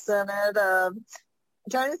else in it. I'm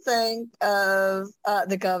trying to think of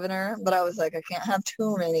the Governor, but I was like, I can't have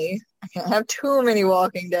too many. I can't have too many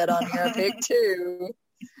Walking Dead on here. I picked 2.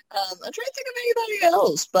 I'm trying to think of anybody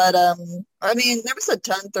else, but I mean, there was a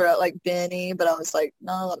ton throughout, Benny, but I was like,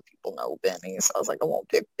 not a lot of people know Benny, so I was like, I won't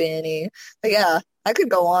pick Benny. But yeah, I could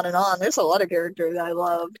go on and on. There's a lot of characters I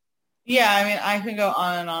loved. Yeah, I mean, I could go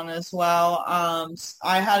on and on as well.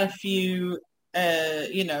 I had a few,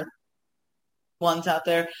 ones out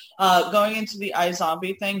there. Going into the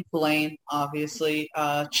iZombie thing, Blaine, obviously.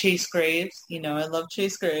 Chase Graves, I love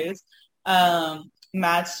Chase Graves.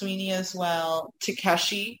 Matt Sweeney as well,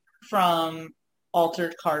 Takeshi from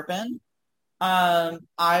Altered Carbon.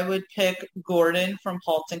 I would pick Gordon from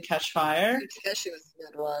 *Halt and Catch Fire*. Takeshi was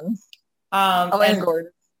a good one. And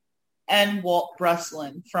Gordon. And Walt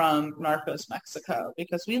Breslin from Narcos Mexico,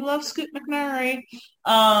 because we love Scoot McNairy.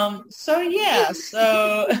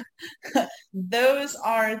 So those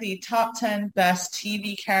are the top 10 best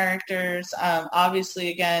TV characters. Obviously,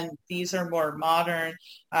 again, these are more modern.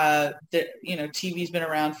 TV's been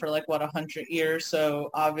around for 100 years, so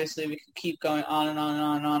obviously we could keep going on and on and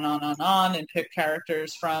on and on and on and on and pick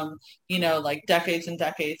characters from decades and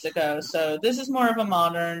decades ago. So this is more of a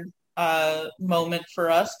modern moment for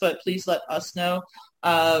us, but please let us know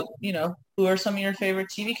who are some of your favorite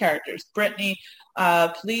TV characters. Brittany,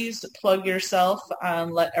 please plug yourself,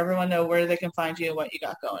 let everyone know where they can find you and what you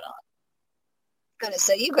got going on. I'm gonna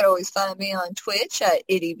say you could always find me on Twitch at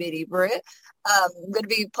Itty Bitty Brit. I've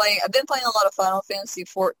been playing a lot of Final Fantasy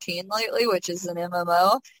 14 lately, which is an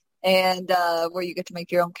MMO, and where you get to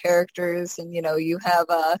make your own characters, and you can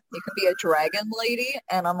be a dragon lady,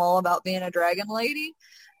 and I'm all about being a dragon lady.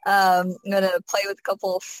 I'm going to play with a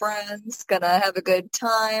couple of friends, going to have a good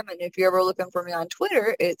time, and if you're ever looking for me on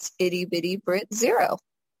Twitter, it's IttyBittyBrit0.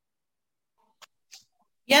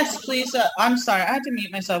 Yes, please. I'm sorry, I had to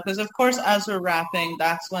mute myself because, of course, as we're wrapping,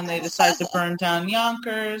 that's when they decide to burn down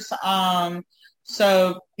Yonkers.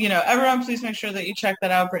 So, everyone, please make sure that you check that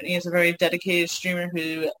out. Brittany is a very dedicated streamer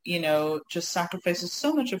who, just sacrifices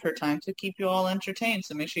so much of her time to keep you all entertained.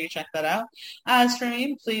 So make sure you check that out. As for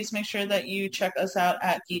me, please make sure that you check us out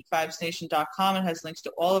at geekvibesnation.com. It has links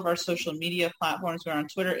to all of our social media platforms. We're on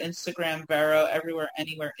Twitter, Instagram, Vero, everywhere,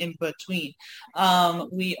 anywhere in between.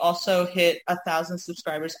 We also hit 1,000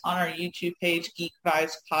 subscribers on our YouTube page, Geek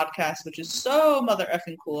Vibes Podcast, which is so mother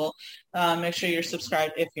effing cool. Make sure you're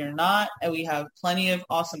subscribed if you're not. And we have plenty of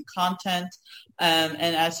awesome content.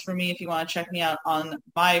 And as for me, if you want to check me out on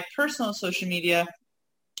my personal social media,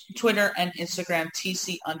 Twitter and Instagram,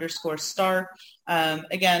 TC_star.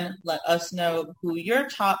 Again, let us know who your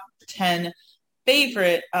top 10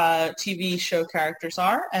 favorite TV show characters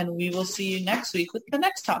are, and we will see you next week with the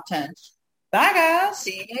next top 10. Bye, guys.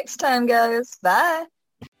 See you next time, guys. Bye.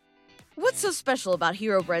 What's so special about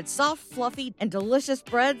Hero Bread's soft, fluffy, and delicious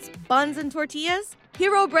breads, buns, and tortillas?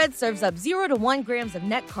 Hero Bread serves up 0 to 1 grams of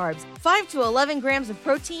net carbs, 5 to 11 grams of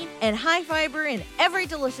protein, and high fiber in every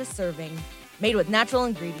delicious serving. Made with natural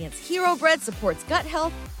ingredients, Hero Bread supports gut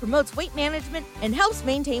health, promotes weight management, and helps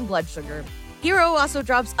maintain blood sugar. Hero also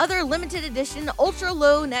drops other limited edition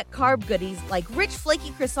ultra-low net carb goodies like rich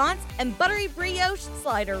flaky croissants and buttery brioche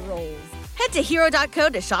slider rolls. Head to hero.co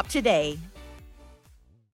to shop today.